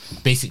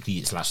 Basically,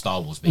 it's like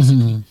Star Wars,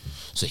 basically.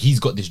 So he's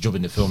got this job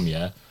in the film,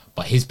 yeah.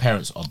 But his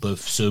parents are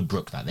both so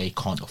broke that they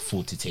can't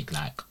afford to take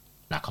like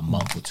a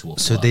month or two off.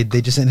 So work.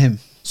 they just sent him.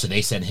 So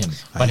they sent him.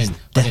 He's But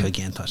definitely then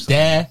getting touched.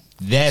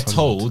 they're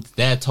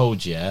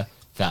told, yeah,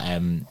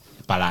 that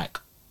by like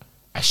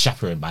a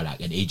chaperone, by like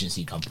an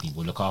agency company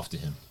will look after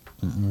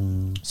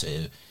him. So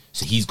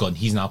he's gone.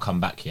 He's now come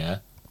back. Yeah,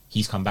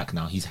 he's come back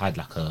now. He's had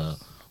like a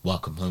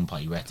welcome home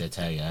party,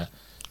 yeah,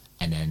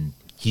 and then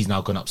he's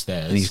now gone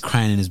upstairs And he's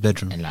crying in his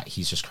bedroom. and like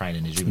he's just crying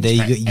in his room. There His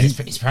you par- go,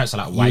 and his parents are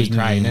like, "Why are you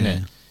crying?" yeah.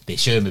 Innit? They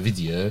show him a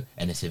video,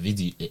 and it's a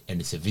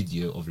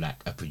video of like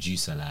a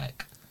producer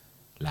like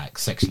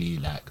sexually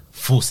like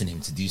forcing him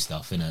to do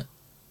stuff, innit?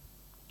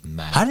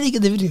 Man, How did he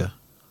get the video?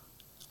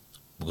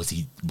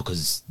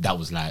 because that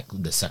was like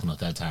the second or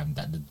third time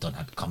that the Don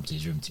had come to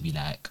his room to be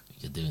like,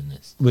 "You're doing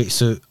this." Wait,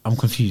 so I'm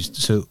confused.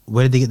 So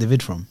where did they get the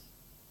vid from?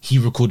 He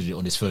recorded it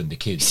on his phone. The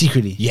kid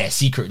Secretly. yeah,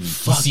 secretly. He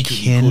secretly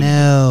Fucking recorded it.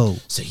 hell.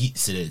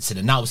 So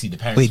then now obviously the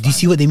parents. Wait, do you find-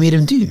 see what they made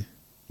him do?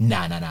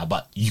 Nah.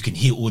 But you can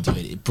hear audio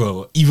in it,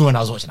 bro. Even when I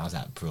was watching, I was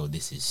like, bro,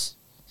 this is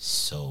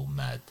so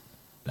mad.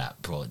 Like,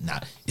 bro, nah,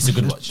 it's a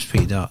good It's watch.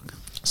 pretty dark.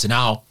 So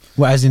now,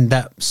 What, as in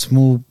that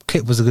small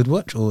clip was a good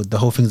watch, or the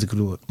whole thing's a good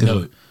watch?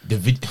 no, the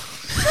video,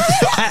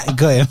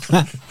 Got him.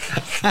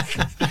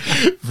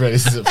 bro,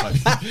 this isn't funny.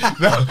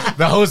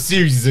 The whole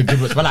series is a good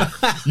watch. But like,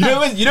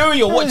 you know when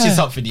you're watching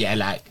something, yeah,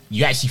 like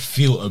you actually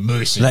feel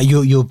emotion. Like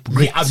you're you're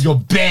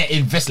bare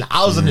invested. Like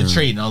I was on the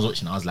train and I was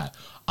watching. I was like,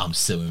 I'm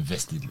so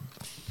invested.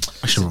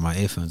 I should have brought my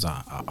earphones.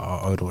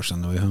 I would watch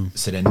on the way home.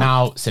 So then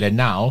now,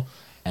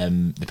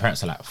 the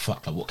parents are like,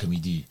 fuck, like what can we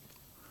do?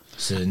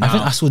 So now, I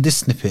think I saw this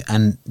snippet,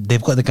 and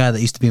they've got the guy that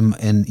used to be in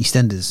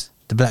EastEnders,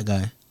 the black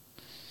guy.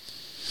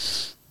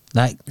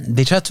 Like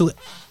they tried to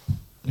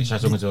they tried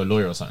talking to a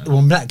lawyer or something.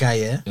 one black guy,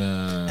 yeah,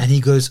 Uh, and he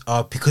goes,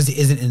 because it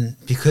isn't in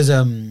because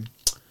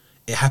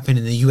it happened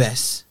in the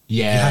US.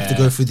 Yeah, you have to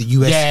go through the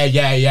US.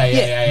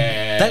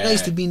 Yeah. That guy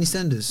used to be in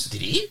EastEnders.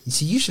 Did he? You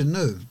see, you should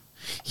know.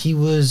 He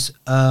was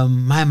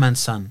my man's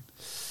son,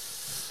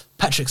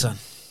 Patrick's son.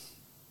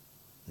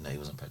 No, he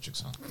wasn't Patrick's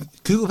son.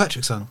 Google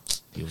Patrick's son,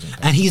 He wasn't.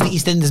 and he's the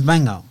EastEnders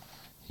banger.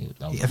 That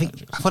I wasn't think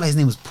Patrick's I son. thought his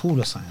name was Paul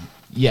or something.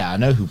 Yeah, I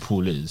know who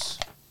Paul is.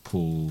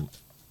 Paul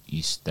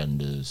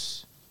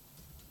EastEnders.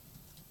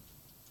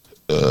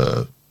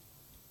 Yeah.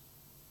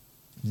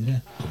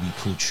 It'll be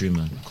Paul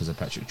Truman because of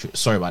Patrick.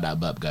 Sorry about that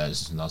burp,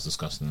 guys. That was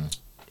disgusting. And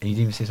he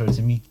didn't even say sorry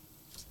to me.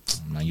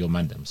 Man, your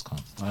man them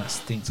can't. Oh, that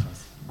stinks.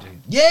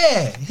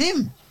 Yeah,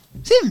 him.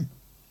 It's him.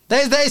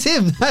 That is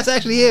him. That's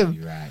actually him.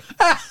 You're right.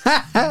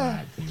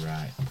 You're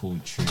right. Paul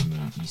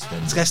Truman,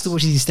 EastEnders. This guy still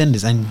watches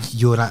EastEnders, and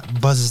your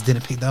like buzzers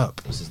didn't pick that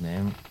up. What's his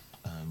name?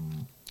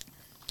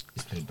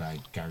 It's played by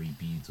Gary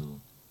Beadle.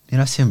 Yeah,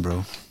 that's him,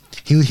 bro.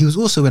 He was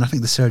also in I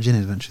think the Sarah Jane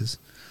Adventures.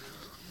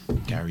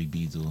 Gary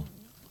Beadle.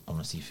 I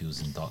want to see if he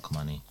was in Dark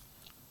Money.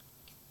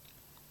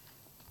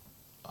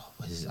 Oh,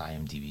 what is his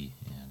IMDb?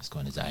 Yeah, let's go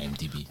on his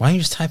IMDb. Why don't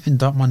you just type in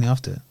Dark Money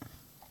after it?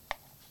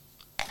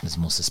 There's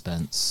more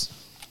suspense.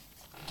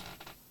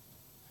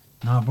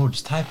 Nah, bro,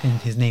 just type in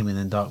his name and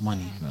then Dark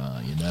Money. No,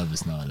 you're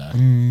nervous now, like.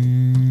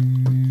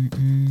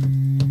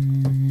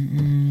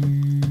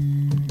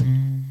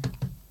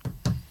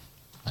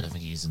 I don't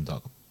think he's in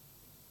Dark.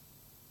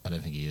 I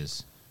don't think he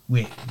is.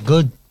 Wait,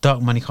 go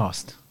Dark Money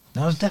cast.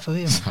 That was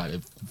definitely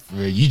him.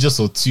 Bro, you just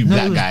saw two No, it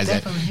black was guys.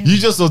 definitely him. You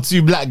just saw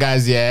two black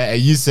guys, yeah,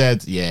 and you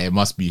said, yeah, it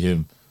must be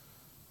him.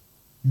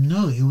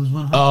 No, it was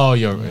 100. Oh,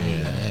 you're right.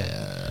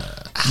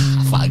 Yeah.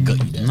 I thought I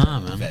got you there. Nah,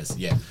 man. Yes,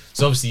 yeah.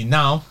 So obviously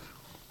now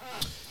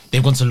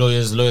they've gone to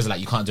lawyers. Lawyers are like,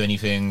 you can't do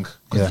anything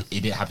because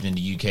it didn't happen in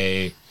the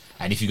UK.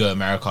 And if you go to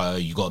America,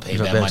 you got to pay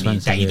It's their very money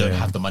expensive, that you don't yeah.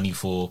 have the money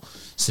for.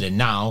 So then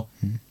now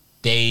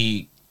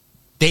they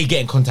get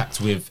in contact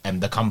with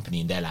the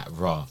company and they're like,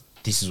 "Rah,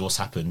 this is what's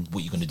happened.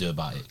 What are you gonna do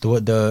about it?"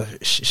 The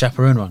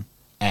chaperone one.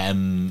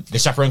 The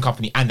chaperone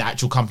company and the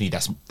actual company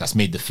that's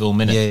made the film,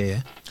 innit?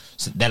 Yeah.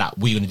 So they're like,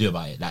 what are you going to do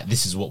about it? Like,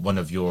 this is what one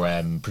of your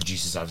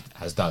producers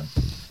has done.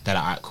 They're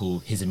like, all right, cool.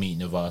 Here's a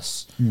meeting of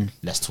us.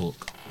 Let's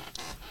talk.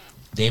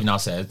 They've now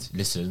said,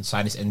 listen,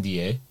 sign this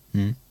NDA.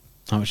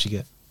 How much you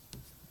get?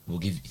 We'll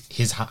give,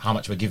 here's how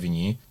much we're giving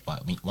you.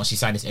 But once you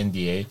sign this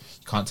NDA, you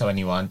can't tell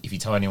anyone. If you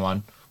tell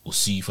anyone, we'll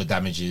sue you for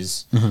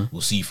damages.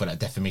 We'll sue you for like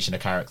defamation of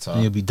character.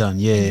 And you'll be done.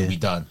 Yeah, And yeah. you'll be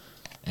done.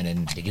 And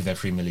then they give them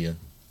 3 million.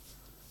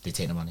 They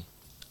take the money.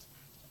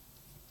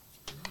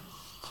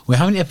 Wait,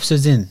 how many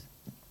episodes in?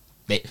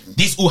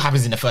 This all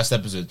happens in the first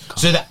episode,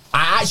 so that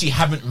I actually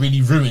haven't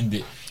really ruined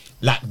it.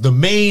 Like the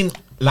main,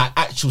 like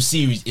actual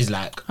series is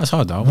like That's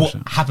hard, though. I'll what watch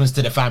it. happens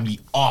to the family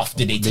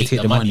after they take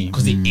the money,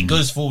 because it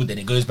goes forward, then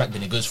it goes back,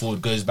 then it goes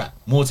forward, goes back.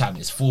 More time,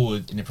 it's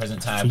forward in the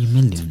present time. 3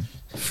 million.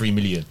 3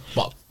 million.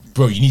 But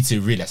bro, you need to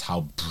realize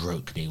how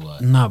broke they were.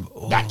 Nah,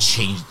 but, That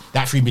changed.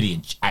 That 3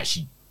 million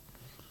actually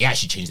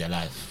changed their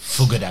life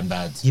for good and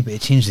bad. Yeah, but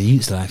it changed the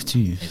youth's life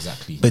too.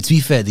 Exactly. But to be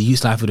fair, the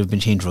youth's life would have been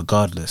changed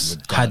regardless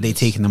had they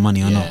taken the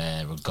money or not.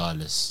 Yeah,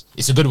 regardless.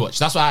 It's a good watch.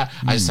 That's why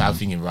I just have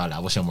thinking, right,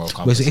 like, what's your moral Wait,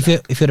 compass? so if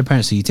like? you're the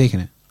parents, are you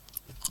taking it?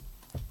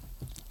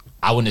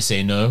 I wouldn't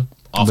say no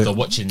after But-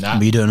 watching that.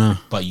 But you don't know.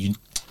 But you,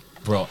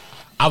 bro,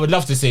 I would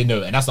love to say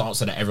no, and that's the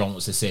answer that everyone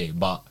wants to say.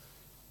 But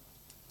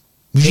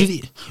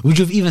Would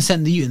you have even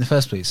sent the youth in the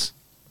first place?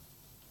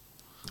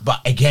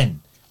 again,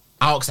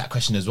 I ask that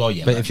question as well.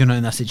 Yeah, But man. if you're not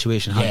in that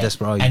situation, how Yeah,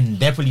 desperate are you? And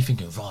they're probably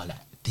thinking, raw, like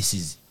this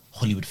is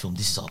Hollywood film.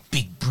 This is our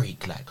big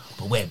break. Like,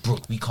 but we're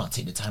broke. We can't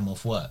take the time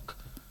off work.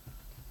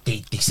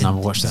 They said Nah,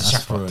 but watch that. the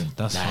That's chaperone. fucked.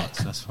 That's Like, fucked.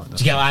 That's fucked.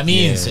 Do you get what I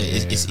mean? Yeah, So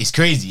yeah, it's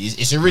crazy.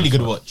 It's a really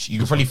good watch. You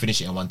can probably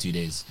finish it in 1-2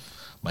 days.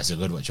 But it's a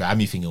good watch. I'm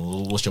thinking,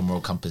 well, what's your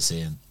moral compass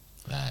saying?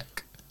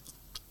 Like,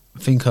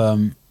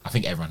 I I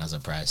think everyone has a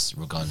price,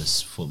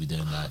 regardless of what we do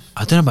in life.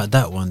 don't know about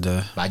that one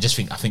though. But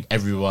I think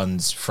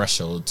everyone's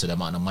threshold to the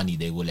amount of money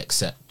they will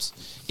accept,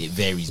 it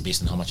varies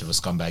based on how much of a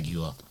scumbag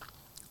you are.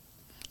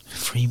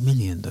 3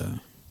 million though.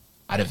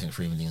 I don't think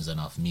 3 million is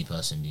enough. Me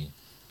personally,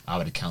 I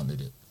would have counted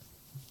it.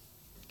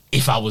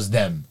 If I was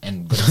them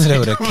and They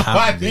would have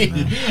counted it,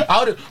 man.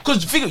 I would,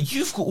 because figure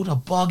you've got all the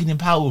bargaining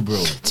power,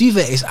 bro. To be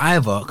fair, it's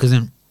either because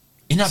then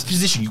In that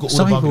position, you got all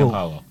Some the bargaining people-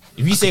 power.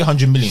 If you say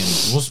 100 million,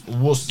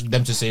 what's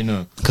them to say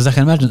no? because I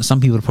can imagine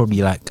some people would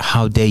probably like,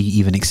 how dare you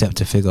even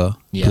accept a figure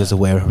Yeah. because of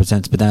where it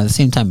represents. But then at the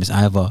same time, it's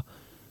either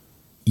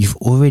you've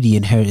already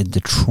inherited the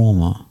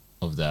trauma.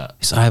 Of that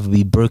It's either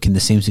be broke in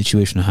the same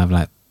situation or have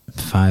like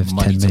 5,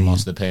 money 10 to million.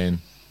 master pain.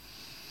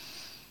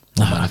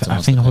 Nah, money to I think I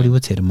master probably pain.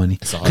 would take the money.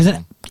 It's a hard Because then,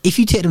 one. if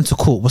you take them to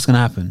court, what's going to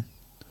happen?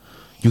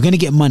 You're going to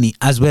get money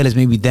as well as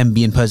maybe them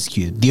being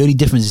persecuted. The only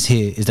difference is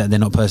here is that they're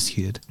not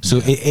persecuted.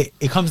 So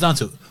it comes down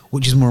to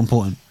which is more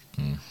important,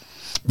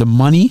 the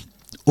money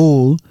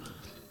or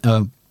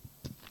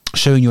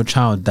showing your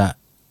child that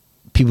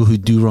people who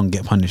do wrong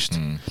get punished,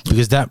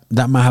 because that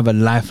might have a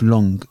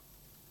lifelong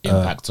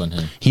Impact on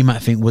him. He might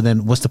think, well,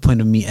 then what's the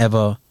point of me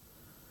ever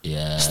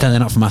Yeah.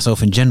 standing up for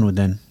myself in general?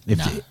 Then if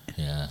Nah,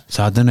 yeah.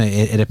 so, I don't know.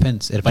 It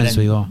depends. It But depends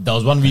where you are. there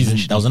was one reason.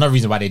 There was another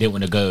reason why they didn't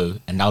want to go,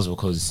 and that was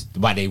because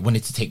why they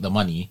wanted to take the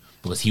money,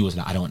 because he was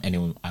like, I don't want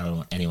anyone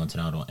to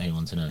know. I don't want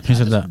anyone to know. Who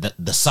said Like, that?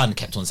 The son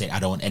kept on saying, I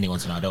don't want anyone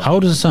to know. I don't. How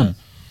want old is the anyone to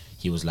son? know.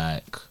 He was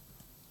like,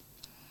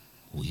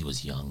 well, he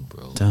was young,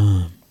 bro.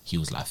 Damn, He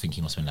was like, I think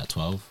he must have been like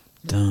 12.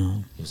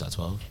 damn. He was like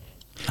 12.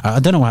 I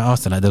don't know why I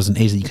asked that. Like, there was an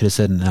age that you could have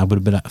said, and I would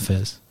have been like,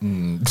 Fairs. Do you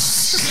know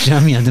what I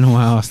mean? I don't know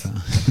why I asked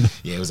that.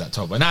 Yeah, it was at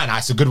 12. But nah,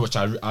 it's a good watch.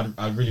 I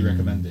really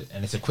recommend it,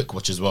 and it's a quick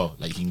watch as well.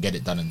 Like you can get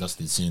it done and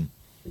dusted soon.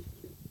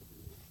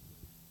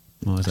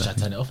 What was Should I that?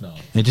 turn it off now?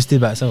 It just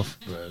did by itself.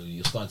 Bro,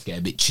 you're starting to get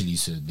a bit chilly,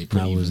 so they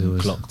probably it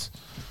was. clocked.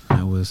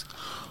 It was.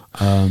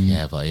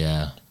 Yeah, but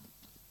yeah.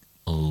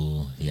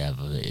 Oh, yeah,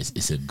 but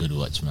it's a good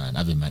watch, man.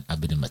 I've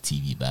been in my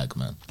TV bag,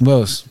 man. What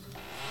else?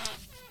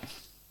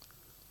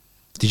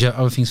 Did you have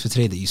other things for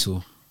today that you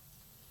saw?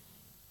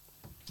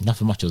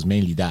 Nothing much. It was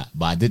mainly that,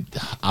 but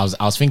I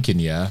was thinking,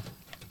 yeah.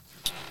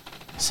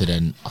 So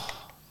then,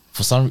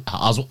 for some,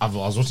 I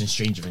was watching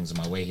Stranger Things on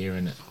my way here,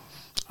 innit?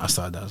 I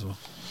started that as well.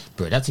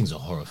 Bro, that thing's a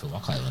horror film. I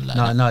can't even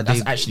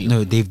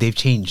lie. They've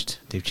changed.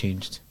 They've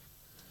changed.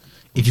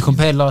 If you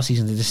compare last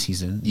season to this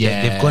season,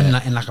 Yeah. they've gone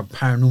in like a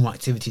paranormal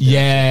activity. There.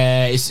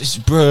 Yeah, it's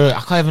bro.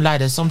 I can't even lie.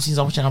 There's some scenes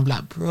I'm watching. I'm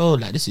like, bro,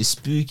 like this is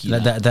spooky.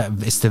 Like that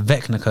it's the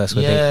Vecna curse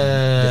where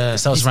Yeah. it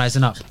starts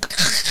rising up.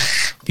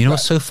 You know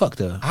what's so fucked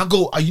though? I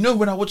go, you know,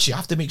 when I watch it, I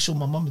have to make sure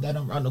my mum and dad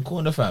aren't around the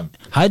corner, fam.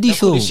 How do you They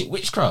call feel? this shit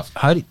witchcraft.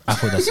 I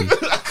thought that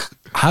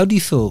too. How do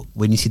you feel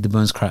when you see the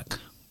bones crack?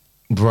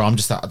 Bro, I'm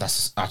just like,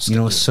 that's actually, You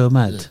know what's so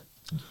mad?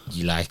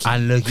 You like it. I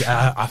look.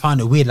 I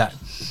found it weird. Like,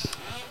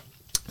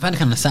 I found it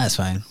kind of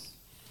satisfying.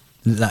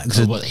 Like,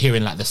 So so what,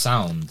 hearing like the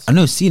sounds. I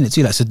know seeing it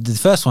too. Like, so the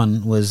first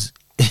one was,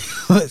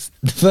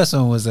 the first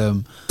one was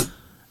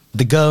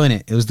the girl in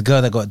it. It was the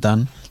girl that got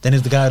done. Then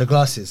there's the guy with the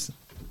glasses.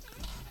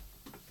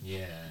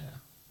 Yeah.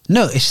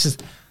 No, it's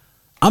just.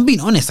 I'm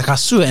being honest. Like I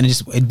saw it and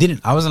it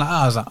didn't. I was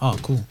like, oh,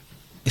 cool.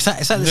 It's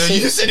like the No,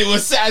 same. you said it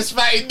was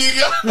satisfying,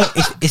 nigga. No,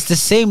 it's the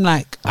same.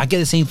 Like I get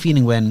the same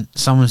feeling when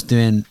someone's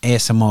doing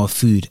ASMR of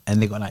food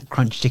and they got like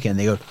crunch chicken and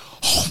they go.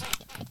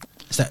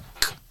 It's like.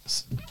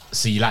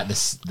 So you like the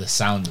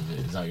sound of it?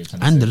 Is that what you're trying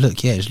to And say? the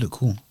look, yeah, it just look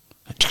cool.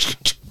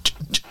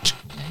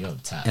 Yeah, you're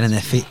tapped. And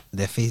then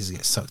their faces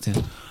get sucked in.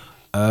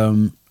 I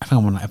think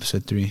I'm on like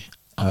episode 3.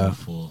 I'm on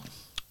 4.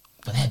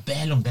 But they're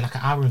bare long. They're like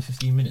an hour and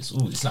 15 minutes.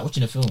 Ooh, it's like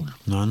watching a film.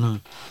 No.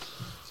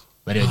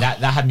 But anyway, that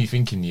had me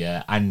thinking,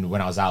 yeah. And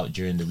when I was out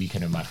during the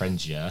weekend with my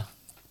friends, yeah,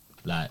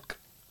 like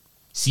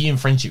seeing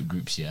friendship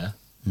groups, yeah.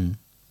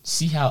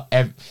 See how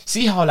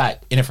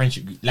like in a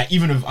friendship group, like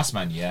even with us,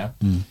 man, yeah.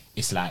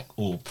 It's like,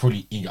 or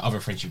probably in your other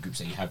friendship groups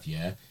that you have,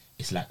 yeah.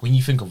 It's like when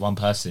you think of one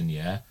person,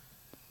 yeah,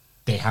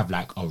 they have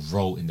like a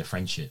role in the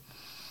friendship.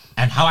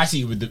 And how I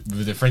see it with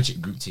the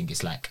friendship group thing,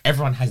 it's like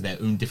everyone has their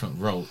own different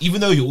role. Even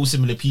though you're all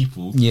similar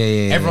people,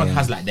 everyone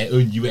has like their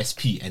own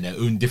USP and their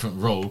own different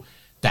role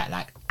that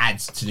like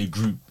adds to the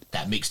group,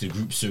 that makes the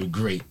group so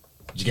great. Do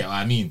you get what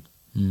I mean?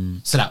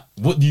 So like,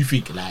 what do you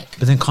think? Like,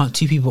 But then can't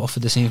two people offer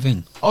the same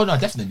thing? oh no,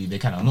 definitely they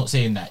can. I'm not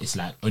saying that it's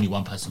like only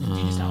one person can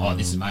do this. Like, oh,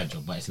 this is my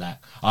job. But it's like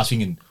I was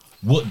thinking,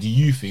 what do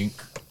you think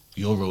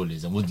your role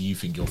is, and what do you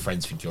think your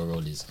friends think your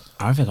role is?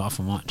 I don't think I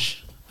offer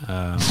much.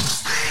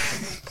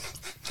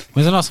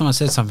 When's the last time I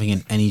said something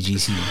in any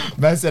GC?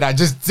 Man said, I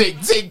just take.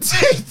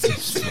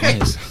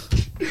 Yes.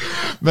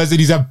 Man said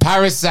he's a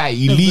parasite.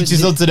 He No, but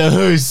leeches onto the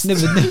host. No,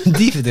 but no,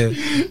 deeper though.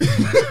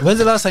 When's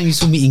the last time you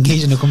saw me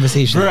engage in a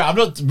conversation? Bro, I'm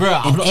not.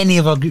 Any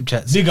of our group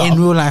chats? Nigga, in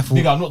real life? Or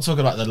Nigga, I'm not talking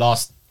about the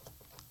last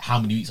how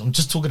many weeks. I'm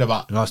just talking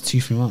about the last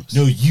 2-3 months?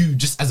 no, you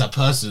just as a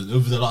person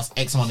over the last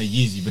X amount of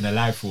years you've been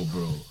alive for,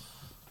 bro.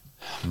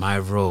 My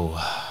role.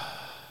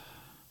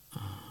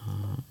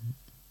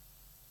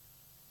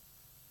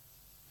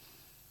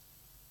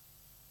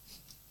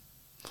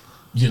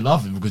 You're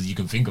laughing because you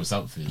can think of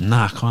something.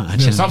 Nah, I can't. You know,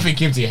 Actually, something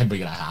came to your head, but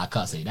you're like, I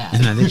can't say that.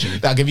 No, literally.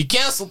 That'll get me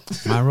cancelled.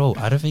 my role.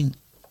 I don't think.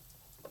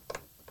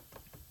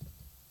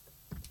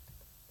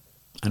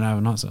 I don't have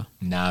an answer.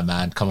 Nah,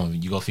 man, come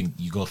on, you gotta think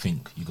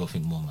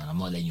more, man. I'm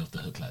not letting you off the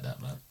hook like that,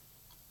 man.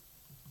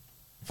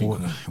 Think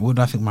What, more. what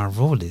do I think my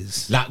role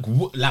is? Like,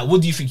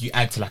 what do you think you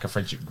add to like a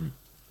friendship group?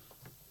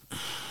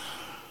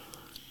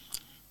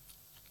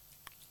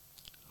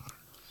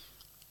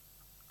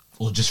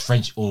 Or just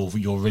French, or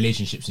your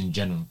relationships in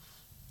general?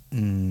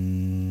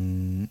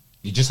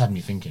 It just had me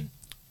thinking.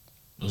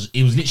 It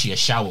was literally a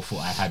shower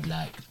thought I had,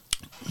 like,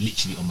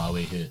 literally on my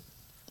way here.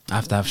 I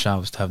have to have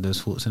showers to have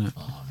those thoughts in it.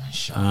 Oh man,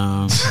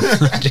 shower.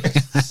 Such a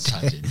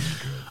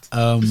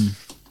Negro.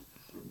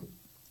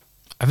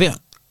 I think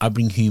I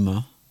bring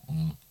humor.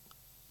 Mm.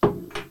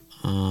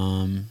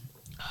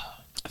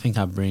 I think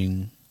I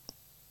bring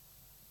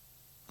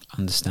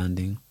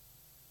understanding.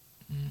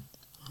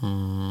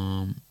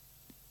 I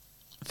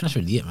think that's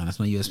really it, man. That's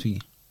my USP.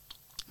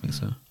 I think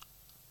so.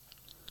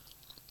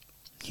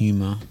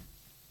 Humor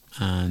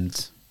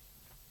and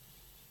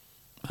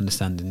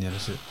understanding. Yeah,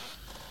 that's it.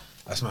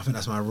 I think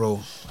that's my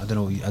role. I don't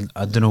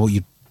know what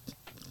you.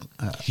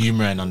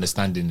 Humor and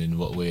understanding in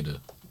what way though?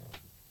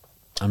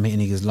 I make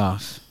niggas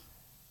laugh.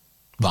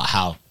 But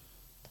how?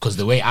 Because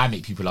the way I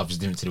make people laugh is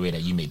different to the way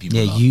that you make people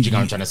Yeah, laugh. Do you know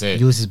what I'm trying to say?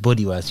 Yours is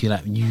body wise. You're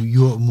like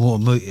you're more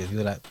emotive.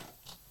 You're like.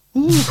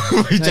 What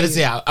are you trying to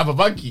say? I'm a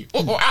monkey.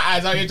 Is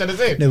that what you're trying to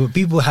say? No, but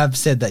people have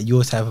said that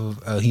your type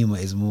of humor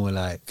is more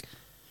like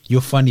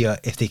you're funnier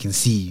if they can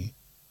see you,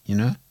 you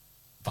know.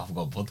 But I've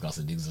got a podcast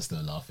and niggas are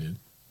still laughing.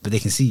 But they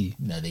can see you.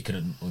 No, they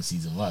couldn't on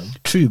season 1.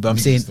 True, but I'm Niggas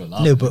saying still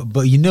laughing. no,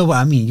 but you know what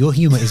I mean. Your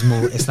humor is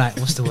more. It's like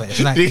what's the word? It's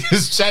like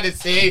Niggas trying to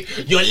say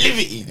you're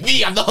limited.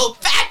 Me, I'm the whole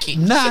package.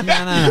 nah.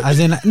 As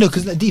in like, no,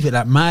 because like, deep it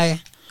like my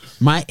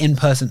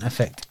in-person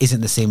effect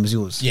isn't the same as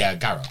yours. Yeah,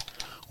 Gara.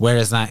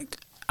 Whereas like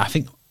I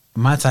think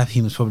my type of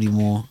humor is probably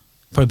a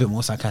bit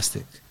more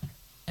sarcastic.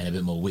 And a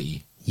bit more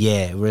witty.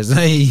 Yeah, whereas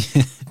like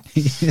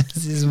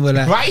this is more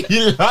like Why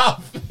you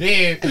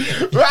laughing?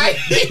 Why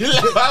you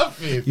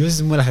laughing? yours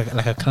is more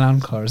like a clown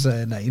car or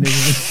something like you know.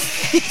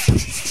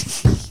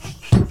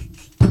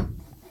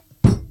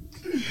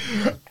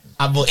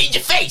 I'm more in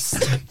your face.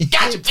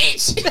 Gotcha,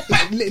 bitch.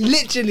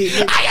 Literally.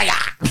 Ay, ay,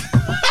 ay.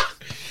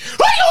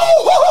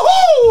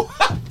 Woo-hoo-hoo-hoo.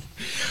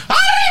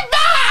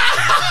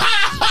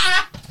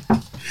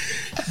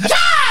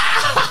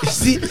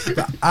 See,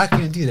 but I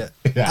couldn't do that.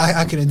 Yeah.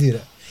 I couldn't do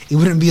that. It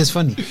wouldn't be as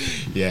funny.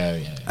 Yeah.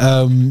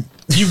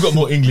 You've got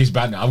more English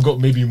banter. I've got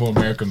maybe more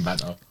American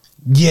banter.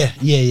 Yeah.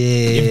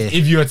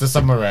 If you were to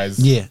summarize.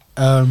 Yeah.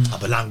 I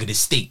belong in the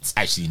States.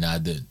 Actually, no, I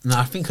don't. No,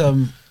 I think I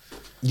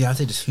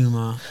think just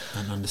humor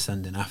and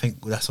understanding. I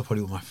think that's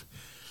probably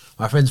what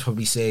My friends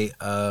probably say,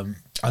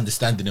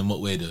 Understanding in what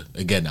way though?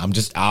 Again, I'm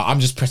just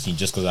pressing you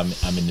just because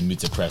I'm in the mood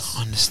to press.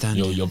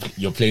 understanding.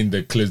 You're playing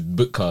the closed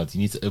book card. You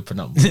need to open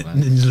up more,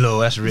 man.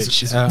 Low, that's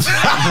rich.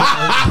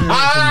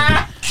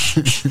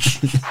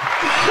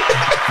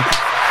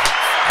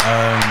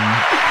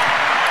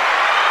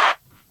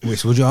 Wait,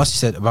 so what you ask? You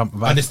said about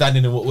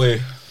Understanding in what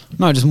way?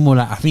 no, just more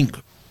like I think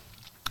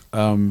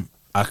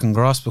I can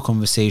grasp a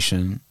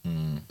conversation,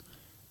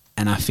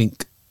 and I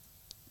think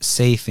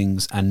say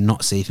things and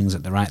not say things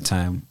at the right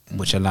time,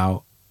 which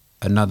allow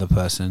another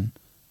person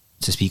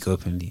to speak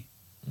openly,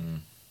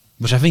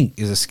 which I think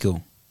is a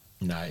skill.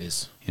 Nah, it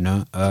is. You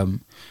know, I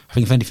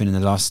think if anything, in the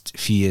last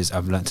few years,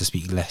 I've learned to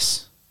speak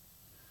less,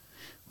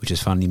 which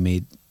has finally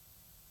made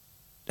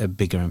a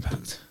bigger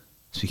impact.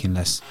 Speaking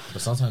less.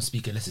 But sometimes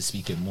speaking less is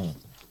speaking more.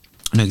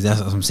 No,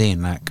 that's what I'm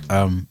saying. Like,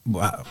 what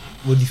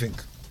do you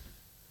think?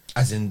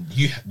 As in,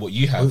 what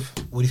you have.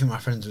 What do you think my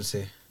friends would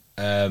say?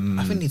 I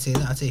think they'd say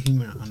that. I'd say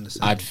humour and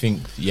understanding.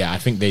 I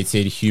think they'd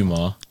say the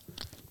humour,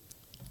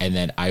 and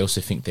then I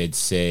also think they'd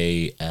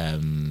say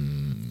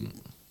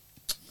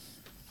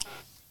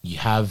you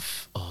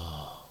have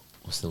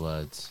what's the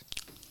word?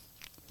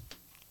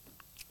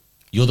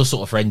 You're the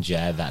sort of friend,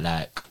 yeah, that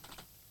like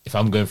if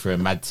I'm going through a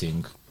mad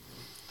thing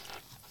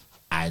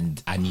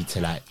and I need to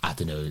like I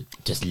don't know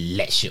just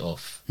let shit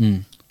off,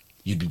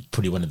 you'd be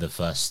probably one of the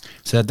first.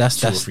 So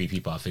that's two or three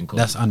people I think of.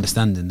 That's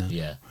understanding, then.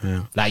 Yeah.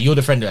 Yeah. Like you're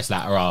the friend that's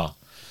like,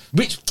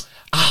 which,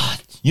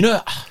 you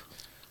know,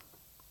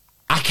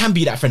 I can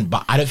be that friend,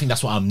 but I don't think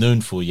that's what I'm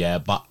known for. Yeah,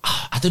 but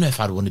I don't know if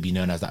I'd want to be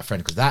known as that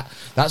friend because that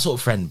sort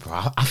of friend,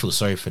 bro, I feel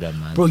sorry for them,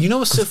 man. Bro, you know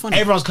what's so funny?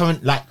 Everyone's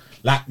coming like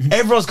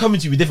everyone's coming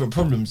to you with different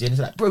problems. Yeah, and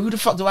it's like, bro, who the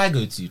fuck do I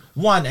go to?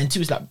 One and two,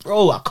 it's like,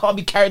 bro, I can't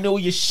be carrying all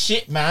your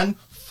shit, man.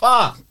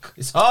 Fuck,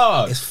 it's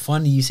hard. It's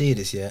funny you say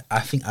this, yeah.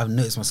 I think I've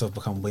noticed myself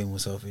become way more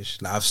selfish.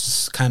 Like I've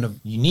just kind of.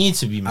 You need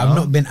to be, man. I've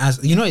not been as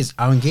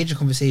I'll engage in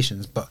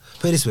conversations, but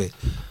put it this way,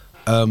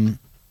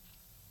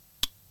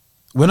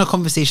 when a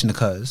conversation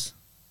occurs,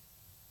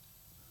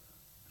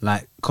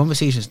 like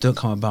conversations don't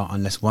come about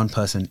unless one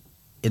person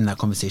in that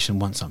conversation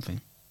wants something.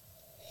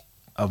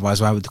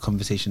 Otherwise, why would the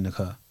conversation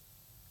occur?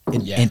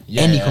 In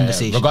any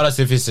conversation, regardless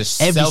if it's a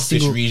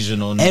selfish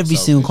reason or not. Every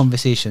single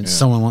conversation,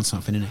 someone wants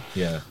something in it.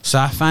 Yeah. So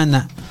I find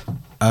that,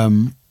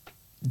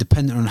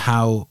 depending on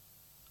how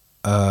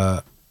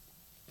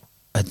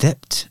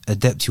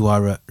adept you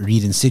are at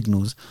reading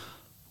signals,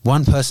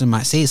 one person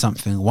might say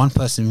something. One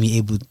person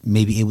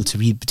may be able to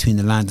read between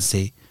the lines and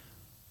say,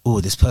 "Oh,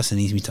 this person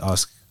needs me to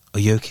ask, are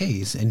you okay?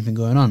 Is anything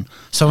going on?"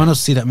 Someone else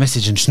see that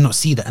message and just not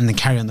see that, and then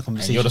carry on the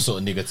conversation. And you're the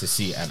sort of nigga to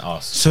see it and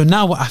ask. So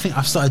now what I think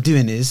I've started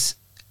doing is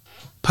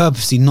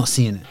purposely not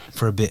seeing it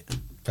for a bit.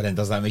 But then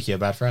does that make you a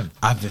bad friend?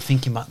 I've been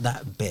thinking about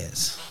that,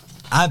 Bears.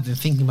 I've been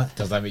thinking about.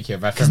 Does that make you a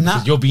bad friend?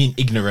 Because you're being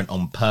ignorant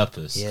on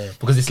purpose. Yeah.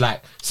 Because it's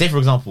like, say for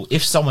example,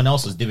 if someone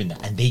else was doing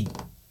that and they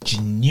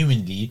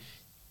genuinely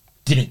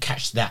didn't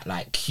catch that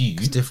like cue,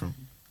 It's different.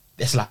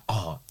 It's like,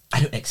 I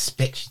don't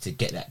expect you to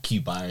get that cue,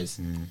 but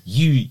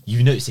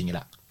you notice and you're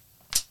like,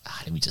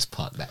 let me just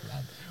park that,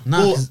 man.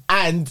 No,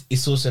 and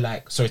it's also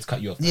like, sorry to cut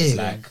you off. But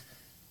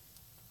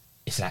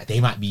it's like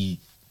they might be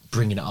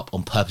bringing it up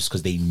on purpose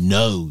because they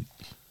know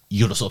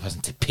you're the sort of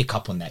person to pick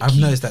up on that. I've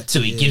noticed that. So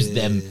it gives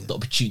them the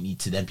opportunity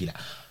to then be like,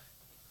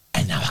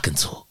 and now I can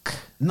talk.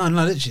 No,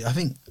 literally. I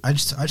think I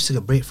just took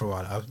a break for a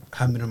while. I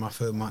haven't been on my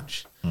phone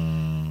much,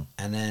 and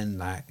then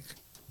like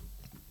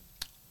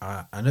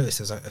I noticed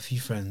there's like a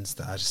few friends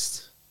that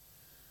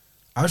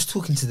I was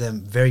talking to them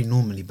very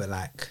normally, but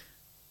like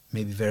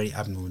maybe very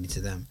abnormally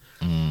to them.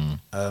 And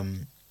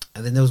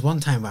then there was one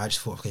time where I just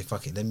thought, okay,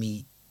 fuck it, let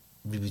me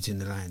read between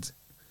the lines,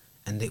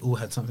 and they all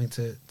had something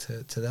to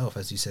their off,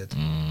 as you said.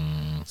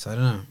 So I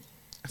don't know.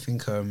 I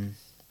think. How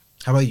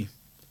about you?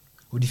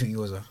 What do you think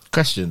yours are?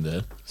 Question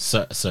though.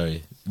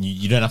 Sorry,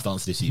 you don't have to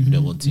answer this if you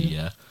don't want to.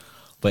 Yeah.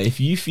 But if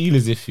you feel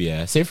as if,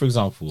 say for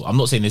example, I'm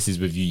not saying this is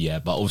with you,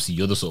 but obviously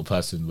you're the sort of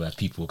person where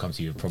people come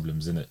to you with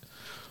problems, innit?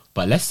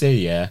 But let's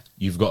say,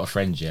 you've got a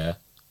friend,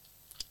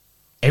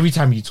 every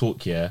time you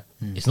talk,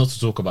 it's not to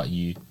talk about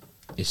you,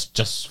 it's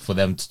just for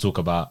them to talk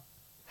about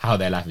how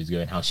their life is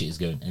going, how shit is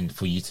going, and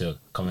for you to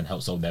come and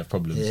help solve their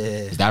problems. Yeah.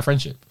 Is that a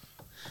friendship?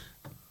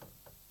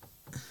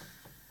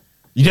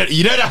 You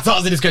don't have to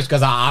answer this question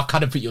because I've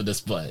kind of put you on the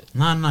spot.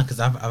 No, because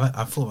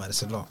I've thought about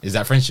this a lot. Is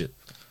that friendship?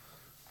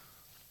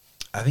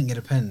 I think it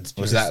depends.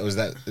 Was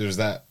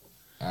that?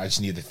 I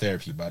just need the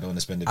therapy, but I don't want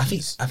to spend the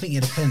piece. I think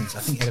it depends.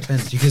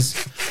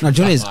 Because no,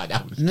 John is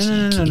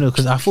no.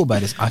 Because I thought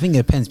about this. I think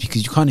it depends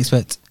because you can't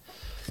expect.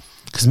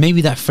 Because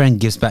maybe that friend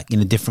gives back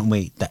in a different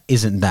way that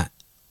isn't that.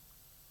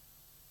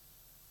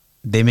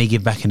 They may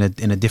give back in a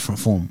different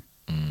form.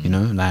 You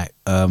know, like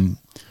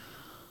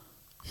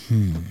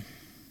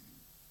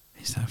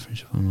is that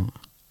friendship or not?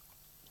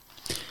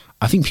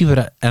 I think people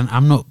that, and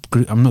I'm not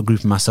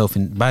grouping myself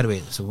in. By the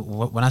way, so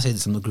when I say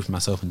this, I'm not grouping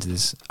myself into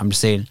this. I'm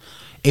just saying,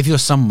 if you're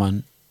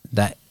someone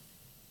that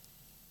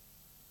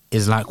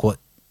is like what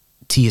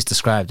T has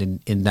described,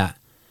 in that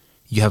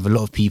you have a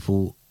lot of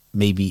people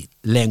maybe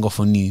letting off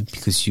on you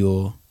because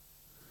you're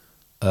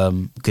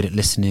good at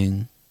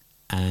listening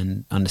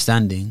and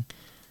understanding,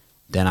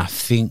 then I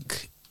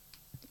think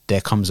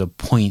there comes a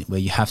point where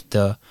you have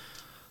to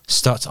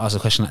start to ask a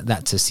question like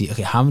that to see,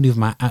 okay, how many of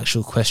my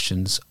actual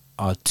questions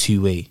are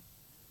two-way?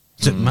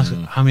 So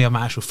how many of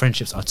my actual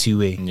friendships are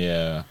two-way?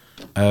 Yeah.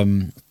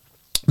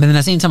 But then at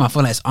the same time, I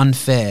feel like it's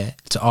unfair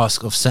to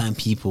ask of certain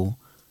people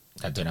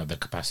that don't have the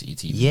capacity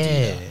to even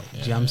yeah, do that. do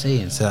you know what I'm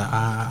saying? So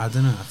I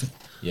don't know. I think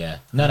Yeah.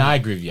 No, I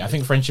agree with you. I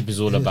think friendship is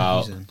all It is a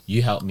about reason.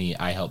 you help me,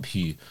 I help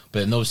you.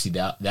 But then obviously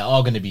there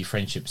are going to be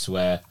friendships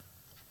where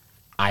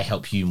I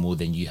help you more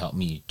than you help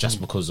me just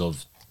because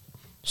of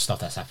stuff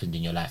that's happened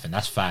in your life, and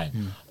that's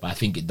fine. But I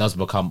think it does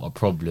become a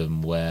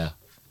problem where,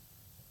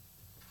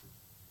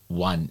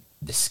 one,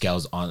 the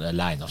scales aren't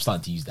aligned. I'm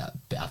starting to use that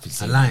bit. I've been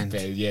saying Aligned. that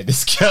bit. Yeah, the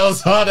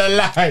scales aren't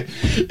aligned.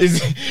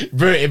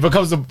 Bro, it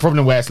becomes a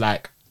problem where it's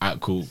like, alright,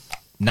 cool,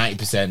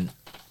 90%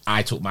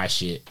 I talk my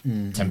shit,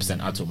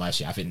 10% I talk my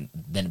shit. I think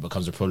then it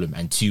becomes a problem.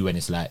 And two, when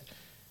it's like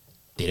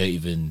they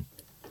just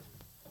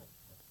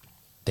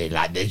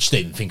don't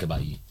even think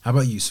about you. How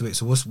about you? So wait,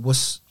 so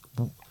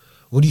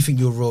what do you think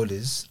your role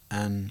is?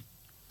 And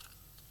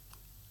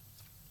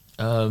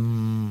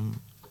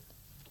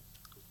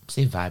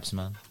Say vibes,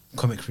 man.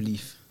 comic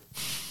relief.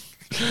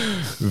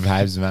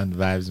 Vibes,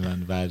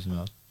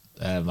 man.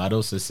 I'd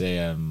also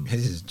say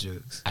This is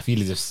jokes. I feel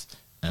as if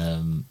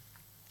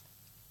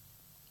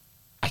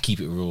I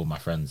keep it real with my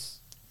friends.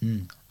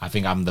 I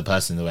think I'm the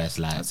person where it's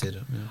like I'd say that,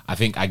 yeah. I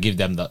think I give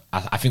them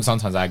I think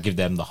sometimes I give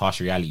them the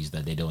harsh realities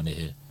that they don't want to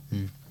hear.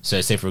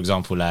 So say for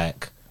example,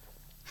 like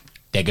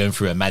they're going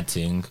through a mad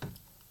thing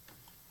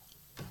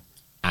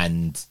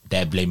and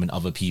they're blaming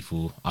other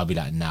people, I'll be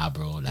like, nah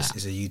bro, like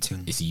It's a you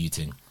thing. it's a you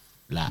thing.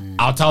 Like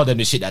I'll tell them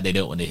the shit that they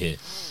don't want to hear.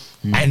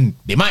 And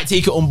they might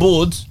take it on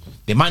board,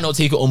 they might not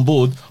take it on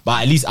board,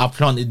 but at least I've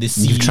planted this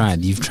seed. You've tried.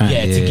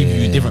 Yeah, to give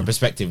you a different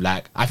perspective.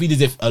 Like I feel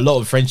as if a lot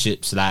of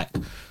friendships, like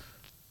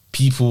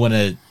people want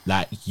to,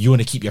 like, you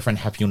want to keep your friend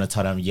happy, you want to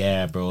tell them,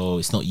 yeah bro,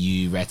 it's not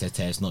you,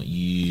 it's not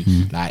you,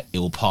 like it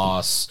will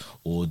pass,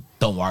 or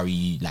don't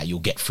worry, like you'll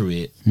get through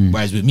it.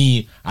 Whereas with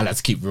me, I like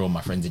to keep real with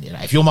my friends in it.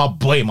 Like if you're my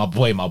boy,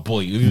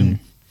 even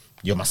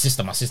you're my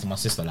sister,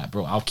 like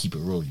bro, I'll keep it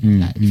real with you.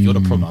 Like if you're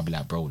the problem, I'll be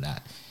like, bro, like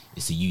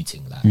it's a you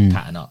thing, like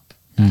pattern up.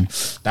 Like,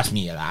 that's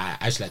me. Like,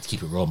 I just like to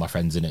keep it real with my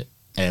friends in it.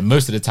 And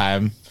most of the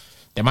time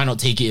they might not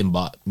take it in,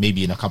 but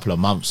maybe in a couple of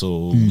months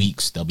or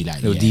weeks they'll be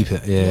like, They'll deep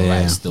it. Yeah, you're yeah,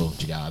 right yeah. still.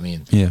 Do you get what I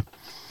mean? Yeah.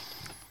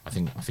 I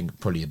think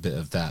probably a bit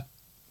of that.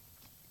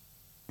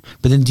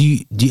 But then do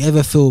you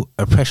ever feel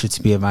a pressure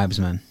to be a vibes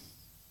man?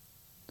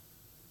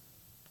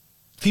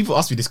 People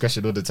ask me this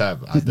question all the time.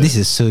 This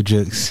is so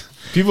jokes.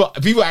 People.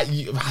 I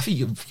think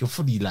you're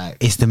probably like,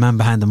 It's the man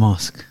behind the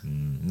mask.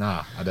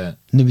 nah, I don't.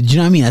 No, but do you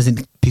know what I mean? As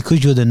in,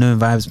 because you're the known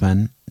vibes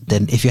man,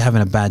 then if you're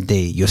having a bad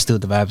day, you're still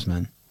the vibes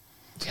man.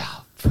 Yeah,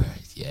 bro,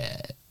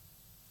 yeah.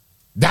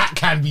 That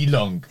can be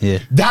long. Yeah.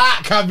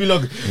 That can be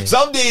long.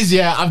 Some days,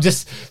 yeah,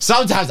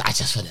 sometimes I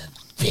just want to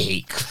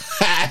fake.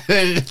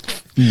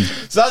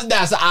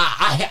 Sometimes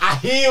I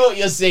hear what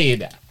you're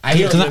saying. I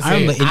hear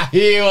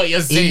what you're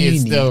saying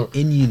still.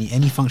 In uni,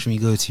 any function we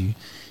go to,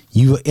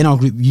 you were in our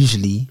group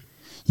usually,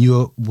 you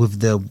were with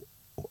the,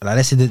 like,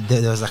 let's say that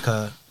there was like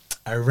a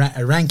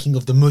ranking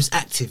of the most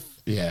active.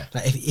 Yeah.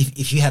 Like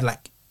if you had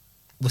like,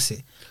 what's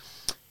it?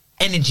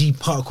 Energy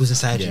particles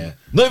inside you.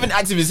 Not even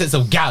active in the sense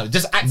of gal,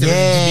 just active.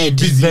 Yeah,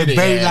 just being busy.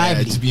 very innit?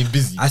 lively. Just being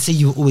busy. I say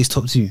you were always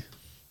top 2.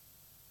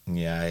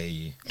 Yeah, I hear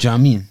you. Do you know what I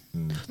mean?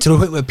 To the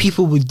point where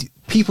people would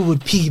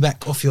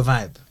piggyback off your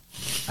vibe.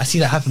 I see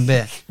that happen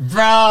there.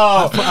 Bro,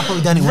 I've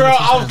probably done it bro, one or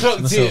two I've times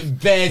clocked myself.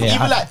 it bad.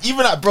 Yeah,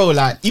 even like bro,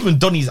 like even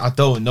Donnies I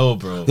don't know,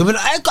 bro. You'll be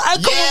like, I'm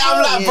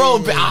like, bro,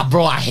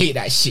 bro, I hate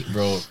that shit,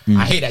 bro.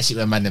 I hate that shit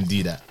when man them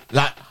do that.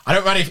 Like, I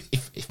don't mind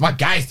if my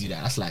guys do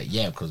that. That's like,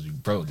 yeah, because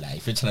bro, like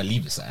if you're trying to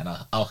leave it something,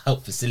 I'll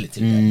help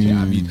facilitate that. Do you know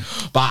what I mean?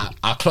 But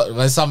I clock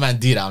when some man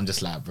do that, I'm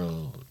just like,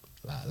 bro,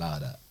 like allow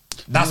that.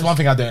 That's one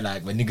thing I don't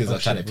like when niggas are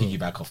trying to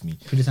piggyback off me.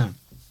 Pretty time.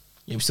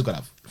 Yeah, we still got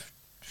like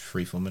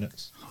 3-4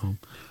 minutes.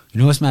 You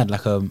know what's mad?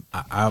 Like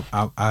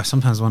I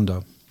sometimes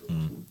wonder.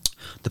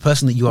 The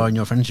person that you are in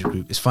your friendship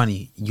group, it's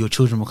funny. Your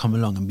children will come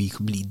along and be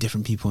completely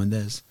different people in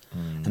theirs,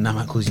 and that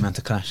might cause you man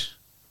to clash.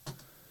 Do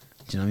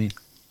you know what I mean?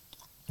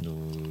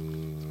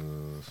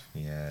 Ooh,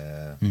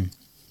 yeah.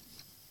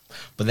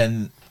 But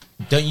then,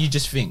 don't you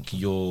think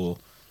you're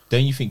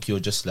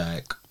just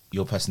like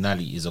your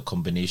personality is a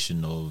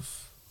combination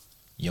of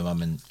your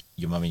mum and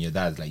your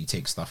dad? Like you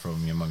take stuff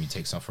from your mum, you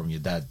take stuff from your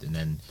dad, and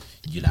then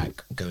you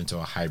like go into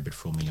a hybrid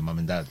form of your mum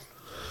and dad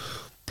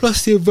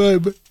Plus the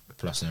environment.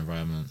 plus the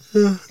environment.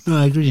 Yeah. No,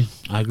 I agree.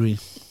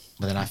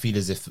 But then I feel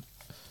as if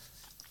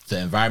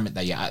the environment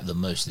that you're at the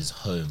most is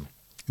home.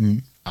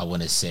 I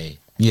want to say.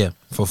 Yeah,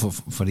 for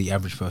the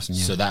average person.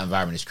 Yeah. So that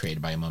environment is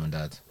created by your mum and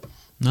dad.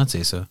 I'd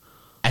say so.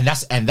 And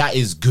that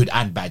is good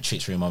and bad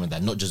traits for your mum and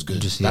dad, not just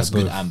good. Just, yeah, that's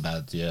good both. and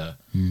bad, yeah.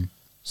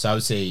 So I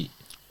would say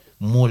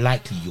more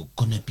likely you're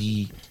gonna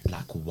be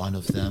like one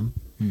of them,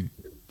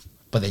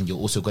 but then you're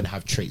also gonna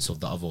have traits of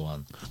the other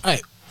one.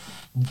 Alright.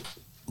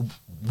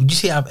 Would you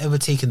say I've ever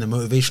taken the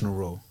motivational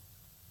role?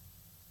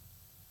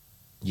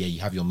 Yeah,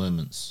 you have your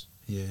moments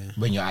Yeah.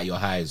 when you're at your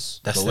highs.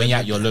 That's But when the- you're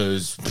at your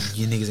lows,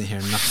 You niggas ain't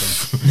hearing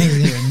nothing. Niggas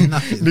ain't hearing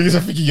nothing. niggas are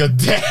thinking you're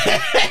dead.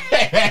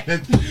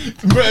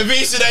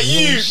 Motivation at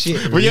you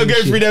shit, when you're real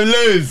going through shit. them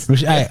lows.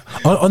 Which,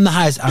 on the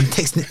highs, I'm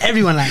texting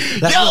everyone like Yo,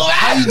 "Bro,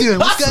 how man, you doing?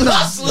 What's going on?"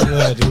 hustle.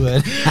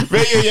 Word.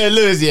 Bro, you're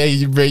lows,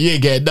 yeah, bro. You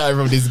ain't getting nothing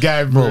from this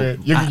guy, bro.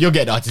 You'll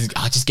get that.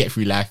 I'll just get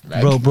through life,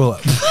 man. Bro.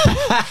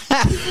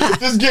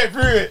 Just get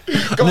through it.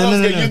 Come No,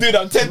 on, no, Oscar, no. you do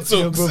that 10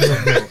 Bro.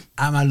 talks.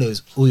 At my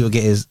lows, all you'll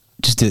get is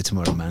just do it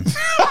tomorrow, man.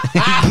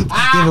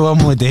 Give it one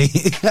more day.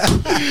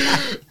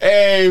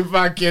 Hey,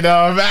 fucking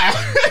hell, man.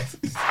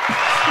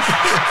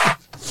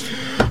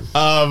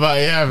 But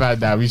yeah, man,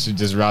 nah, we should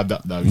just round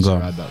up now. Go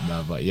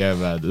on. But yeah,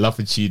 man, love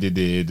for tuning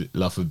in,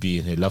 love for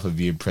being here, love for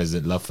being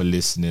present, love for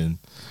listening,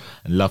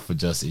 and love for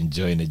just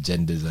enjoying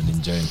agendas and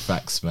enjoying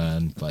facts,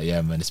 man. But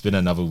yeah, man, it's been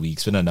another week,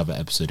 it's been another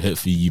episode.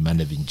 Hopefully you, man,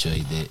 have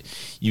enjoyed it.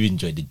 You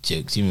enjoyed the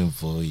jokes,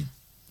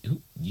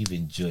 you've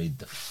enjoyed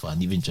the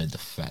fun, you've enjoyed the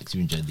facts,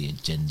 you've enjoyed the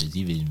agendas,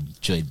 you've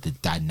enjoyed the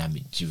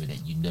dynamic duo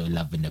that you know,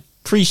 love and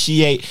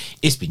appreciate.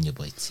 It's been your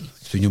boy T.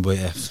 It's been your boy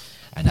F.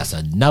 And that's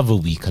another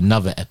week,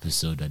 another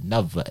episode,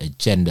 another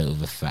Agenda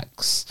Over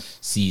Facts,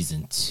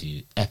 Season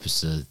 2,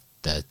 Episode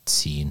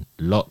 13.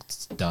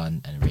 Locked,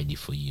 done, and ready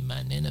for you,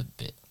 man, in a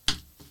bit.